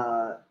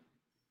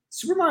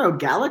Super Mario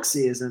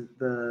Galaxy isn't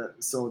the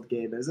sold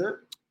game, is it?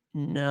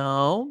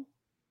 No.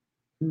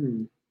 I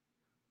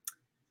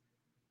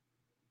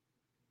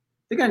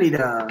think I need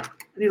a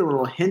I need a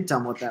little hint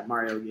on what that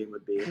Mario game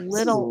would be.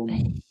 Little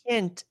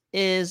hint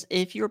is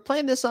if you were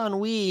playing this on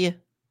Wii,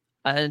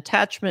 an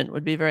attachment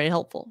would be very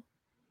helpful.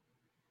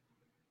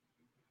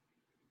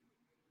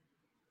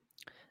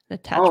 An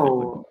attachment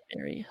would be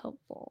very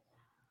helpful.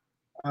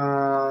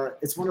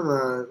 It's one of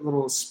the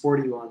little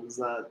sporty ones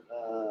that.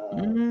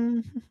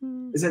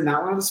 Is it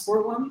not one of the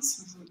sport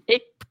ones?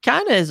 It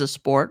kind of is a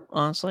sport,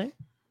 honestly.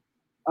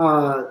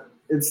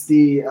 It's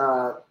the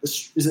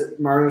is it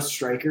Mario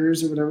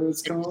Strikers or whatever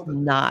it's called? It's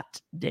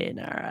not, Dane.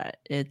 All right,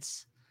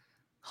 it's.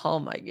 Oh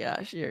my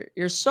gosh, you're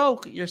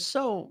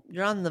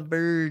on the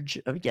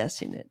verge of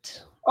guessing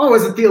it. Oh,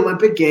 is it the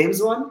Olympic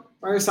Games one?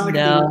 Mario Sonic?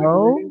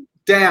 No.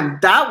 Damn,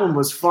 that one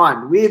was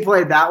fun. We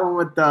played that one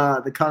with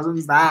the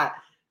cousins. That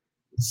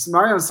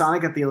Mario and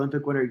Sonic at the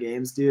Olympic Winter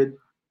Games, dude,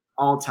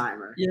 all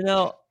timer. You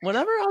know,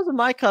 whenever I was with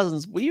my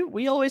cousins,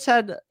 we always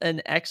had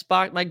an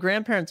Xbox. My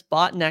grandparents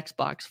bought an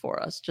Xbox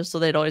for us just so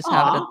they'd always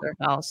have it at their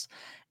house,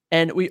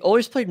 and we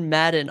always played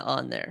Madden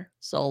on there.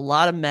 So a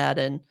lot of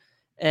Madden,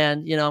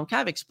 and you know, I'm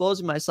kind of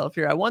exposing myself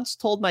here. I once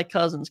told my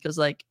cousins because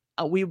like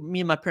me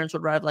and my parents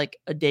would arrive like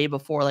a day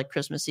before like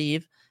Christmas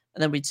Eve.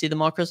 And then we'd see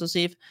them all Christmas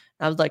Eve.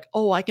 And I was like,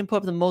 oh, I can put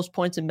up the most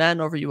points in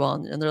Madden over you all.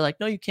 And they're like,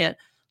 no, you can't.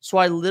 So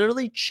I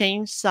literally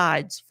changed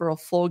sides for a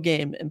full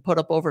game and put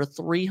up over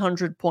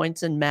 300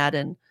 points in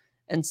Madden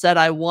and said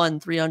I won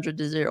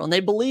 300-0. And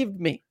they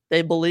believed me.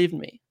 They believed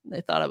me. And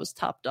they thought I was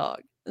top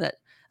dog. And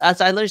I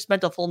literally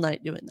spent a full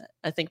night doing that.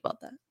 I think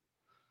about that.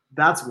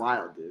 That's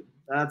wild, dude.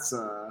 That's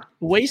a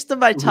waste of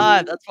my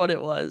time. That's what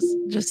it was.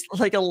 Just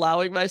like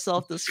allowing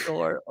myself to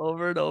score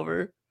over and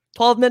over.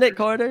 12-minute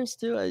quarters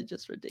too.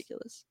 Just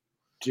ridiculous.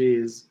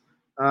 Jeez.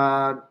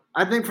 I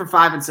think for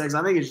 5 and 6,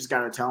 I think you just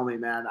got to tell me,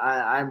 man.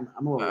 I'm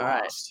a little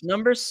lost.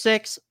 Number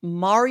 6,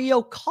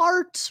 Mario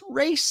Kart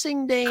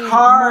Racing Day.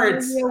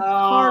 Kart.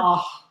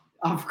 Oh,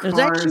 of course.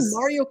 There's actually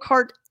Mario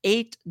Kart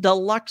 8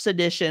 Deluxe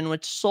Edition,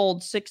 which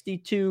sold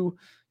 62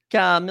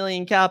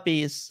 million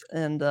copies,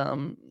 and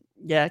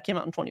it came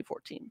out in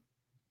 2014.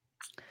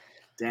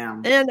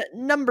 Damn. And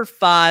number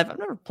 5, I've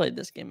never played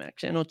this game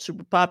actually. I know it's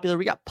super popular.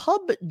 We got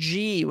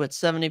PUBG with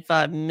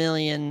 75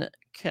 million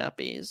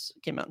copies.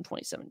 It came out in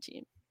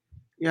 2017.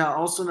 Yeah,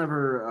 also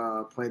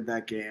never played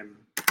that game.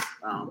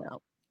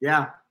 No.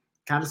 Yeah,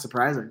 kind of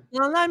surprising.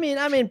 Well, I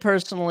mean,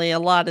 personally, a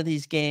lot of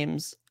these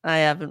games I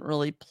haven't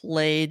really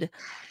played,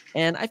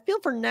 and I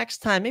feel for next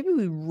time maybe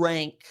we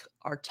rank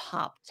our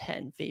top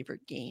 10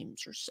 favorite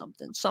games or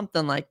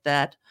something like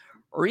that.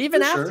 Or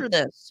even after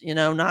this, you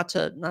know, not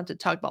to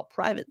talk about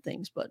private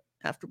things, but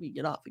after we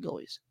get off, we can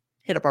always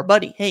hit up our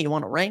buddy. Hey, you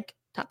want to rank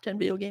top 10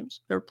 video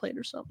games ever played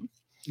or something?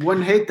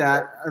 Wouldn't hate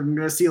that. I'm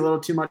going to see a little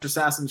too much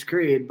Assassin's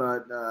Creed,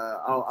 but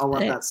I'll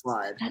let that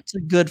slide. That's a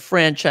good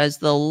franchise.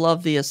 They'll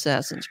love the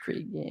Assassin's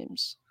Creed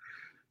games.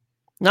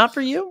 Not for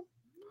you?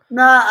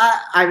 Nah,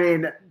 I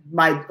mean,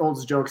 my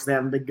oldest jokes, they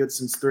haven't been good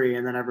since 3,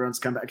 and then everyone's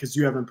come back because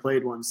you haven't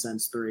played one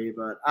since 3.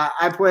 But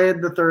I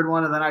played the 3rd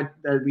one, and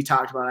then we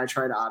talked about it. I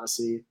tried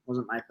Odyssey.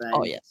 Wasn't my thing.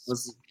 Oh, yes.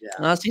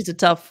 Odyssey's a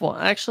tough one.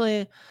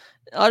 Actually,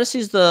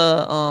 Odyssey's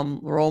the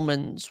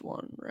Romans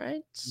one,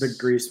 right? The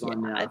Greece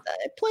one, yeah.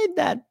 I played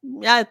that.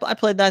 Yeah, I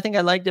played that. I think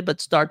I liked it, but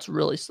it starts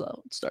really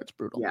slow. It starts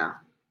brutal. Yeah.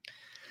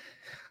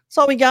 That's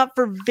all we got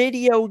for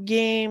video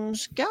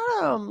games. Got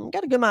a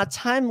good amount of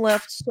time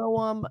left. So,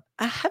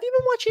 have you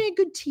been watching any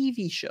good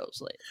TV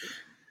shows lately?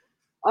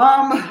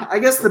 I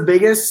guess the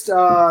biggest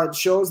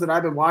shows that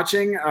I've been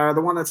watching, the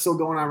one that's still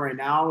going on right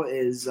now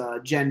is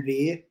Gen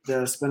V,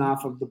 the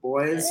spinoff of The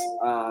Boys.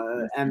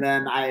 And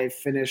then I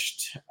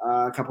finished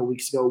a couple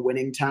weeks ago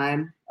Winning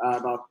Time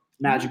about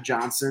Magic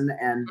Johnson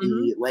and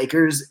the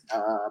Lakers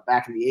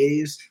back in the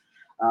 80s.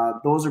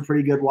 Those are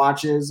pretty good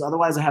watches.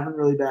 Otherwise, I haven't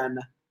really been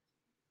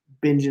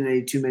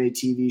binging too many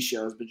TV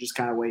shows, but just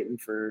kind of waiting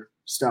for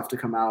stuff to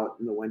come out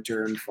in the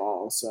winter and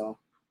fall. So,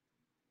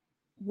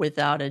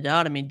 without a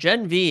doubt, I mean,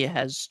 Gen V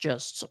has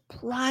just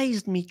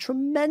surprised me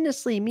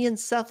tremendously. Me and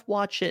Seth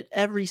watch it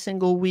every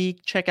single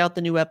week. Check out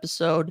the new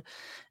episode.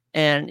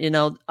 And, you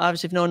know,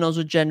 obviously, if no one knows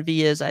what Gen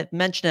V is, I've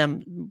mentioned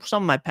him in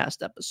some of my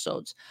past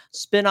episodes.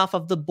 Spinoff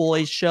of The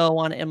Boys show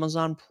on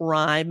Amazon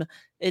Prime.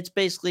 It's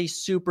basically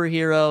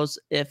superheroes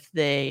if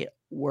they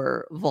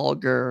were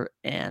vulgar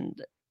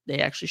and they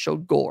actually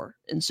showed gore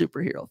in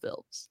superhero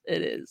films.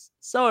 It is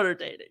so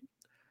entertaining.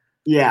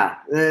 Yeah,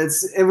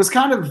 it was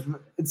kind of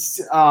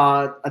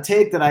a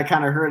take that I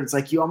kind of heard. It's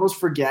like you almost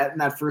forget in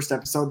that first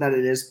episode that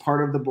it is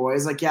part of The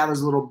Boys. Like, yeah,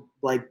 there's a little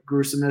like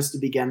gruesomeness to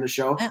begin the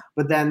show,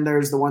 but then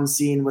there's the one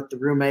scene with the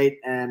roommate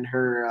and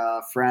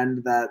her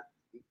friend that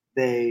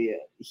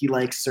he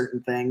likes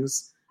certain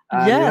things.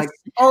 Yes. Like,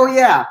 oh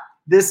yeah,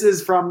 this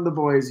is from The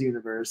Boys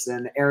universe,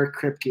 and Eric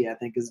Kripke, I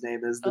think his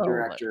name is, the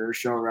director or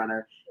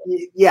showrunner.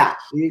 Yeah,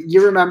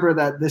 you remember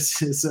that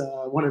this is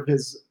one of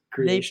his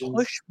creations. They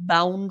push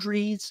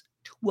boundaries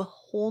to a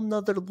whole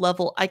nother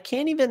level. I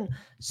can't even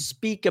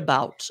speak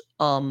about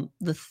some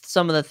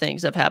of the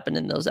things that happened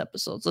in those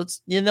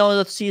episodes.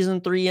 The season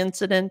 3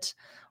 incident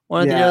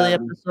One of the early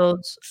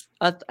episodes,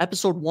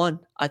 episode 1.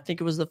 I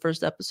think it was the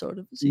first episode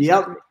of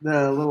season 3.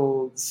 The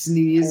little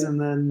sneeze and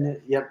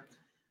then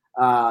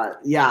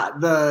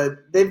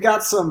they've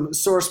got some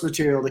source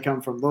material to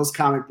come from. Those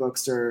comic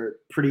books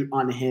are pretty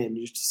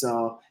unhinged,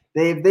 so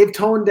they've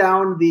toned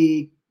down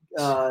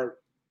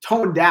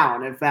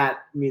if that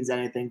means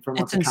anything from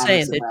what it's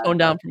insane. They toned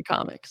down from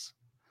comics.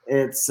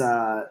 It's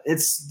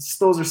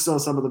those are still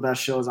some of the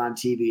best shows on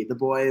TV. The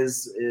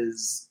Boys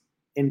is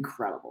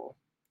incredible.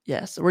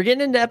 Yes, we're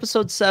getting into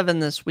episode 7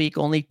 this week.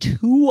 Only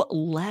 2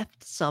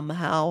 left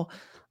somehow.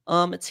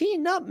 It's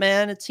heating up,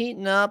 man. It's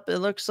heating up. It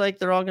looks like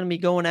they're all going to be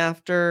going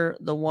after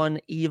the one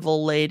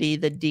evil lady,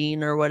 the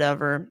dean or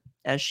whatever,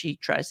 as she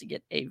tries to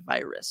get a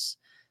virus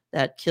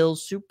that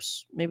kills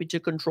soups, maybe to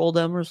control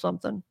them or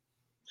something.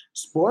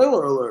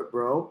 Spoiler alert,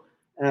 bro.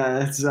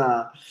 I've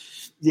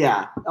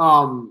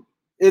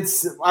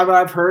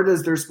heard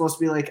is there's supposed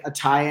to be like a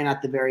tie-in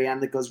at the very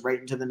end that goes right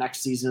into the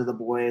next season of The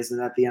Boys,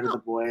 and at the end of The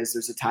Boys,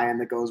 there's a tie-in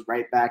that goes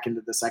right back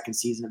into the second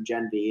season of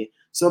Gen V.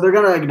 So they're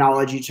gonna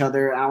acknowledge each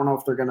other. I don't know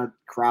if they're gonna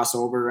cross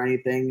over or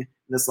anything. In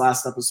this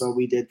last episode,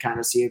 we did kind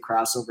of see a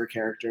crossover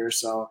character,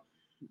 so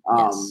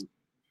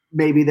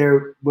maybe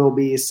there will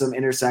be some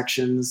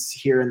intersections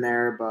here and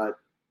there, but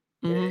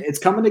it's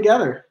coming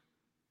together.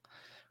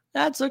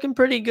 That's looking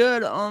pretty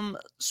good.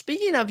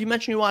 Speaking of, you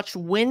mentioned you watched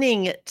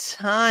Winning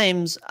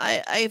Times.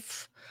 I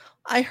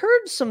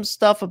heard some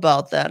stuff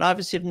about that.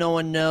 Obviously, if no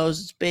one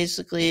knows, it's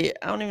basically,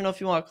 I don't even know if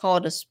you want to call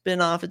it a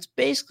spinoff. It's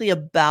basically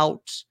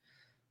about,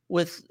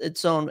 with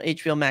its own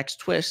HBO Max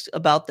twist,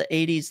 about the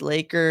 80s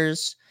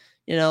Lakers,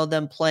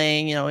 them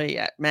playing, you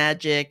got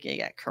Magic, you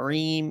got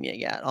Kareem,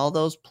 you got all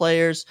those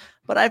players.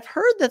 But I've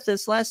heard that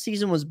this last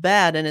season was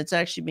bad and it's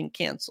actually been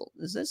canceled.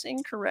 Is this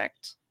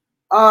incorrect?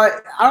 I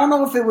don't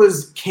know if it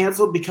was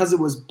canceled because it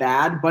was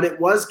bad, but it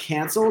was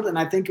canceled, and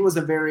I think it was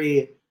a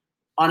very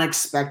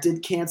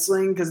unexpected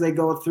canceling because they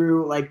go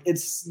through,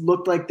 it's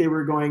looked like they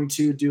were going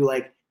to do,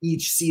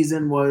 each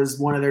season was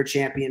one of their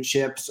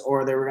championships,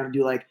 or they were going to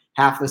do,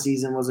 half the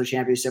season was a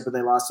championship, but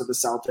they lost to the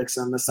Celtics,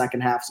 and the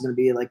second half is going to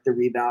be, the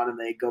rebound, and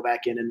they go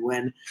back in and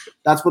win.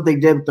 That's what they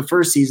did with the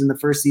first season. The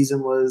first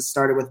season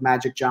started with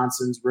Magic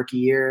Johnson's rookie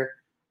year,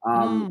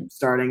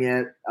 starting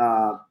it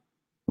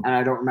and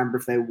I don't remember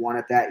if they won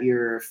it that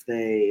year or if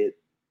they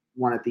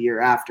won it the year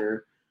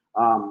after.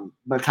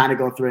 But kind of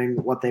go through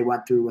what they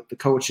went through with the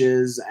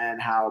coaches and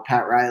how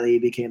Pat Riley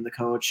became the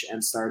coach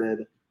and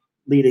started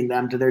leading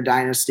them to their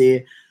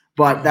dynasty.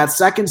 But that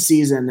second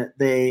season,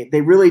 they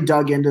really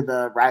dug into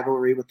the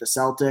rivalry with the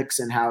Celtics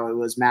and how it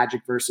was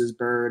Magic versus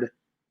Bird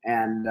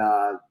and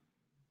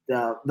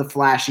the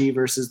Flashy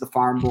versus the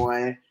Farm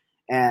Boy.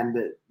 And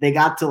they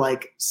got to I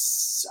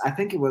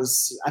think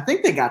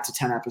they got to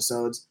 10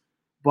 episodes.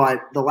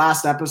 But the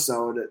last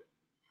episode,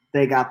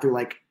 they got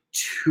through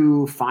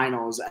 2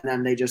 finals, and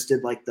then they just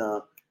did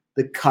the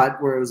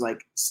cut where it was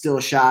still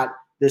shot.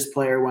 This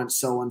player went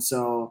so and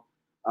so.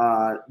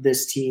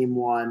 This team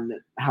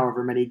won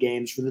however many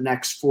games for the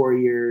next 4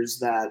 years.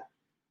 That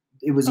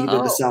it was either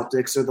the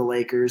Celtics or the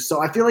Lakers.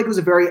 So I feel like it was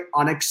a very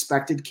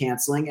unexpected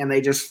canceling, and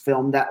they just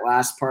filmed that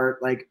last part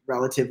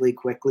relatively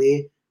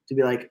quickly to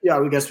be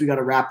we guess we got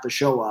to wrap the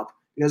show up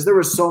because there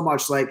was so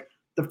much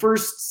The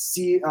first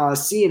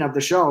scene of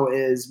the show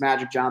is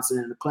Magic Johnson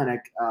in the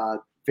clinic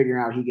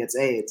figuring out he gets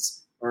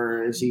AIDS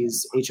or if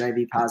he's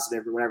HIV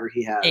positive or whatever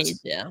he has. AIDS,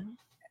 yeah.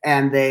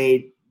 And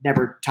they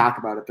never talk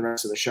about it the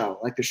rest of the show.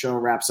 The show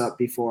wraps up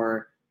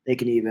before they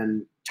can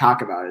even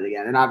talk about it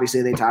again. And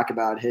obviously they talk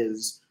about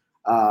his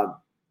love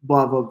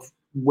of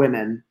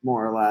women,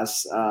 more or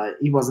less.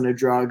 He wasn't a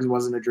drug, he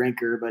wasn't a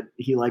drinker, but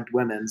he liked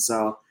women.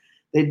 So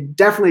they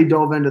definitely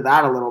dove into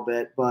that a little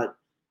bit. But,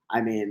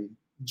 I mean,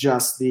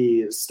 just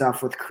the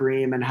stuff with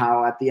Kareem and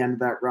how at the end of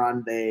that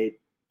run, I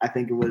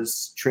think it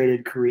was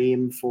traded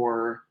Kareem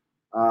for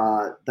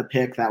the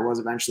pick that was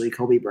eventually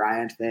Kobe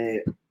Bryant.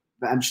 They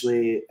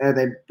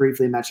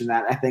briefly mentioned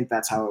that. I think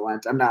that's how it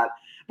went.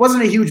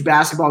 Wasn't a huge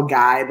basketball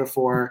guy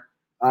before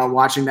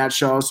watching that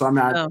show, so I'm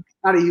not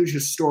a huge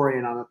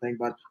historian on the thing,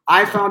 but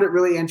I found it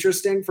really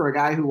interesting for a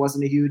guy who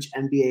wasn't a huge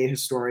NBA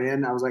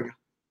historian. I was like,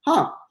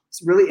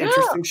 it's a really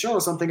interesting show,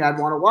 something I'd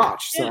want to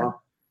watch. Yeah. So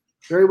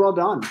very well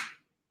done.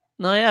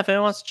 No, yeah, if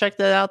anyone wants to check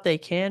that out, they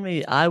can.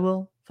 Maybe I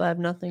will if I have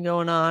nothing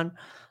going on.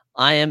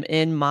 I am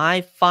in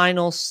my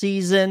final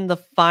season,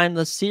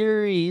 the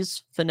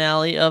series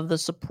finale of The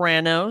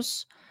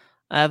Sopranos.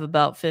 I have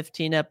about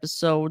 15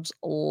 episodes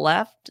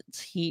left.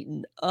 It's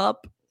heating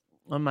up.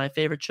 One of my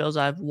favorite shows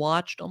I've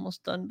watched.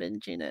 Almost done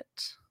binging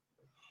it.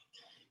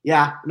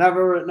 Yeah,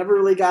 never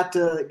really got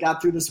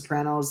through The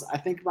Sopranos. I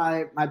think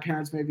my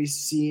parents maybe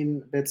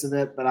seen bits of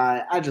it, but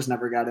I just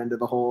never got into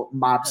the whole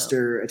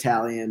mobster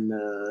Italian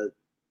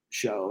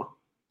show.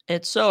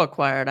 It's so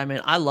acquired. I mean,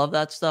 I love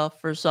that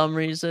stuff for some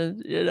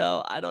reason.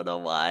 I don't know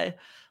why.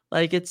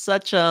 It's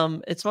such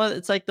it's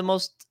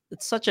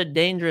such a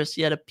dangerous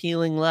yet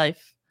appealing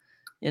life.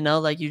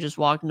 You just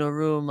walk into a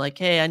room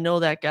hey, I know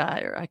that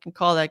guy, or I can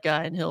call that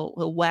guy and he'll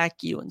whack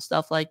you and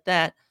stuff like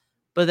that.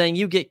 but then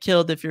you get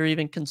killed if you're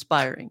even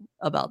conspiring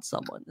about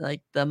someone.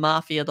 Like the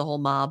mafia, the whole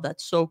mob,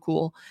 that's so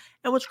cool.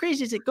 And what's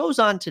crazy is it goes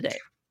on today.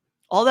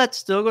 All that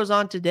still goes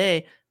on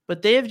today,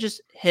 but they have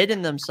just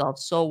hidden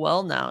themselves so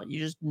well now. You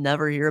just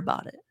never hear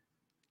about it.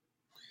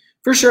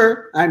 For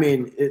sure. I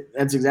mean,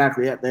 that's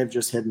exactly it. They've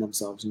just hidden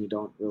themselves and you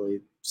don't really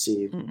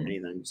see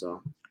anything.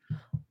 So,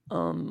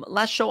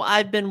 last show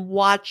I've been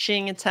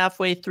watching, it's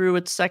halfway through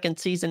its second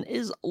season,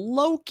 is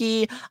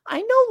Loki.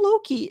 I know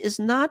Loki is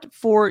not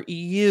for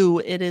you.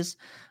 It is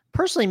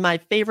personally my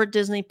favorite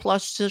Disney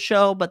Plus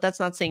show, but that's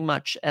not saying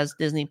much as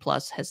Disney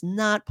Plus has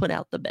not put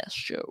out the best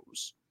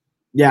shows.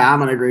 Yeah, I'm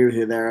going to agree with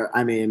you there.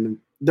 I mean,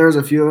 there's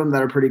a few of them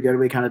that are pretty good.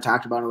 We kind of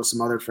talked about it with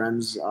some other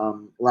friends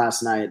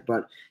last night.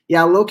 But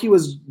yeah, Loki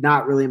was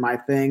not really my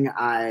thing.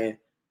 I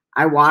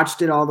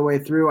watched it all the way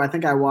through. I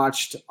think I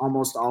watched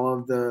almost all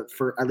of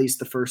for at least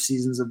the first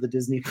seasons of the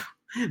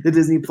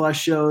Disney Plus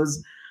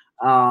shows.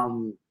 I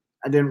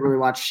didn't really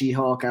watch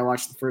She-Hulk. I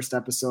watched the first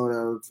episode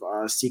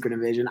of Secret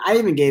Invasion. I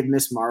even gave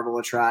Miss Marvel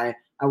a try.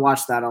 I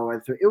watched that all the way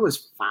through. It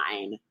was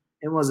fine.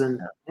 It wasn't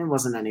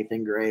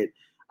anything great.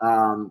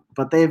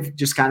 But they've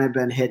just kind of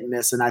been hit and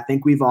miss. And I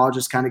think we've all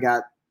just kind of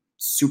got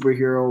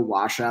superhero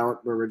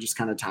washout where we're just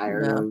kind of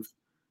tired of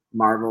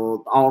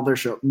Marvel. All their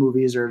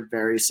movies are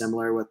very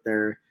similar with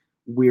their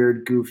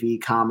weird, goofy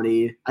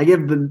comedy. I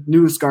give the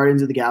newest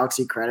Guardians of the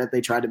Galaxy credit.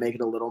 They tried to make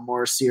it a little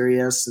more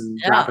serious and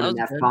dropping an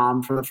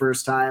F-bomb for the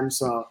first time.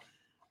 So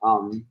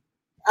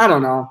I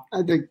don't know.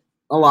 I think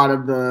a lot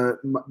of the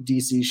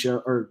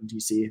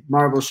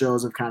Marvel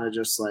shows have kind of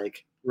just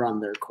like run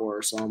their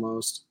course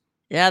almost.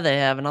 Yeah, they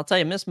have. And I'll tell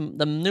you,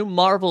 the new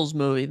Marvels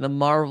movie, The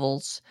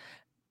Marvels,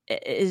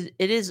 it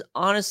is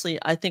honestly,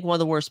 I think, one of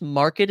the worst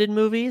marketed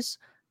movies.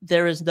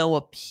 There is no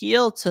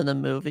appeal to the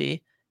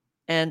movie.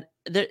 And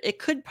it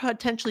could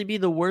potentially be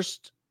the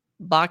worst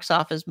box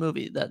office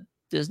movie that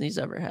Disney's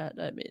ever had.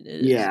 I mean,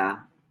 yeah.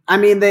 I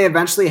mean, they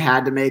eventually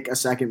had to make a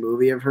second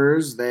movie of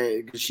hers.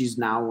 She's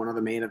now one of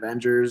the main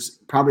Avengers,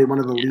 probably one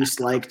of the least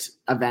liked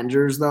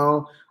Avengers,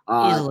 though.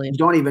 You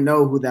don't even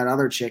know who that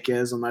other chick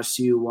is unless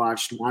you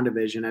watched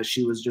WandaVision, as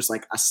she was just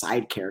like a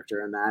side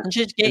character in that. And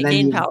she's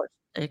gained powers.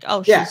 Like,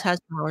 she has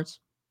powers.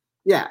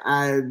 Yeah,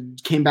 I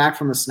came back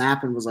from the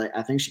snap and was like,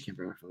 I think she came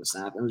back from the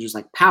snap and was just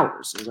like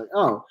powers. I was like,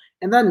 oh.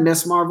 And then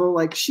Miss Marvel,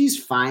 like,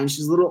 she's fine.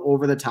 She's a little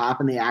over the top,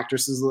 and the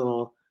actress is a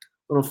little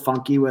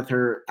funky with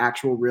her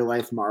actual real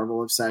life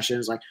Marvel obsession.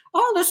 It's like,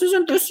 oh, this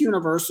isn't this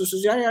universe. This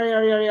is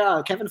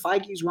yeah. Kevin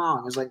Feige's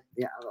wrong. It's like,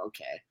 yeah,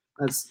 okay.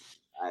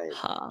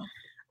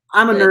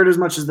 I'm a nerd as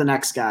much as the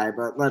next guy,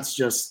 but let's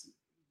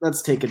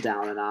take it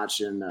down a notch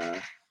and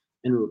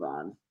move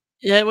on.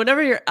 Yeah,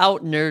 whenever you're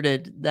out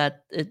nerded,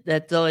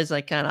 that's always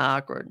like kind of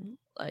awkward.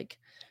 Like,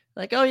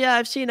 oh yeah,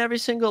 I've seen every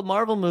single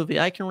Marvel movie.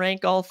 I can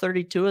rank all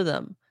 32 of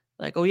them.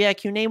 Like, oh yeah,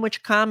 can you name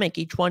which comic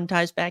each one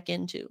ties back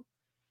into?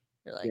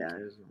 You're like,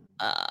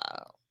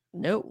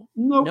 no,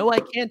 I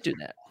can't do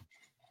that.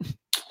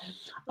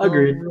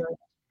 Agreed.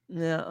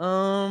 Yeah.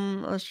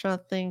 I was trying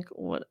to think,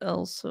 what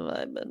else have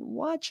I been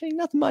watching?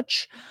 Not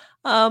much.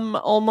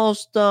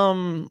 Almost.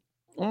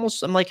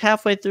 I'm like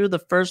halfway through the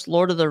first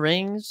Lord of the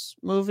Rings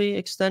movie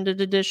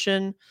extended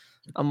edition.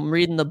 I'm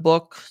reading the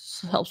book.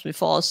 It helps me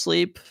fall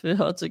asleep.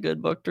 It's a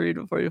good book to read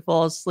before you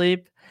fall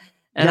asleep.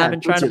 And I've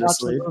been trying to watch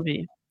the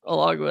movie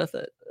along with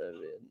it.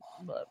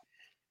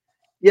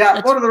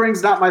 Lord of the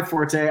Rings not my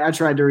forte. I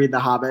tried to read The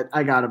Hobbit.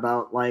 I got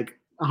about like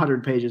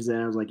 100 pages in.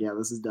 I was like, yeah,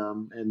 this is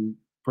dumb, and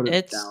put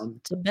it down.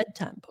 It's a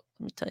bedtime book.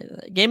 Let me tell you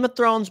that. Game of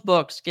Thrones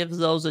books, give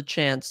those a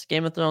chance.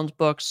 Game of Thrones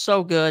books,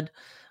 so good,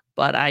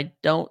 but I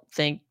don't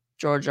think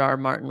George R. R.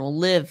 Martin will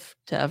live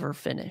to ever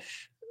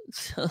finish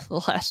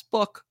the last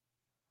book.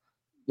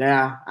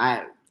 Yeah,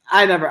 I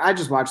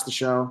just watched the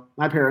show.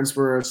 My parents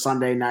were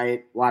Sunday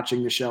night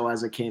watching the show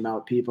as it came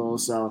out people,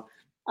 so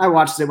I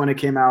watched it when it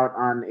came out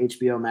on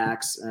HBO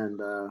Max, and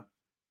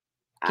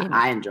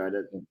I enjoyed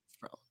it.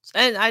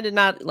 And I did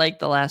not like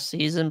the last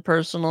season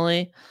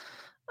personally.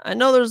 I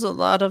know there's a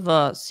lot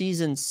of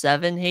season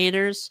 7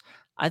 haters.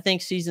 I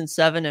think season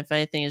 7, if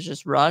anything, is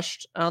just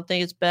rushed. I don't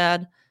think it's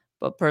bad.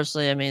 But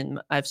personally, I mean,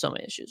 I have so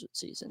many issues with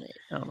season 8.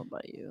 I don't know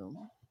about you.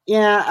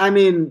 Yeah, I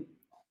mean,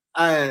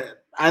 I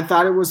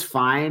thought it was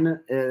fine.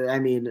 I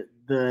mean,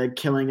 the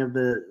killing of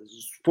the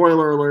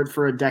spoiler alert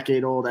for a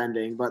decade-old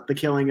ending, but the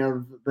killing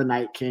of the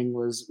Night King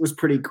was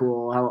pretty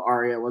cool. How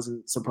Arya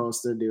wasn't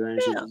supposed to do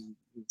anything,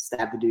 she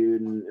stabbed the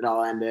dude, and it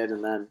all ended.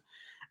 And then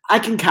I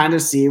can kind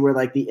of see where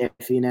like the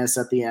iffiness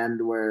at the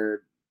end,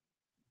 where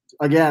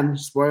again,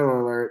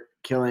 spoiler alert,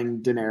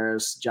 killing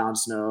Daenerys, Jon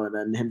Snow, and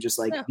then him just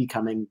like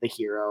becoming the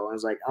hero. I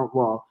was like, oh,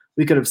 well,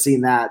 we could have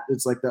seen that.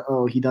 It's like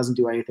he doesn't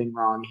do anything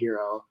wrong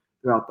hero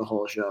throughout the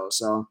whole show.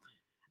 So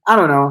I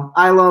don't know.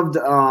 I loved,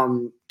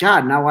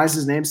 God, now why is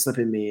his name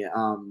slipping me?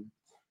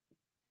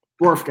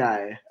 Dwarf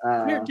guy.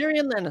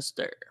 Tyrion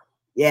Lannister.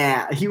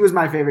 Yeah, he was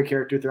my favorite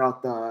character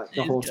throughout the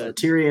whole show.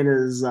 Tyrion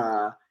is,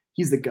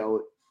 he's the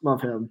GOAT.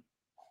 Love him.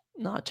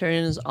 No,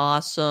 Tyrion is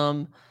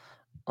awesome.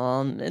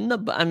 I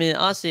mean,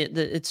 honestly,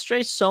 it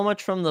strays so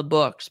much from the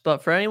books,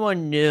 but for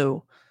anyone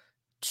new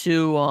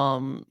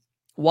to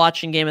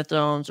watching Game of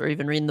Thrones or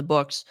even reading the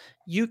books,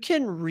 you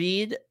can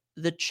read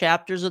the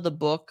chapters of the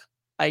book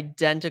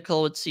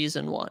identical with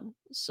season 1.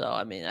 So,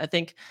 I mean, I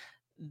think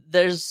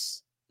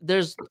there's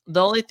the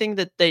only thing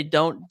that they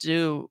don't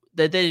do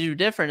that they do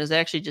different is they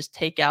actually just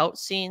take out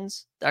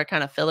scenes that are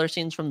kind of filler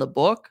scenes from the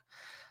book.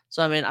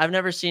 So, I mean, I've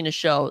never seen a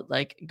show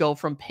like go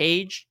from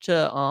page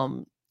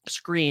to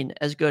screen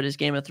as good as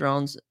Game of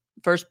Thrones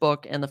first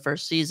book and the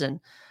first season.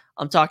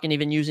 I'm talking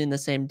even using the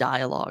same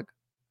dialogue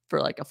for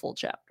like a full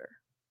chapter.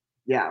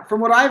 Yeah, from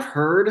what I've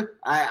heard,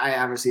 I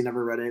obviously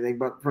never read anything,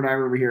 but from what I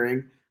remember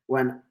hearing,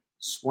 when,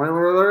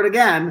 spoiler alert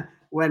again,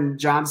 when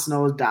Jon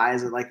Snow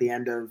dies at like the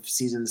end of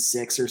season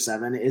 6 or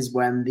 7 is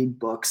when the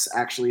books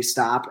actually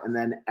stop, and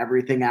then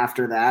everything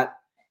after that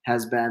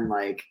has been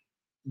like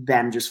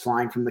them just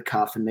flying from the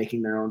cuff and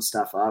making their own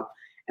stuff up.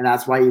 And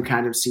that's why you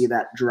kind of see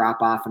that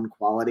drop off in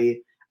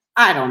quality.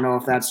 I don't know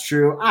if that's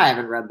true. I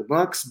haven't read the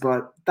books,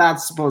 but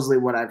that's supposedly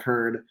what I've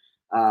heard.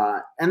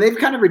 And they've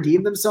kind of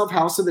redeemed themselves.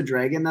 House of the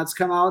Dragon that's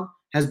come out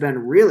has been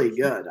really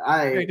good.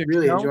 I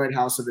really enjoyed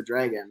House of the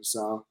Dragon.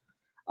 So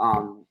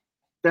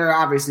they're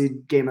obviously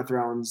Game of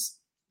Thrones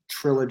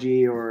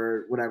trilogy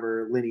or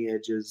whatever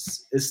lineage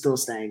is still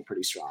staying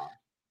pretty strong.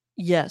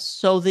 Yes.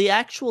 So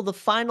the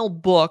final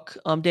book,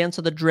 Dance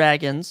of the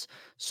Dragons.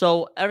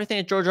 So everything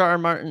that George R.R.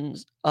 Martin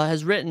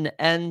has written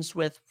ends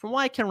with, from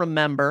what I can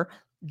remember,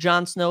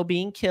 Jon Snow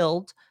being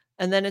killed,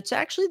 and then it's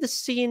actually the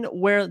scene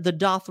where the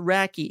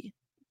Dothraki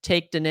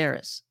take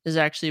Daenerys is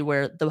actually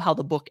where how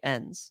the book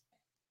ends.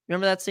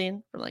 Remember that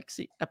scene from like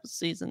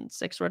season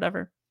 6 or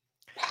whatever?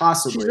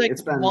 Possibly. She's like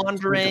it's been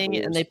wandering,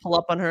 and they pull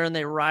up on her and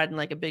they ride in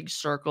like a big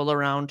circle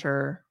around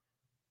her.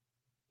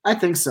 I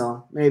think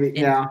so. Maybe.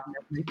 Yeah.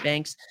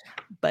 Banks.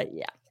 But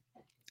yeah,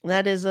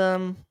 that is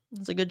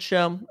it's a good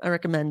show. I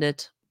recommend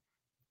it.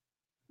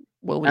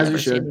 Will we ever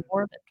see any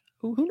more of it?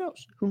 Who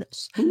knows? Who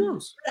knows? Who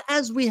knows? But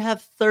as we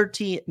have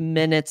 30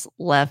 minutes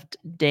left,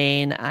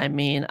 Dane, I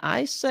mean,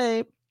 I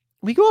say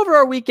we go over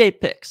our week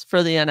 8 picks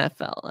for the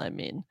NFL. I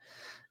mean,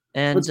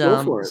 and let's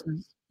go for it.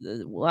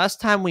 The last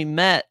time we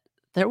met,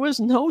 there was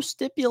no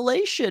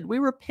stipulation. We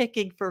were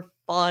picking for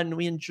fun.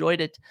 We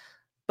enjoyed it.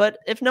 But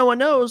if no one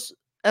knows,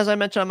 as I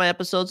mentioned on my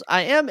episodes,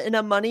 I am in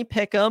a money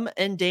pick'em,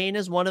 and Dane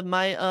is one of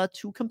my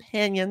 2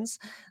 companions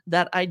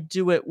that I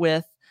do it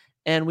with.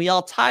 And we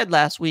all tied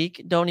last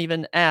week. Don't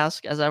even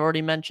ask, as I've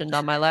already mentioned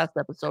on my last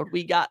episode.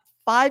 We got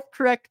 5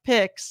 correct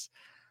picks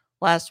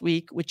last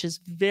week, which is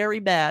very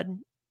bad.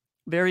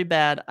 Very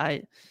bad.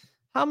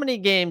 How many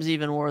games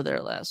even were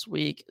there last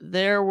week?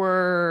 There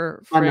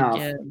were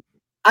freaking.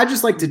 I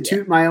just like to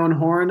toot my own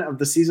horn of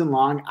the season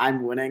long.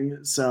 I'm winning,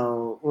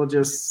 so we'll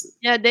just.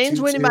 Yeah, Dane's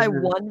winning by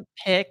 1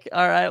 pick.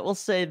 All right, we'll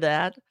say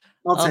that.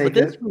 I'll take but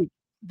it.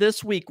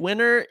 This week,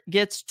 winner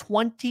gets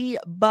 $20,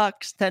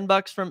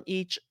 $10 from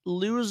each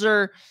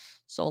loser.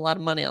 So a lot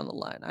of money on the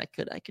line. I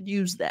could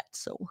use that.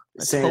 So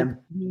let's hope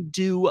we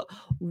do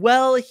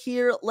well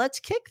here. Let's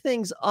kick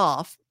things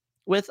off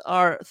with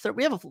our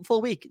we have a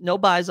full week. No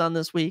buys on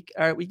this week.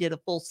 All right, we get a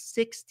full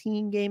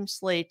 16-game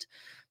slate.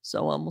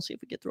 So we'll see if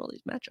we get through all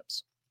these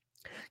matchups.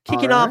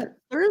 Kicking off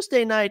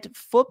Thursday night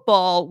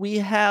football, we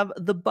have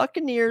the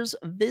Buccaneers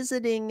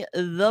visiting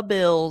the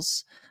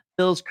Bills.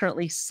 Bills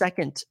currently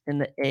second in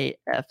the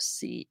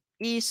AFC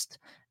East.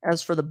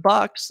 As for the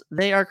Bucs,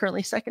 they are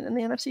currently second in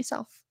the NFC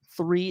South,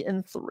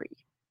 3-3.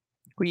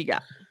 Who you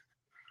got?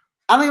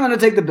 I think I'm going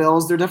to take the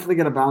Bills. They're definitely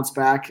going to bounce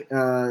back.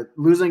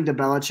 Losing to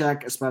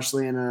Belichick,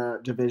 especially in a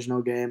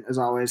divisional game, is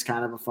always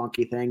kind of a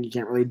funky thing. You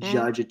can't really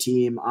judge a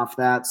team off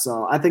that.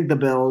 So I think the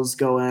Bills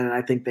go in, and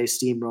I think they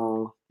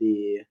steamroll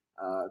the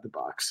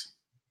Bucs.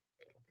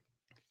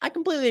 I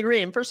completely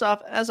agree. And first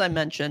off, as I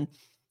mentioned,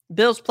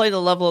 Bills play the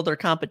level of their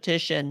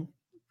competition.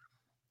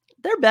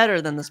 They're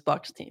better than this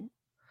Bucs team.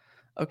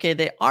 Okay,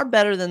 they are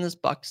better than this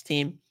Bucs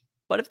team.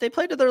 But if they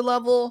play to their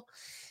level,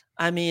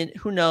 I mean,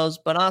 who knows?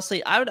 But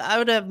honestly, I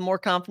would have more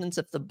confidence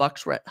if the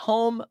Bucs were at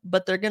home.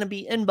 But they're going to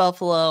be in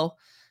Buffalo,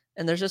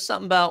 and there's just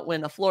something about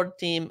when a Florida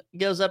team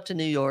goes up to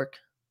New York,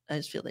 I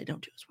just feel they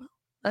don't do as well.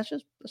 That's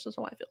just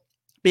how I feel.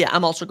 But yeah,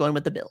 I'm also going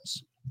with the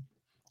Bills.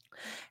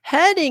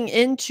 Heading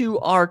into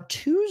our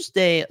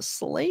Tuesday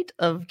slate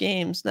of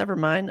games, never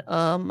mind.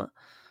 I'm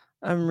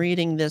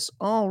reading this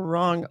all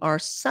wrong. Our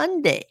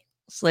Sunday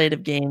slate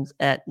of games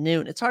at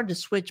noon. It's hard to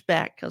switch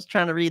back because I was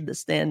trying to read the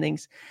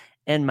standings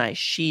and my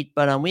sheet.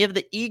 But we have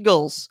the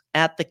Eagles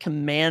at the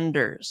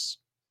Commanders.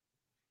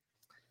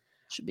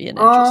 Should be an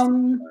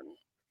interesting one.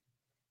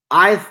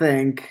 I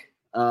think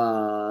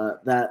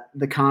that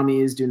the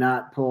Commies do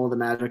not pull the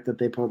magic that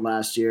they pulled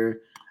last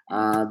year.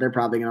 They're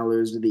probably going to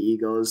lose to the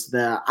Eagles.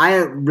 I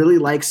really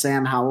like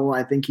Sam Howell.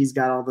 I think he's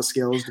got all the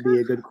skills to be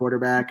a good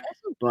quarterback,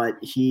 but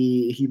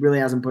he really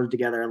hasn't put it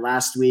together. And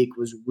last week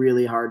was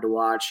really hard to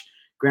watch.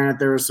 Granted,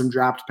 there were some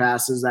dropped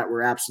passes that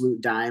were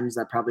absolute dimes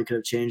that probably could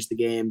have changed the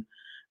game.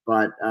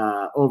 But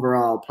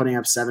overall, putting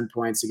up 7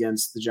 points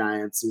against the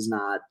Giants is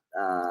not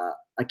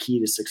a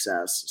key to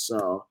success.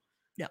 So,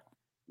 yeah,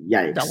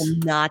 that will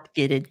Yikes. not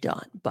get it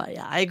done. But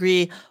yeah, I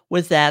agree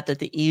with that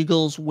the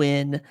Eagles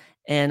win.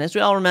 And as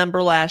we all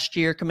remember last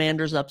year,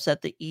 Commanders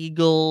upset the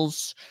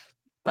Eagles.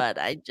 But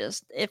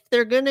if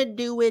they're gonna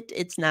do it,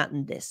 it's not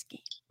in this game.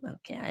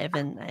 Okay, I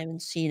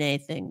haven't seen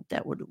anything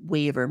that would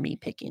waver me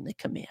picking the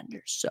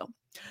Commanders. So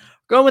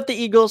going with the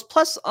Eagles.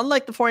 Plus,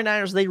 unlike the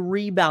 49ers, they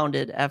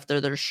rebounded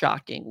after their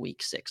shocking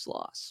Week 6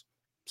 loss.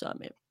 So I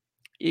mean,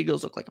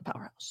 Eagles look like a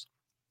powerhouse.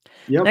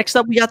 Yep. Next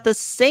up, we got the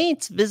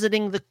Saints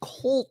visiting the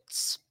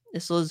Colts.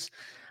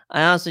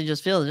 I honestly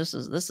just feel this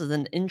is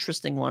an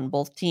interesting one.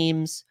 Both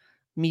teams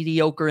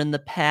mediocre in the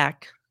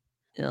pack.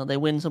 They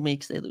win some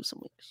weeks, they lose some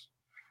weeks.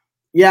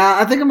 Yeah,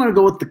 I think I'm gonna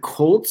go with the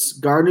Colts.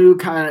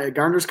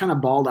 Gardner's kind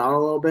of balled out a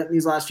little bit in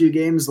these last few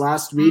games.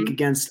 Last week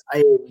against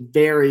a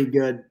very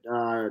good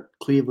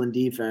Cleveland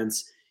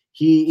defense,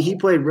 he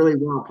played really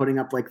well, putting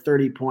up like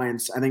 30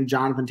 points. I think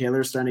Jonathan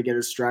Taylor's starting to get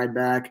his stride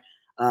back.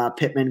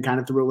 Pittman kind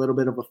of threw a little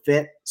bit of a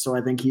fit, so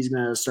I think he's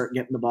gonna start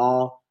getting the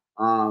ball.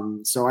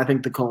 So I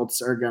think the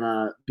Colts are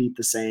gonna beat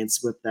the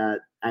Saints with that.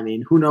 I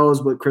mean, who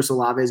knows what Chris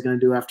Olave is gonna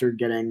do after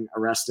getting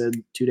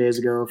arrested 2 days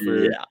ago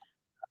for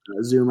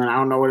Zoom, and I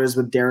don't know what it is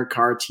with Derek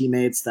Carr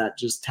teammates that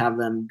just have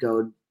them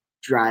go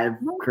drive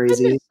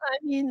crazy. Goodness. I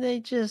mean, they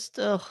just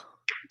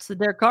it's the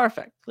Derek Carr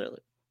effect,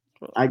 clearly.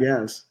 I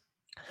guess.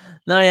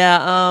 No,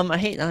 yeah. I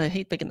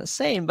hate picking the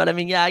same, but I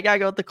mean, yeah, I gotta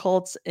go with the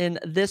Colts in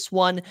this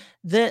one.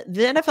 The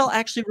NFL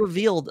actually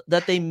revealed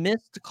that they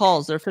missed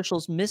calls. Their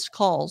officials missed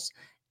calls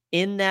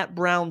in that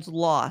Browns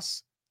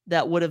loss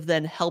that would have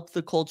then helped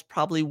the Colts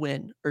probably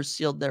win or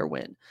sealed their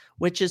win,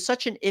 which is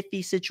such an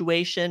iffy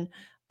situation.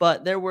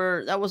 But that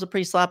was a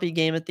pretty sloppy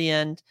game at the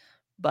end.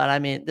 But I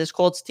mean, this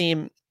Colts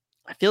team,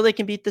 I feel they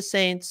can beat the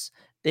Saints.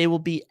 They will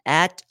be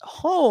at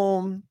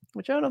home,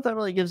 which I don't know if that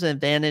really gives an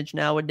advantage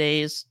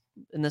nowadays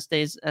in this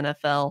day's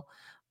NFL.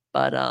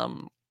 But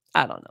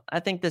I don't know.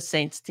 I think the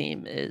Saints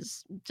team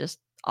is just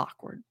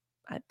awkward.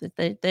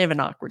 They have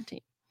an awkward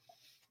team.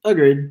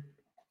 Agreed.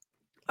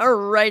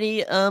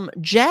 Alrighty.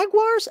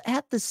 Jaguars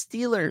at the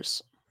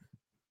Steelers.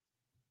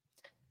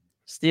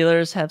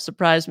 Steelers have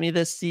surprised me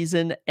this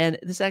season, and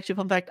this is actually a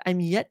fun fact. I'm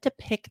yet to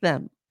pick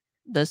them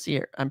this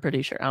year. I'm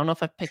pretty sure. I don't know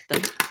if I've picked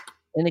them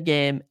in a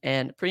game,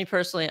 and pretty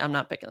personally, I'm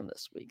not picking them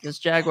this week. This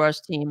Jaguars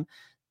team,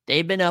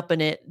 they've been up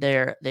in it.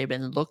 They've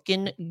been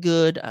looking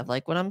good. I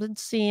like what I've been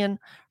seeing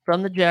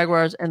from the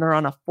Jaguars, and they're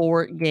on a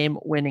 4-game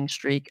winning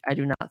streak. I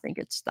do not think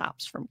it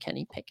stops from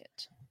Kenny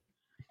Pickett.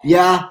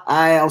 Yeah,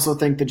 I also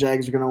think the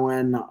Jags are going to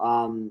win.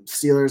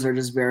 Steelers are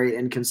just very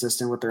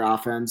inconsistent with their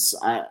offense.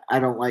 I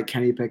don't like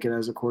Kenny Pickett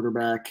as a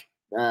quarterback.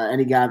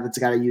 Any guy that's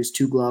got to use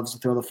 2 gloves to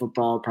throw the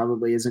football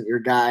probably isn't your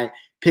guy.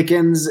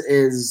 Pickens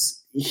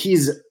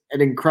he's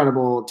an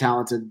incredible,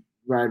 talented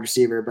wide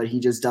receiver, but he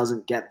just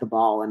doesn't get the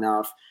ball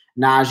enough.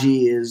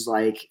 Najee is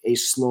like a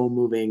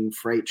slow-moving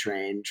freight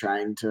train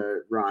trying to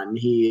run.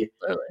 I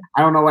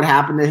don't know what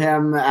happened to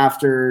him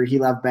after he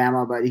left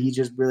Bama, but he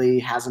just really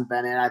hasn't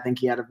been in. I think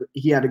he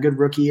had a good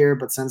rookie year,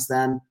 but since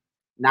then,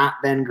 not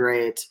been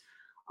great.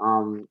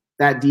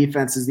 That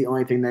defense is the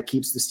only thing that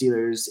keeps the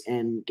Steelers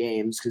in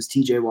games because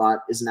TJ Watt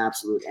is an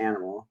absolute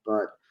animal.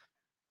 But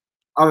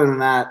other than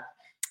that,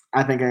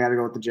 I think I got to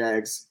go with the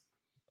Jags.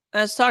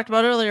 As talked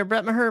about earlier,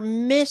 Brett Maher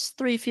missed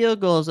 3 field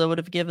goals that would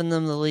have given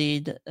them the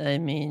lead. I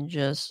mean,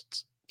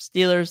 just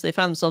Steelers, they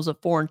found themselves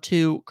at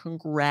 4-2.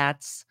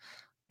 Congrats.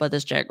 But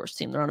this Jaguars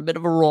team, they're on a bit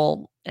of a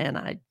roll, and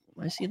I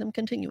see them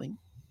continuing.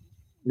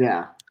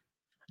 Yeah.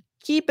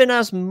 Keeping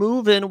us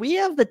moving, we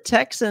have the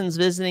Texans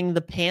visiting the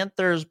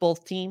Panthers,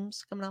 both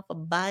teams coming off a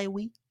bye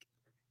week.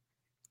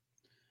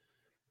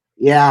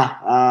 Yeah,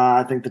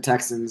 I think the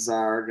Texans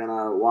are going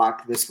to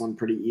walk this one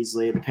pretty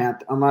easily.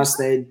 Unless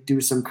they do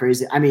some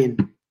crazy – I mean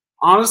 –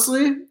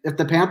 honestly, if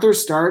the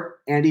Panthers start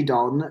Andy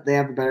Dalton, they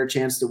have a better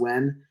chance to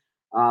win.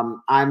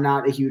 I'm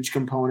not a huge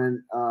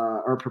proponent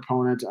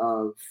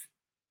of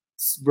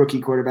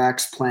rookie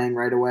quarterbacks playing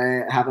right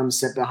away. Have them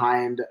sit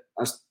behind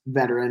a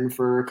veteran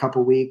for a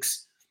couple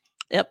weeks.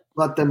 Yep.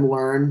 Let them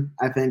learn,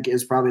 I think,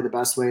 is probably the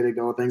best way to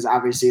go with things.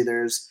 Obviously,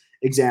 there's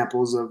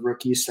examples of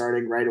rookies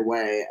starting right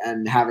away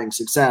and having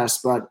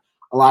success, but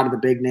a lot of the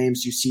big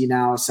names you see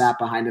now sat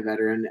behind a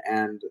veteran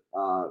and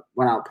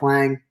went out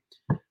playing.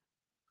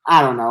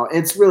 I don't know.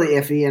 It's really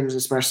iffy, and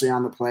especially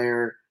on the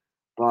player.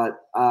 But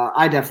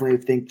I definitely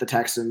think the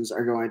Texans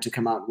are going to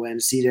come out and win.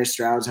 CJ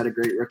Stroud's had a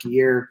great rookie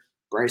year.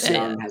 Bryce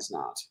Young has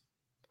not.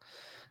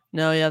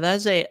 No, yeah,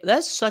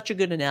 that's such a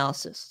good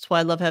analysis. That's why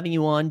I love having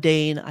you on,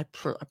 Dane. I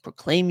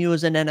proclaim you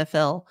as an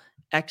NFL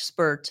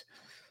expert,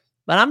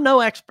 but I'm no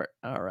expert.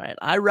 All right,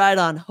 I ride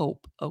on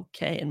hope.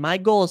 Okay, and my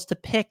goal is to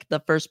pick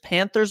the first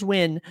Panthers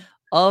win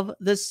of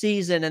the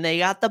season, and they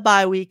got the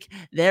bye week.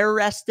 They're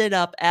rested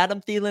up.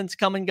 Adam Thielen's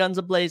coming guns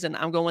a-blazing.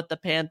 I'm going with the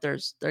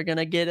Panthers. They're going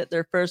to get it,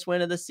 their first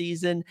win of the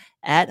season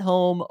at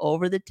home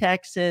over the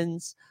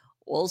Texans.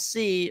 We'll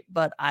see,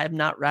 but I'm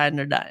not riding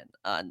or dying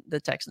on the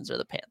Texans or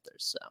the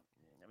Panthers. So,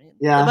 I mean,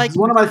 yeah, he's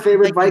one of my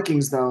favorite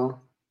Vikings, though.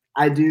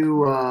 I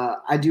do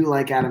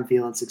like Adam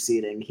Thielen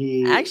succeeding.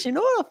 Actually, you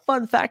know what a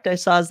fun fact I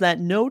saw is that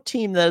no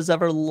team that has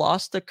ever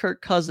lost to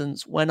Kirk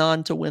Cousins went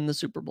on to win the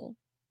Super Bowl.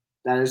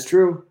 That is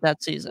true.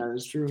 That season. That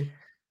is true.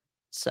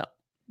 So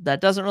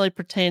that doesn't really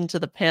pertain to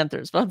the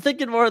Panthers, but I'm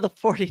thinking more of the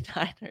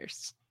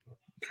 49ers.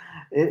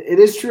 It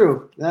is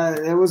true.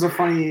 It was a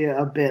funny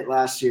bit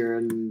last year,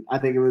 and I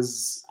think it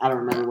was, I don't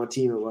remember what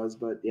team it was,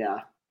 but yeah.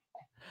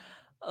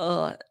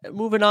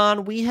 Moving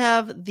on, we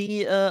have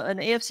the an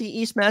AFC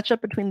East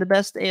matchup between the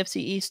best AFC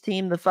East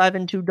team, the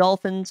 5-2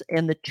 Dolphins,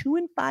 and the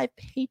 2-5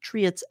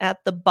 Patriots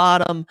at the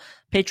bottom.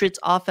 Patriots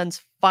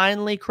offense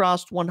finally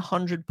crossed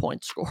 100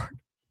 points scored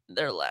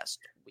their last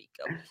week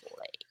of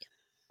play.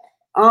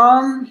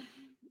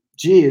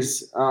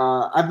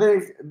 I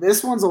think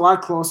this one's a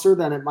lot closer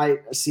than it might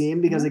seem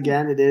because,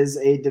 again, it is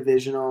a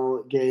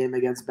divisional game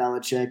against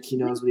Belichick. He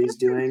knows what he's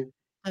doing.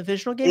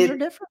 Divisional games are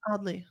different,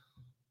 oddly.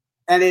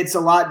 And it's a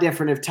lot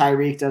different if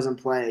Tyreek doesn't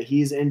play.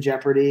 He's in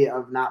jeopardy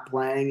of not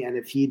playing, and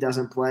if he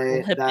doesn't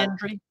play, hip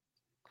injury.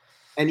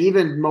 And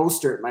even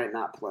Mostert might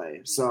not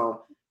play.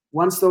 So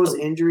once those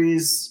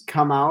injuries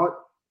come out,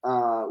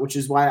 which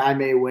is why I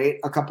may wait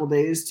a couple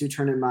days to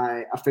turn in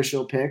my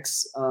official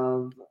picks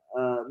of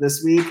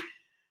this week.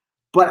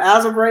 But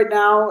as of right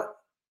now,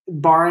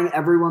 barring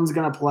everyone's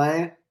going to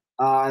play,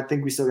 I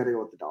think we still got to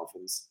go with the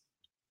Dolphins.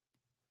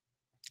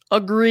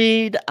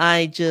 Agreed.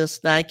 I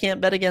can't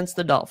bet against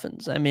the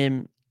Dolphins. I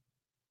mean,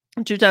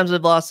 2 times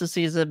they've lost this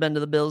season. I've been to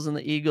the Bills and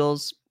the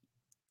Eagles.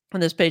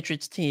 And this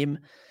Patriots team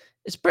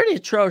is pretty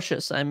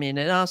atrocious. I mean,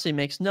 it honestly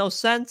makes no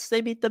sense.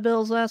 They beat the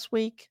Bills last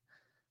week.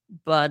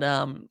 But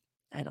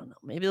I don't know.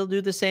 Maybe they'll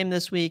do the same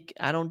this week.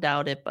 I don't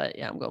doubt it. But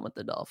yeah, I'm going with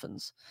the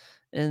Dolphins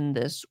in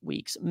this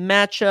week's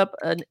matchup.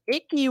 An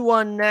icky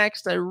one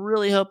next. I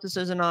really hope this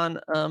isn't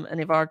on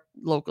any of our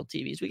local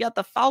TVs. We got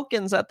the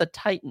Falcons at the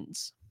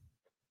Titans.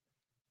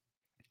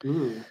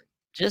 Ooh.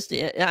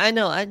 I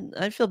know.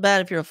 I feel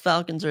bad if you're a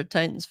Falcons or a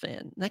Titans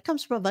fan. That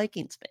comes from a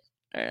Vikings fan.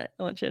 All right,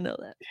 I want you to know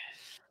that.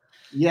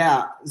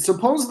 Yeah,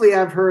 supposedly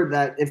I've heard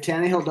that if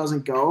Tannehill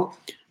doesn't go,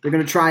 they're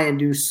going to try and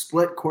do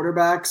split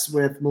quarterbacks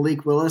with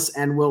Malik Willis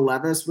and Will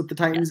Levis with the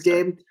Titans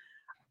game.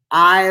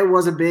 I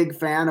was a big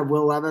fan of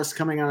Will Levis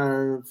coming out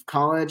of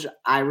college.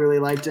 I really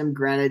liked him.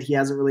 Granted, he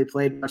hasn't really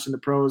played much in the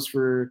pros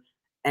for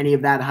any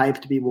of that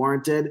hype to be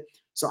warranted.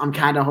 So I'm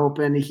kind of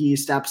hoping he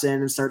steps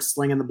in and starts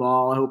slinging the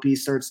ball. I hope he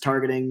starts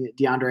targeting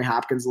DeAndre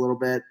Hopkins a little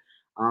bit.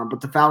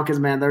 But the Falcons,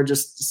 man, they're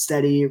just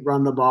steady,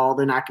 run the ball.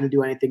 They're not going to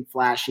do anything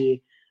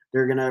flashy.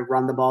 They're going to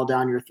run the ball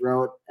down your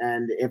throat.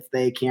 And if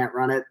they can't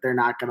run it, they're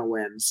not going to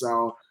win.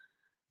 So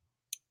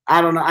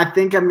I don't know. I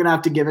think I'm going to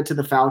have to give it to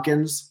the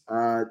Falcons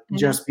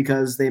just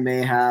because they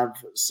may have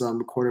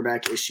some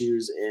quarterback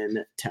issues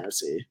in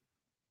Tennessee.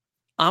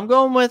 I'm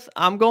going with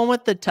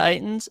the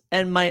Titans,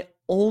 and my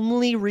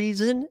only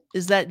reason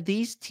is that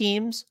these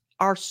teams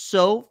are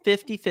so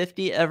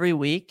 50-50 every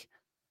week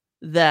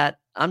that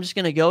I'm just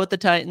going to go with the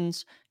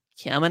Titans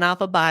coming off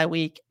a bye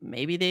week.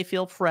 Maybe they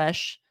feel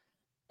fresh,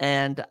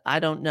 and I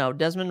don't know.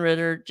 Desmond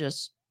Ridder,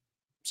 just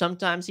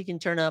sometimes he can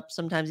turn up,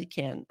 sometimes he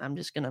can. I'm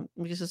just going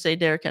to say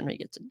Derrick Henry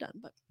gets it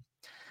done, but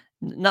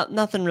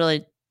nothing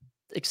really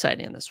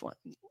exciting in this one.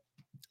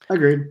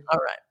 Agreed. All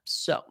right,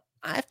 so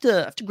I have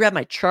to grab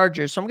my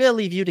charger, so I'm going to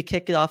leave you to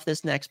kick it off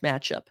this next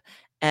matchup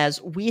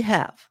as we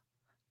have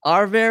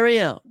our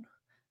very own,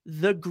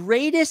 the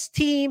greatest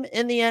team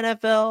in the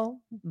NFL,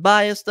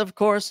 biased, of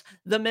course,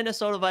 the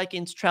Minnesota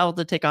Vikings travel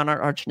to take on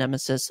our arch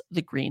nemesis,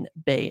 the Green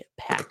Bay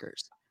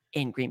Packers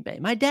in Green Bay.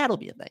 My dad will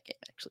be at that game,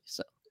 actually.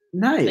 So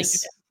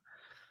nice.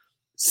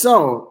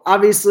 So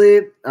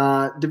obviously,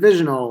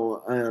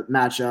 divisional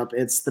matchup.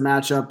 It's the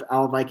matchup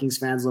all Vikings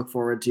fans look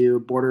forward to,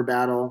 border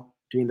battle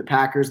between the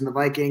Packers and the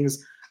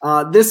Vikings.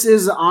 This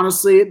is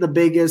honestly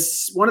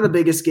one of the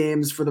biggest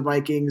games for the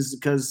Vikings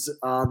because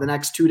the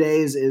next 2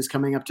 days is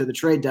coming up to the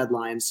trade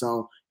deadline.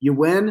 So you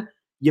win,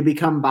 you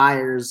become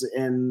buyers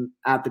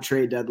at the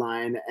trade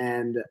deadline.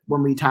 And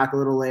when we talk a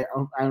little later,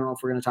 I don't know if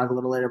we're going to talk a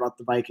little later about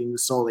the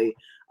Vikings solely.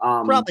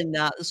 Probably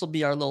not. This will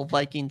be our little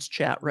Vikings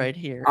chat right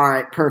here. All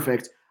right,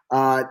 perfect.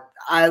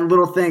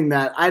 Little thing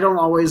that I don't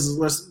always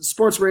listen.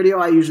 Sports radio,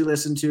 I usually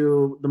listen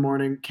to the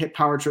morning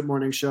Power Trip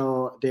morning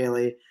show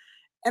daily.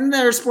 And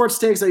their sports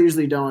takes I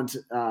usually don't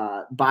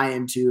buy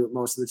into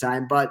most of the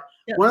time. But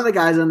one of the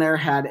guys in there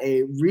had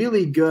a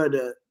really good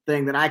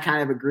thing that I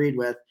kind of agreed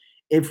with.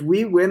 If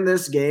we win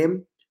this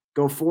game,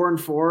 go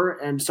 4-4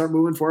 and start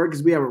moving forward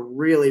because we have a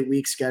really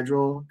weak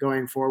schedule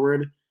going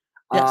forward.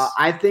 Yes.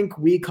 I think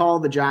we call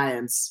the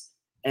Giants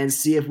and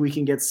see if we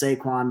can get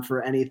Saquon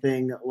for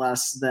anything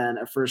less than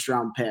a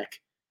first-round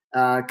pick.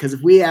 Because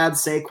if we add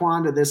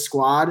Saquon to this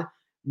squad,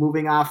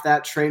 moving off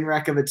that train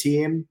wreck of a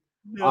team,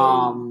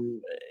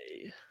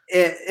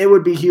 it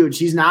would be huge.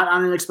 He's not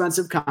on an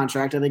expensive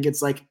contract. I think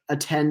it's like a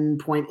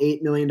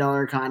 $10.8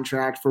 million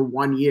contract for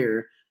 1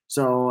 year.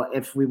 So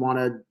if we want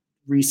to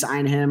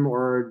re-sign him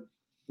or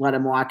let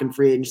him walk in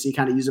free agency,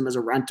 kind of use him as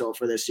a rental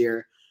for this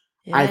year,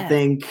 I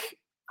think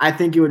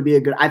it would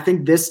be I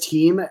think this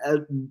team,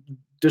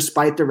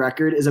 despite the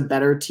record, is a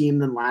better team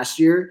than last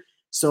year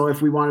So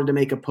if we wanted to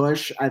make a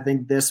push, I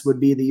think this would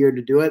be the year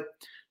to do it.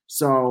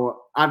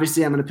 So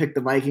obviously I'm going to pick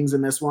the Vikings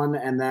in this one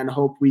and then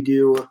hope we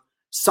do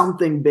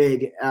something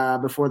big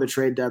before the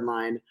trade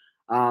deadline.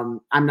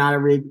 I'm not a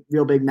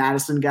real big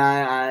Madison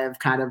guy. I've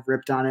kind of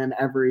ripped on him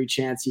every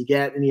chance he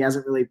get, and he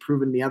hasn't really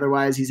proven me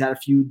otherwise. He's had a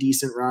few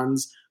decent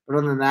runs. But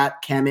other than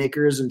that, Cam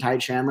Akers and Ty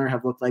Chandler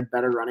have looked like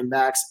better running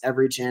backs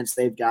every chance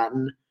they've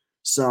gotten.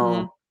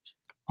 So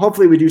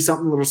hopefully we do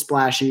something a little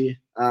splashy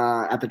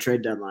at the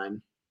trade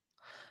deadline.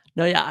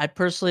 No, yeah, I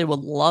personally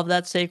would love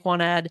that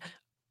Saquon ad.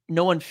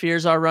 No one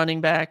fears our running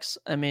backs.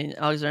 I mean,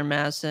 Alexander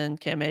Madison,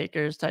 Cam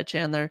Akers, Ty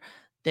Chandler,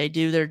 they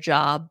do their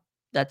job.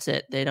 That's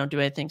it. They don't do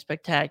anything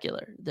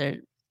spectacular.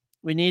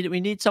 We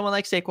need someone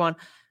like Saquon.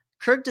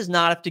 Kirk does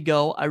not have to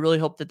go. I really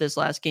hope that this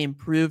last game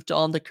proved to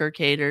all the Kirk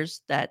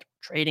haters that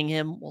trading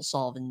him will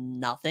solve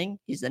nothing.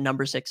 He's the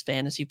number 6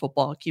 fantasy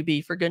football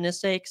QB, for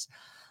goodness sakes.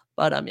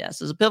 But yes,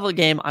 it's a pivotal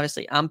game.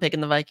 Obviously, I'm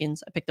picking the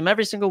Vikings. I pick them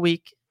every single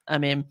week. I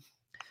mean,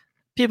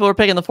 people were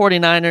picking the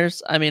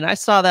 49ers. I mean, I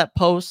saw that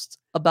post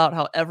about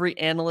how every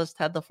analyst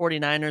had the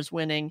 49ers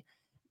winning.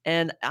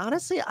 And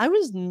honestly, I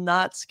was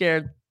not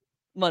scared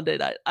Monday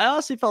night. I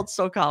honestly felt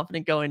so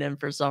confident going in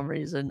for some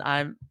reason.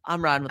 I'm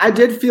riding with I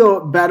did feel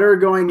better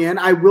going in.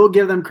 I will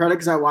give them credit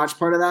because I watched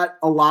part of that.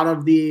 A lot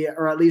of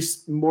or at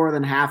least more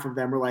than half of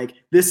them were like,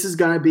 this is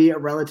going to be a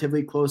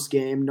relatively close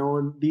game.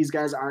 These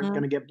guys aren't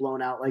going to get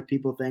blown out like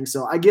people think.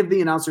 So I give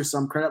the announcers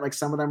some credit. Like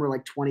some of them were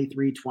like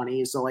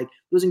 23-20. So like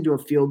losing to a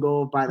field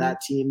goal by that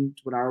team,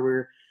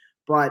 whatever.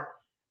 But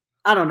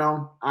I don't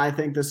know. I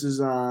think this is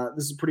a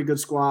pretty good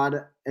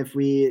squad. If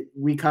we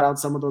cut out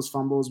some of those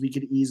fumbles, we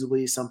could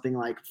easily something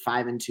like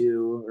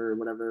 5-2 or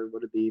whatever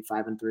would it be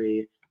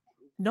 5-3.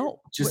 No,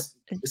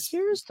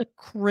 here's the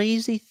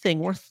crazy thing: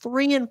 we're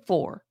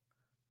 3-4.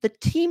 The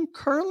team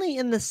currently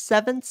in the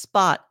 7th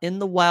spot in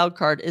the wild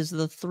card is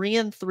the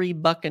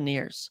 3-3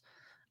 Buccaneers.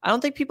 I don't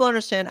think people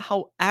understand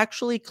how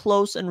actually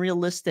close and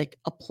realistic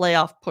a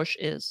playoff push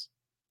is.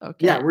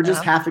 Okay, yeah, we're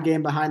just half a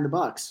game behind the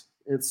Bucs.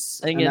 And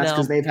that's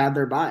because they've had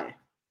their bye.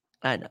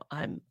 I know.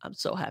 I'm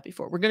so happy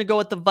for it. We're gonna go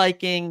with the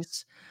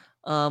Vikings.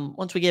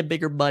 Once we get a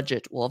bigger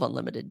budget, we'll have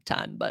unlimited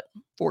time, but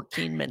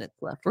 14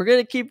 minutes left. We're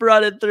gonna keep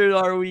running through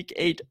our week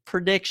 8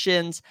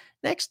 predictions.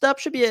 Next up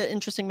should be an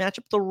interesting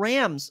matchup. The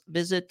Rams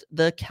visit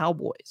the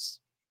Cowboys.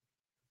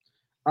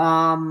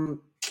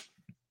 Golly,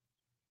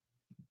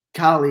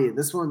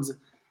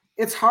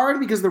 it's hard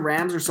because the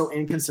Rams are so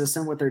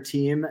inconsistent with their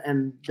team,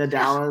 and the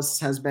Dallas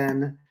has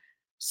been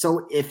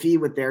so iffy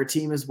with their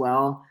team as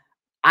well.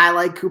 I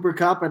like Cooper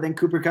Kupp. I think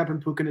Cooper Kupp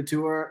and Puka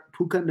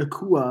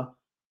Nacua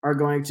are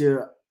going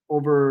to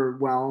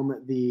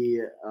overwhelm the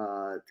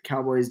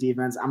Cowboys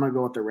defense. I'm going to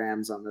go with the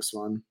Rams on this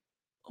one.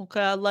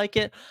 Okay, I like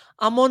it.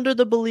 I'm under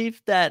the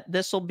belief that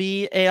this will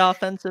be a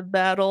offensive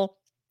battle,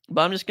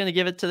 but I'm just going to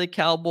give it to the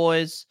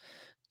Cowboys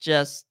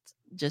just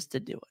to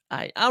do it.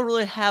 I don't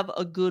really have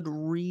a good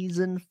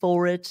reason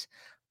for it,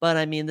 but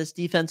I mean, this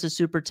defense is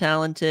super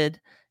talented.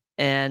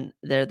 And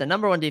they're the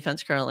number 1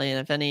 defense currently. And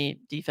if any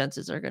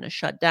defenses are going to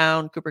shut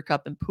down Cooper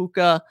Kupp and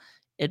Puka,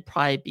 it'd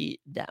probably be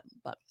them.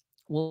 But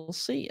we'll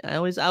see. I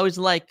always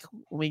like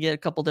when we get a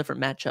couple different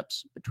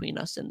matchups between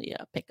us in the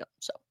pickup.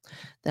 So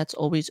that's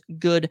always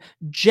good.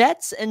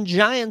 Jets and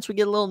Giants, we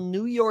get a little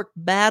New York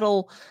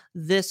battle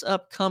this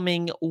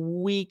upcoming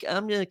week.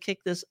 I'm going to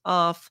kick this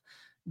off.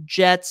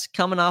 Jets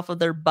coming off of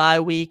their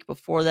bye week.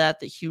 Before that,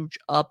 the huge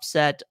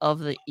upset of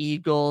the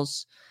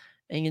Eagles.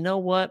 And you know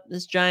what?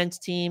 This Giants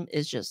team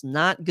is just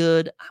not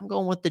good. I'm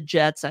going with the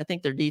Jets. I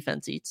think their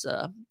defense eats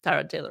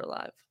Tyrod Taylor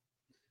alive.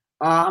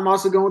 I'm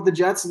also going with the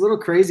Jets. A little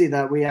crazy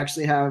that we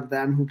actually have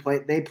them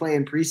they play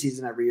in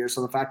preseason every year.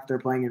 So the fact that they're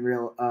playing in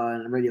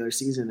in a regular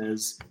season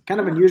is kind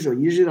of unusual.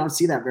 You usually don't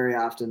see that very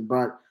often.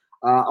 But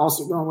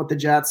also going with the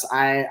Jets,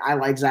 I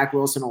like Zach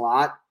Wilson a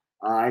lot.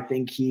 I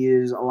think he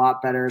is a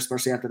lot better,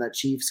 especially after that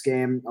Chiefs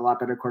game, a lot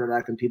better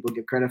quarterback than people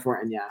give credit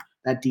for. And yeah,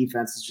 that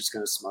defense is just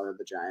going to smother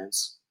the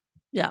Giants.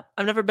 Yeah,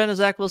 I've never been a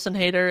Zach Wilson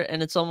hater,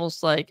 and it's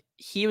almost like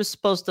he was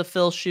supposed to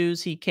fill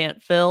shoes he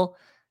can't fill,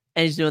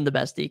 and he's doing the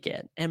best he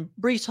can. And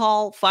Breece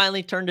Hall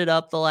finally turned it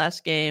up the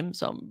last game,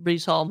 so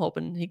Breece Hall, I'm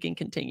hoping he can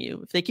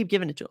continue. If they keep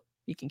giving it to him,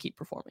 he can keep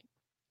performing.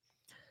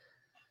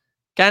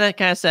 Kind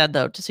of sad,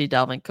 though, to see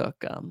Dalvin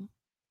Cook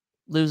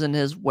losing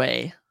his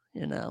way,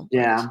 you know.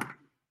 Yeah.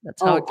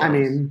 That's how it goes. I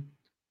mean,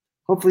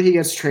 hopefully he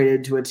gets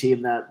traded to a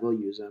team that will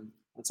use him.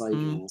 That's all you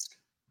can ask.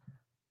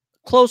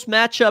 Close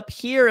matchup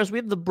here as we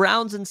have the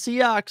Browns and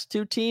Seahawks,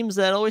 2 teams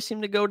that always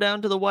seem to go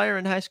down to the wire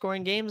in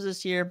high-scoring games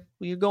this year.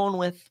 Who are you going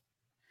with?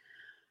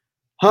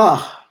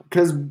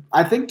 Because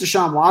I think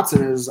Deshaun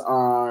Watson is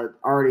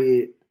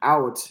already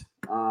out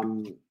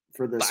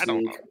for this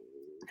week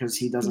because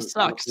he doesn't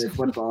want to play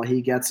football.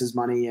 He gets his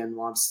money and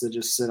wants to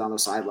just sit on the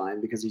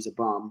sideline because he's a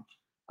bum.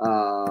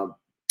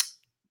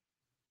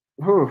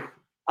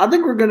 I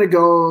think we're going to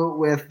go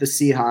with the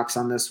Seahawks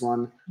on this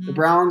one. The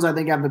Browns, I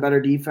think, have the better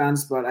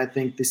defense, but I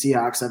think the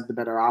Seahawks have the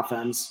better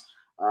offense.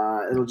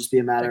 It'll just be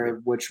a matter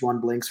of which one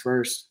blinks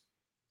first.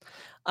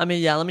 I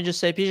mean, yeah, let me just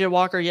say, PJ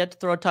Walker yet to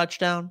throw a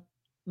touchdown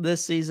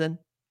this season.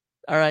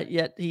 All right,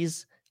 yet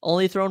he's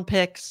only thrown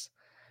picks.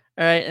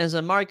 All right, as a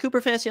Amari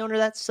Cooper fantasy owner,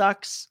 that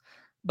sucks.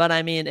 But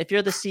I mean, if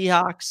you're the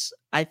Seahawks,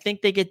 I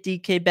think they get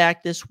DK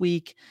back this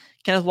week.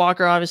 Kenneth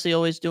Walker obviously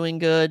always doing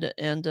good,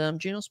 and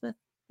Geno Smith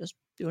just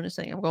doing his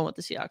thing. I'm going with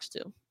the Seahawks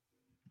too.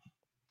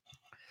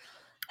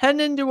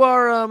 Heading into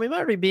our, we might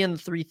already be in the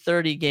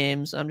 3:30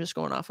 games. I'm just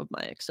going off of my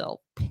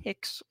Excel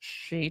picks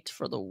sheet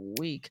for the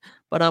week.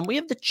 But we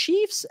have the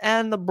Chiefs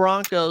and the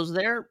Broncos.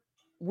 They're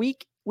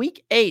week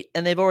 8,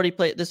 and they've already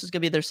played. This is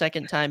going to be their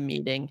second time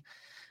meeting.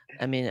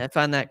 I mean, I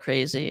find that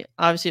crazy.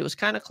 Obviously, it was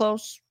kind of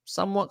close,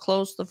 somewhat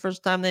close the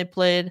first time they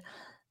played.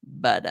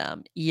 But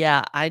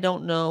yeah, I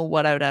don't know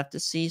what I would have to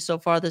see so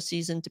far this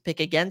season to pick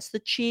against the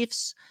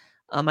Chiefs.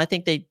 I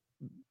think they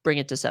bring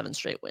it to 7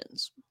 straight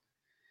wins.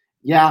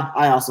 Yeah,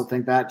 I also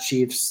think that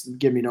Chiefs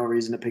give me no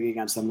reason to pick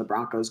against them. The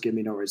Broncos give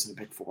me no reason to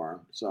pick for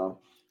them. So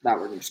that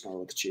we're just going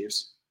with the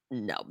Chiefs.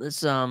 No,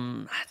 this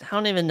I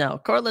don't even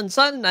know. Cortland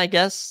Sutton, I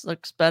guess,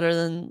 looks better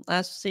than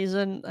last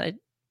season.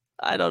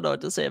 I don't know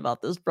what to say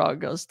about this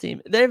Broncos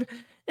team.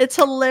 It's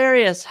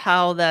hilarious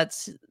how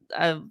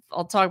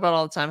I'll talk about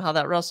all the time how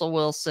that Russell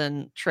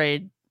Wilson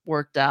trade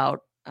worked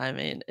out. I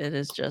mean, it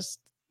is just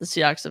the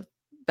Seahawks have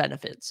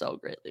benefited so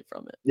greatly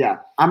from it. Yeah,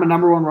 I'm a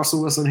number 1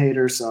 Russell Wilson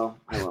hater, so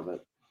I love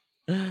it.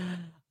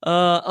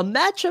 A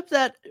matchup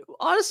that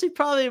honestly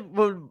probably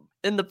would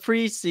in the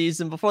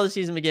preseason before the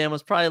season began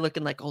was probably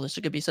looking like, oh, this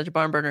could be such a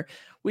barn burner.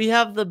 We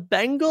have the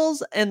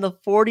Bengals and the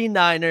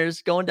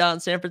 49ers going down in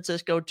San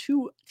Francisco,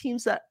 2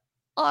 teams that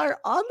are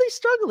oddly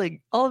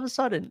struggling all of a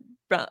sudden.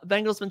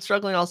 Bengals been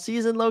struggling all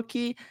season low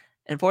key,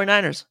 and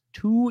 49ers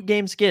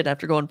 2-game skid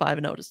after going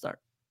 5-0 to start.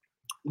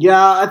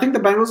 Yeah, I think the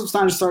Bengals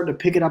have started to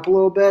pick it up a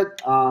little bit.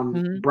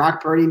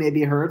 Brock Purdy may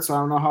be hurt, so I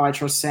don't know how I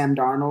trust Sam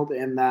Darnold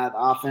in that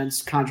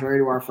offense, contrary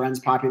to our friend's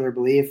popular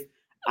belief.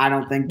 I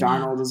don't think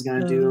Darnold is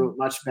going to do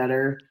much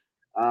better.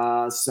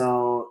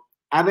 So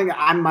I think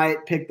I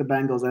might pick the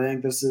Bengals. I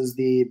think this is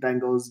the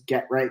Bengals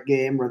get-right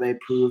game where they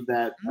prove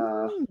that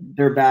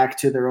they're back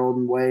to their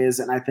olden ways,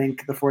 and I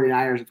think the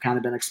 49ers have kind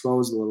of been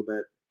exposed a little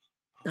bit.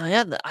 Oh,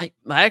 yeah, I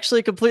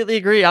actually completely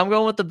agree. I'm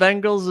going with the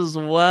Bengals as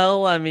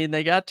well. I mean,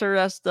 they got to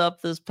rest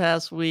up this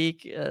past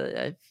week.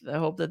 I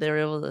hope that they were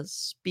able to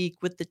speak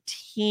with the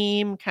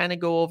team, kind of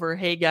go over,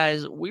 hey,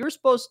 guys, we were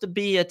supposed to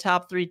be a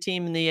top 3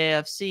 team in the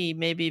AFC,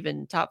 maybe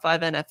even top 5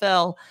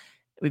 NFL.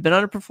 We've been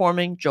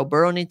underperforming. Joe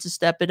Burrow needs to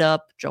step it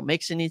up. Joe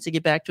Mixon needs to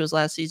get back to his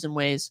last season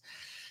ways.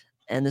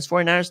 And this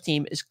 49ers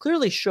team is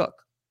clearly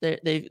shook.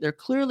 They're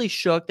clearly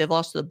shook. They've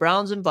lost to the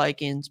Browns and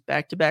Vikings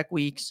back-to-back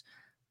weeks.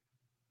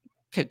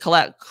 What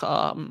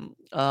am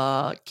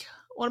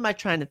I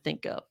trying to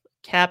think of?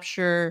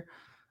 Capture,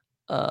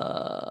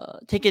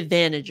 take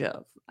advantage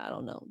of. I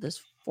don't know,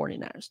 this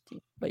 49ers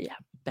team. But yeah,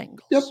 Bengals.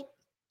 Yep.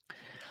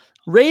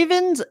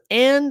 Ravens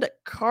and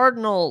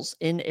Cardinals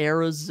in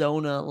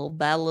Arizona. A little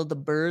battle of the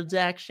birds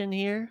action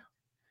here.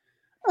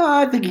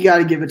 I think you got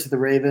to give it to the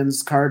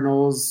Ravens.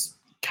 Cardinals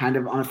kind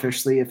of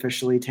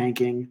officially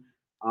tanking.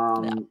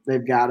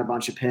 They've got a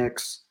bunch of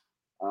picks.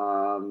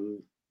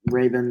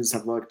 Ravens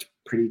have looked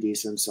pretty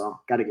decent, so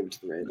got to give it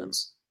to the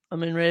Ravens. I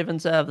mean,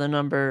 Ravens have the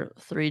number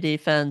 3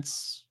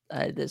 defense.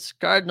 This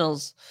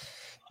Cardinals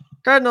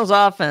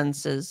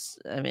offense is,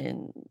 I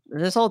mean,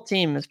 this whole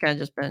team has kind of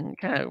just been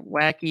kind of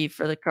wacky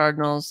for the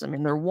Cardinals. I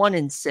mean, they're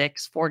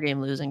 1-6, 4-game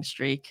losing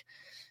streak.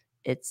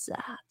 It's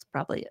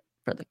probably it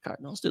for the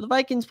Cardinals. Do the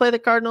Vikings play the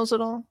Cardinals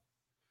at all?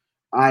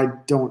 I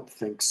don't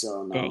think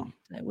so, no. Dang,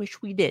 I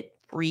wish we did.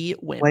 Free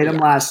win. Played them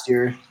last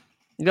year.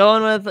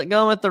 Going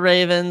with the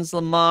Ravens.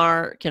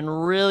 Lamar can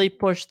really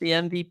push the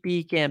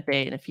MVP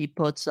campaign if he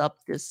puts up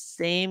the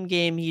same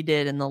game he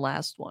did in the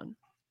last one.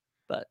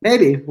 But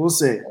maybe we'll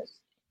see.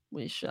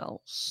 We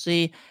shall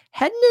see.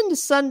 Heading into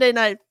Sunday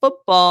Night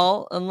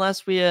Football,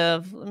 unless we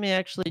have, let me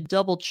actually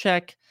double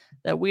check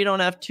that we don't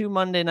have 2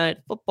 Monday Night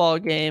Football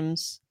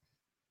games.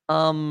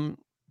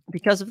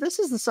 Because if this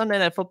is the Sunday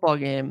Night Football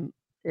game,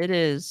 it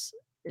is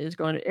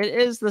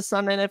the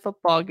Sunday Night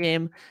Football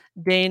game.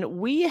 Dane,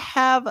 we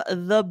have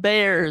the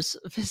Bears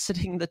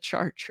visiting the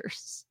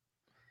Chargers.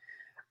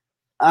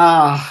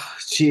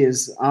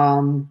 Geez. I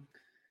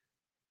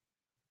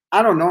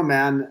don't know,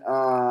 man.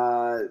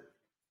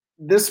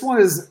 This one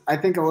is, I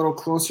think, a little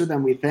closer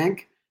than we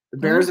think. The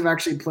Bears have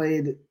actually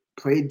played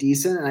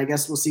decent, and I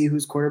guess we'll see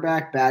who's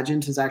quarterback.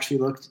 Bagent has actually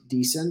looked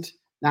decent.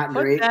 Not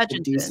great, but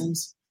decent.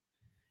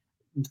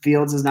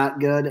 Fields is not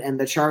good, and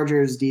the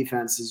Chargers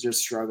defense is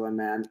just struggling,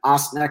 man.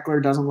 Austin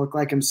Eckler doesn't look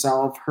like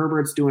himself.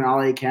 Herbert's doing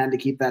all he can to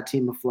keep that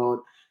team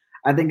afloat.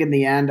 I think in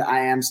the end, I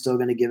am still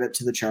going to give it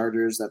to the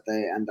Chargers that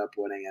they end up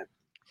winning it.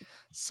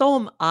 So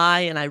am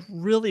I, and I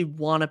really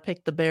want to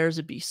pick the Bears.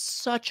 It'd be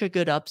such a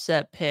good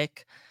upset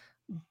pick.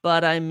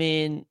 But I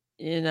mean,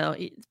 you know,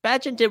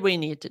 Bagent did what he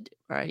needed to do,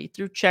 right? He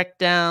threw check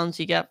downs,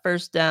 he got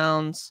first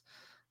downs.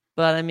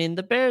 But I mean,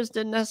 the Bears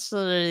didn't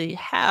necessarily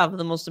have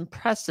the most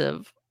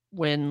impressive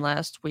win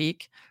last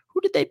week.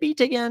 Who did they beat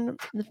again?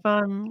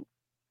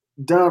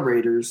 The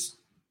Raiders.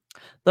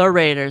 The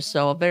Raiders.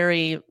 So a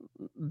very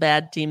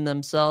bad team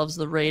themselves,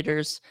 the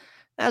Raiders.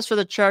 As for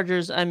the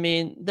Chargers, I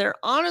mean, they're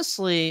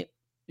honestly,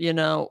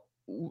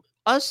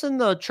 us and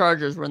the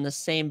Chargers were in the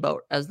same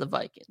boat as the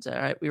Vikings. All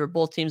right. We were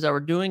both teams that were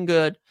doing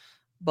good,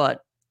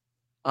 but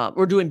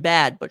we're doing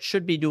bad, but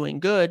should be doing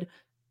good.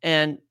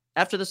 And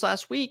after this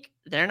last week,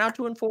 they're now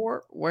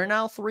 2-4. We're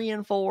now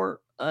 3-4.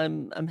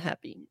 I'm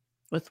happy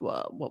with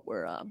what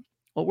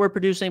we're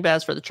producing. But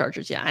as for the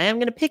Chargers, yeah, I am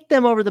going to pick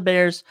them over the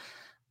Bears.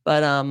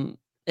 But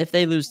if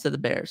they lose to the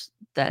Bears,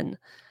 then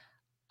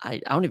I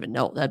don't even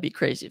know. That'd be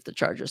crazy if the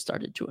Chargers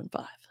started 2-5.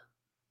 I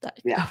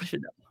don't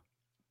even know.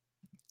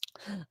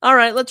 All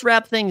right, let's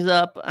wrap things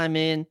up. I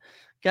mean,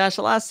 gosh,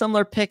 a lot of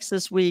similar picks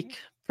this week.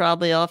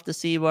 Probably I'll have to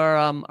see where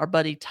our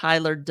buddy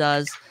Tyler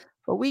does.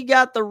 But we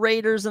got the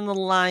Raiders and the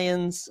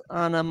Lions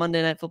on a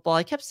Monday Night Football.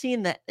 I kept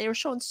seeing that they were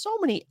showing so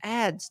many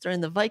ads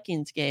during the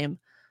Vikings game.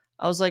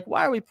 I was like,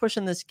 why are we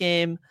pushing this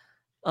game?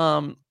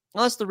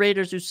 Unless the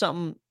Raiders do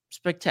something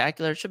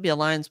spectacular, it should be a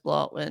Lions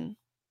blowout win.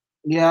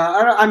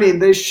 Yeah, I mean,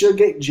 they should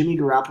get Jimmy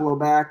Garoppolo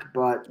back,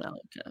 but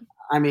Okay.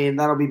 I mean,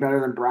 that'll be better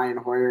than Brian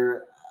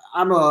Hoyer.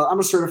 I'm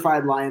a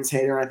certified Lions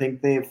hater. I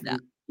think they've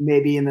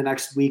maybe in the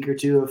next week or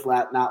two, if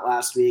not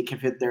last week,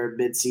 have hit their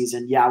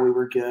midseason. Yeah, we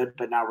were good,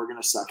 but now we're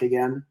going to suck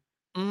again.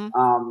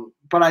 Mm-hmm.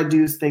 But I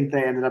do think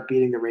they ended up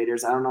beating the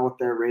Raiders. I don't know what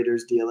their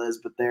Raiders deal is,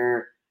 but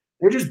they're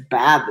just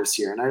bad this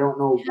year, and I don't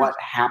know what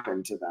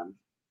happened to them.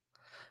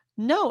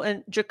 No,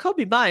 and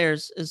Jacoby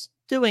Myers is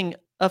doing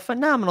a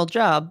phenomenal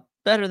job,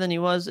 better than he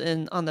was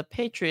on the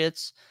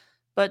Patriots.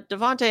 But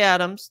Devontae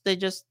Adams,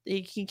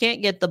 he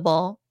can't get the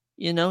ball.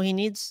 He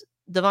needs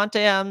Devontae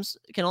Adams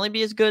can only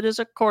be as good as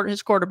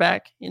his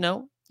quarterback. He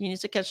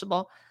needs to catch the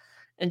ball.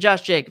 And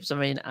Josh Jacobs, I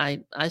mean,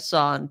 I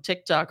saw on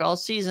TikTok all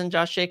season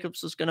Josh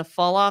Jacobs was going to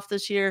fall off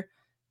this year,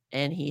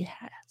 and he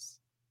has.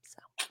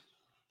 So.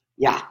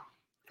 Yeah,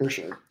 for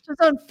sure. It's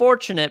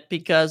unfortunate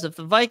because if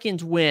the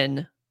Vikings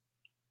win,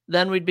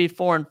 then we'd be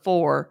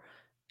 4-4.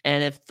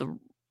 And if the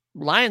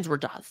Lions were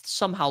to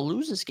somehow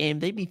lose this game,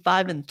 they'd be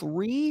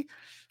 5-3.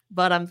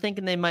 But I'm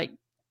thinking they might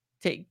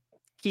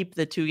keep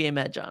the 2-game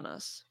edge on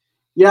us.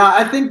 Yeah,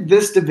 I think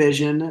this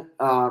division,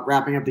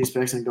 wrapping up these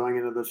picks and going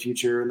into the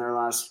future in their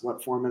last,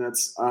 4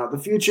 minutes, the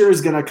future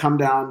is going to come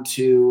down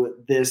to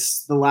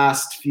the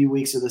last few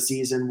weeks of the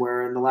season,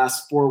 where in the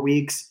last 4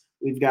 weeks,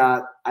 we've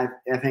got, I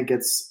think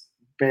it's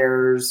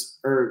Bears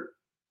or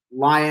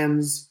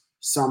Lions,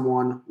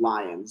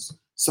 Lions.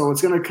 So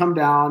it's going to come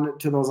down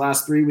to those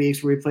last 3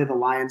 weeks where we play the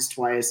Lions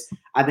twice.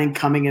 I think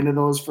coming into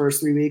those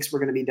first 3 weeks, we're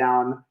going to be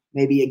down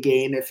maybe a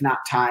game, if not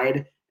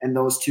tied. And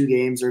those 2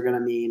 games are going to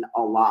mean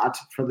a lot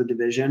for the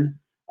division,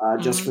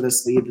 just for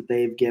this lead that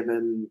they've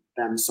given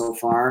them so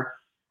far.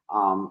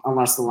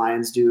 Unless the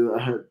Lions do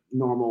a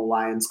normal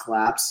Lions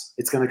collapse,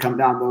 it's going to come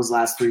down those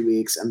last 3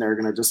 weeks, and they're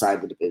going to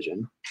decide the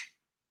division.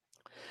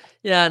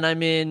 Yeah, and I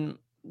mean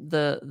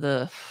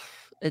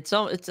it's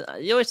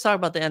you always talk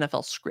about the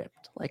NFL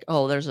script, like,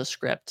 oh, there's a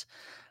script.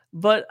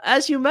 But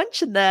as you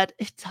mentioned that,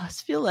 it does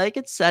feel like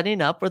it's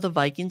setting up where the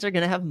Vikings are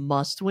going to have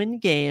must-win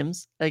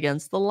games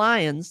against the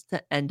Lions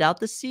to end out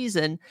the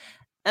season.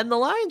 And the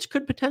Lions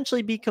could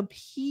potentially be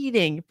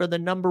competing for the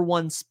number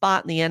 1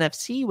 spot in the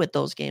NFC with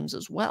those games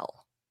as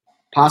well.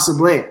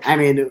 Possibly. I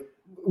mean,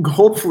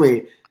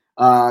 hopefully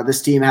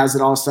this team has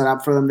it all set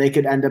up for them. They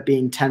could end up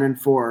being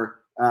 10-4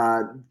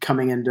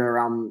 coming into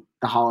around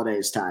the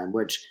holidays time,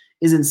 which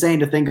is insane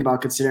to think about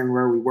considering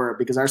where we were,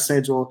 because our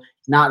schedule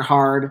is not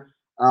hard.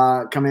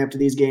 Coming up to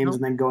these games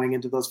and then going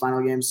into those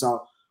final games.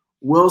 So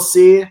we'll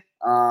see.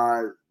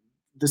 The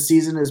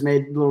season has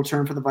made a little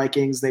turn for the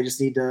Vikings. They just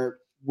need to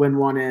win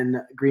one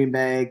in Green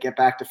Bay, get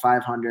back to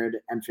 500,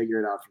 and figure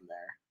it out from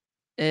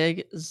there.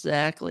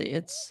 Exactly.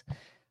 It's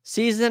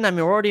season. I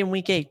mean, we're already in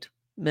week 8.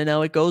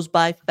 It goes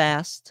by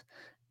fast.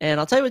 And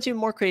I'll tell you what's even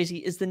more crazy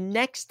is the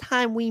next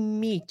time we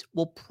meet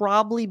will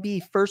probably be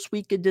first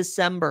week of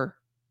December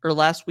or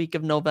last week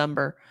of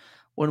November,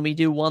 when we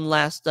do one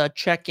last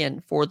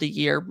check-in for the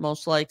year,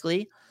 most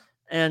likely.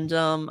 And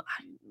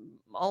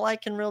all I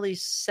can really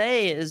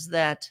say is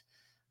that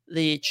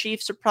the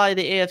Chiefs are probably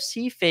the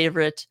AFC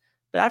favorite.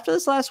 But after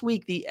this last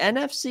week, the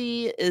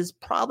NFC is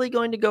probably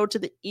going to go to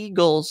the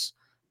Eagles.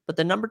 But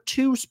the number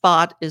 2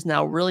 spot is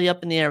now really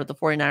up in the air with the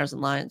 49ers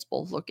and Lions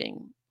both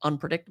looking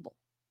unpredictable.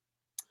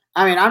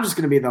 I mean, I'm just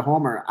going to be the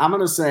homer. I'm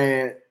going to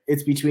say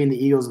it's between the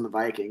Eagles and the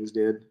Vikings,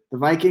 dude. The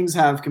Vikings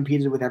have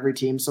competed with every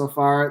team so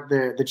far.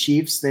 The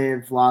Chiefs,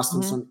 they've lost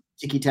in some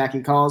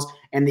ticky-tacky calls.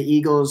 And the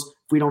Eagles,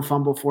 if we don't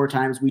fumble 4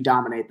 times, we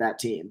dominate that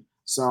team.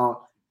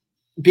 So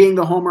being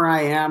the homer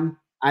I am,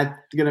 I'm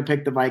going to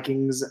pick the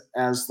Vikings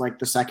as like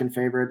the second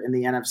favorite in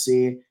the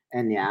NFC.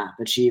 And yeah,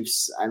 the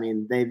Chiefs, I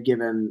mean, they've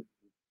given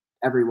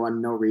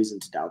everyone no reason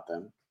to doubt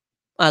them.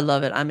 I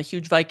love it. I'm a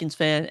huge Vikings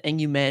fan, and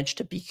you managed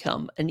to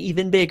become an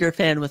even bigger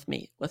fan with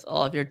me with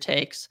all of your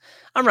takes.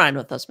 I'm riding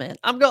with us, man.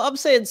 I'm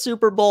saying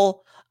Super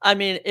Bowl. I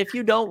mean, if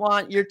you don't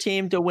want your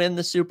team to win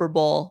the Super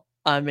Bowl,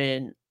 I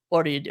mean,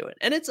 what are you doing?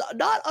 And it's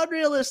not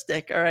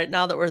unrealistic, all right,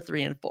 now that we're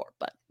 3-4,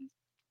 but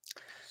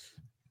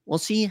we'll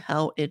see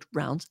how it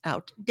rounds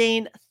out.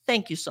 Dane,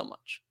 thank you so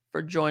much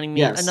for joining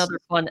me. Yes. Another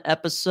fun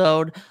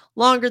episode,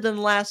 longer than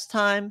last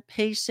time.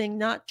 Pacing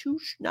not too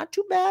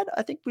bad.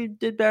 I think we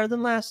did better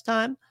than last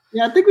time.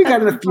 Yeah, I think we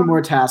got in a few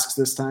more tasks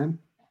this time.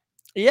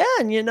 Yeah,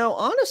 and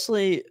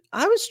honestly,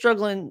 I was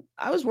struggling.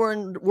 I was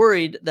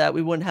worried that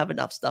we wouldn't have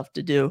enough stuff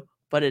to do,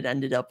 but it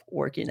ended up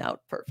working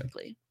out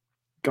perfectly.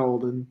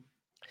 Golden.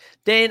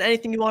 Dane,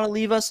 anything you want to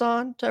leave us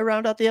on to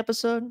round out the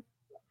episode?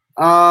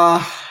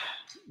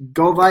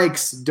 Go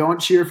Vikes. Don't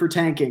cheer for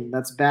tanking.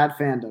 That's bad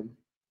fandom.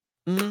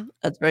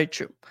 That's very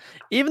true.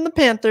 Even the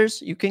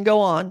Panthers, you can go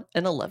on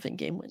an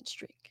 11-game win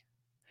streak.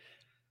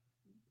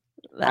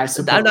 I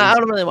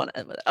don't really want to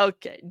end with it.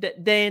 Okay.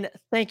 Dane,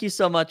 thank you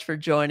so much for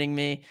joining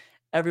me.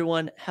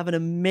 Everyone, have an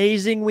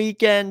amazing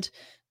weekend.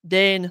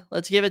 Dane,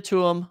 let's give it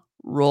to them.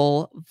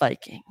 Roll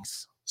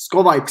Vikings.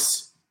 Skol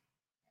Vikes.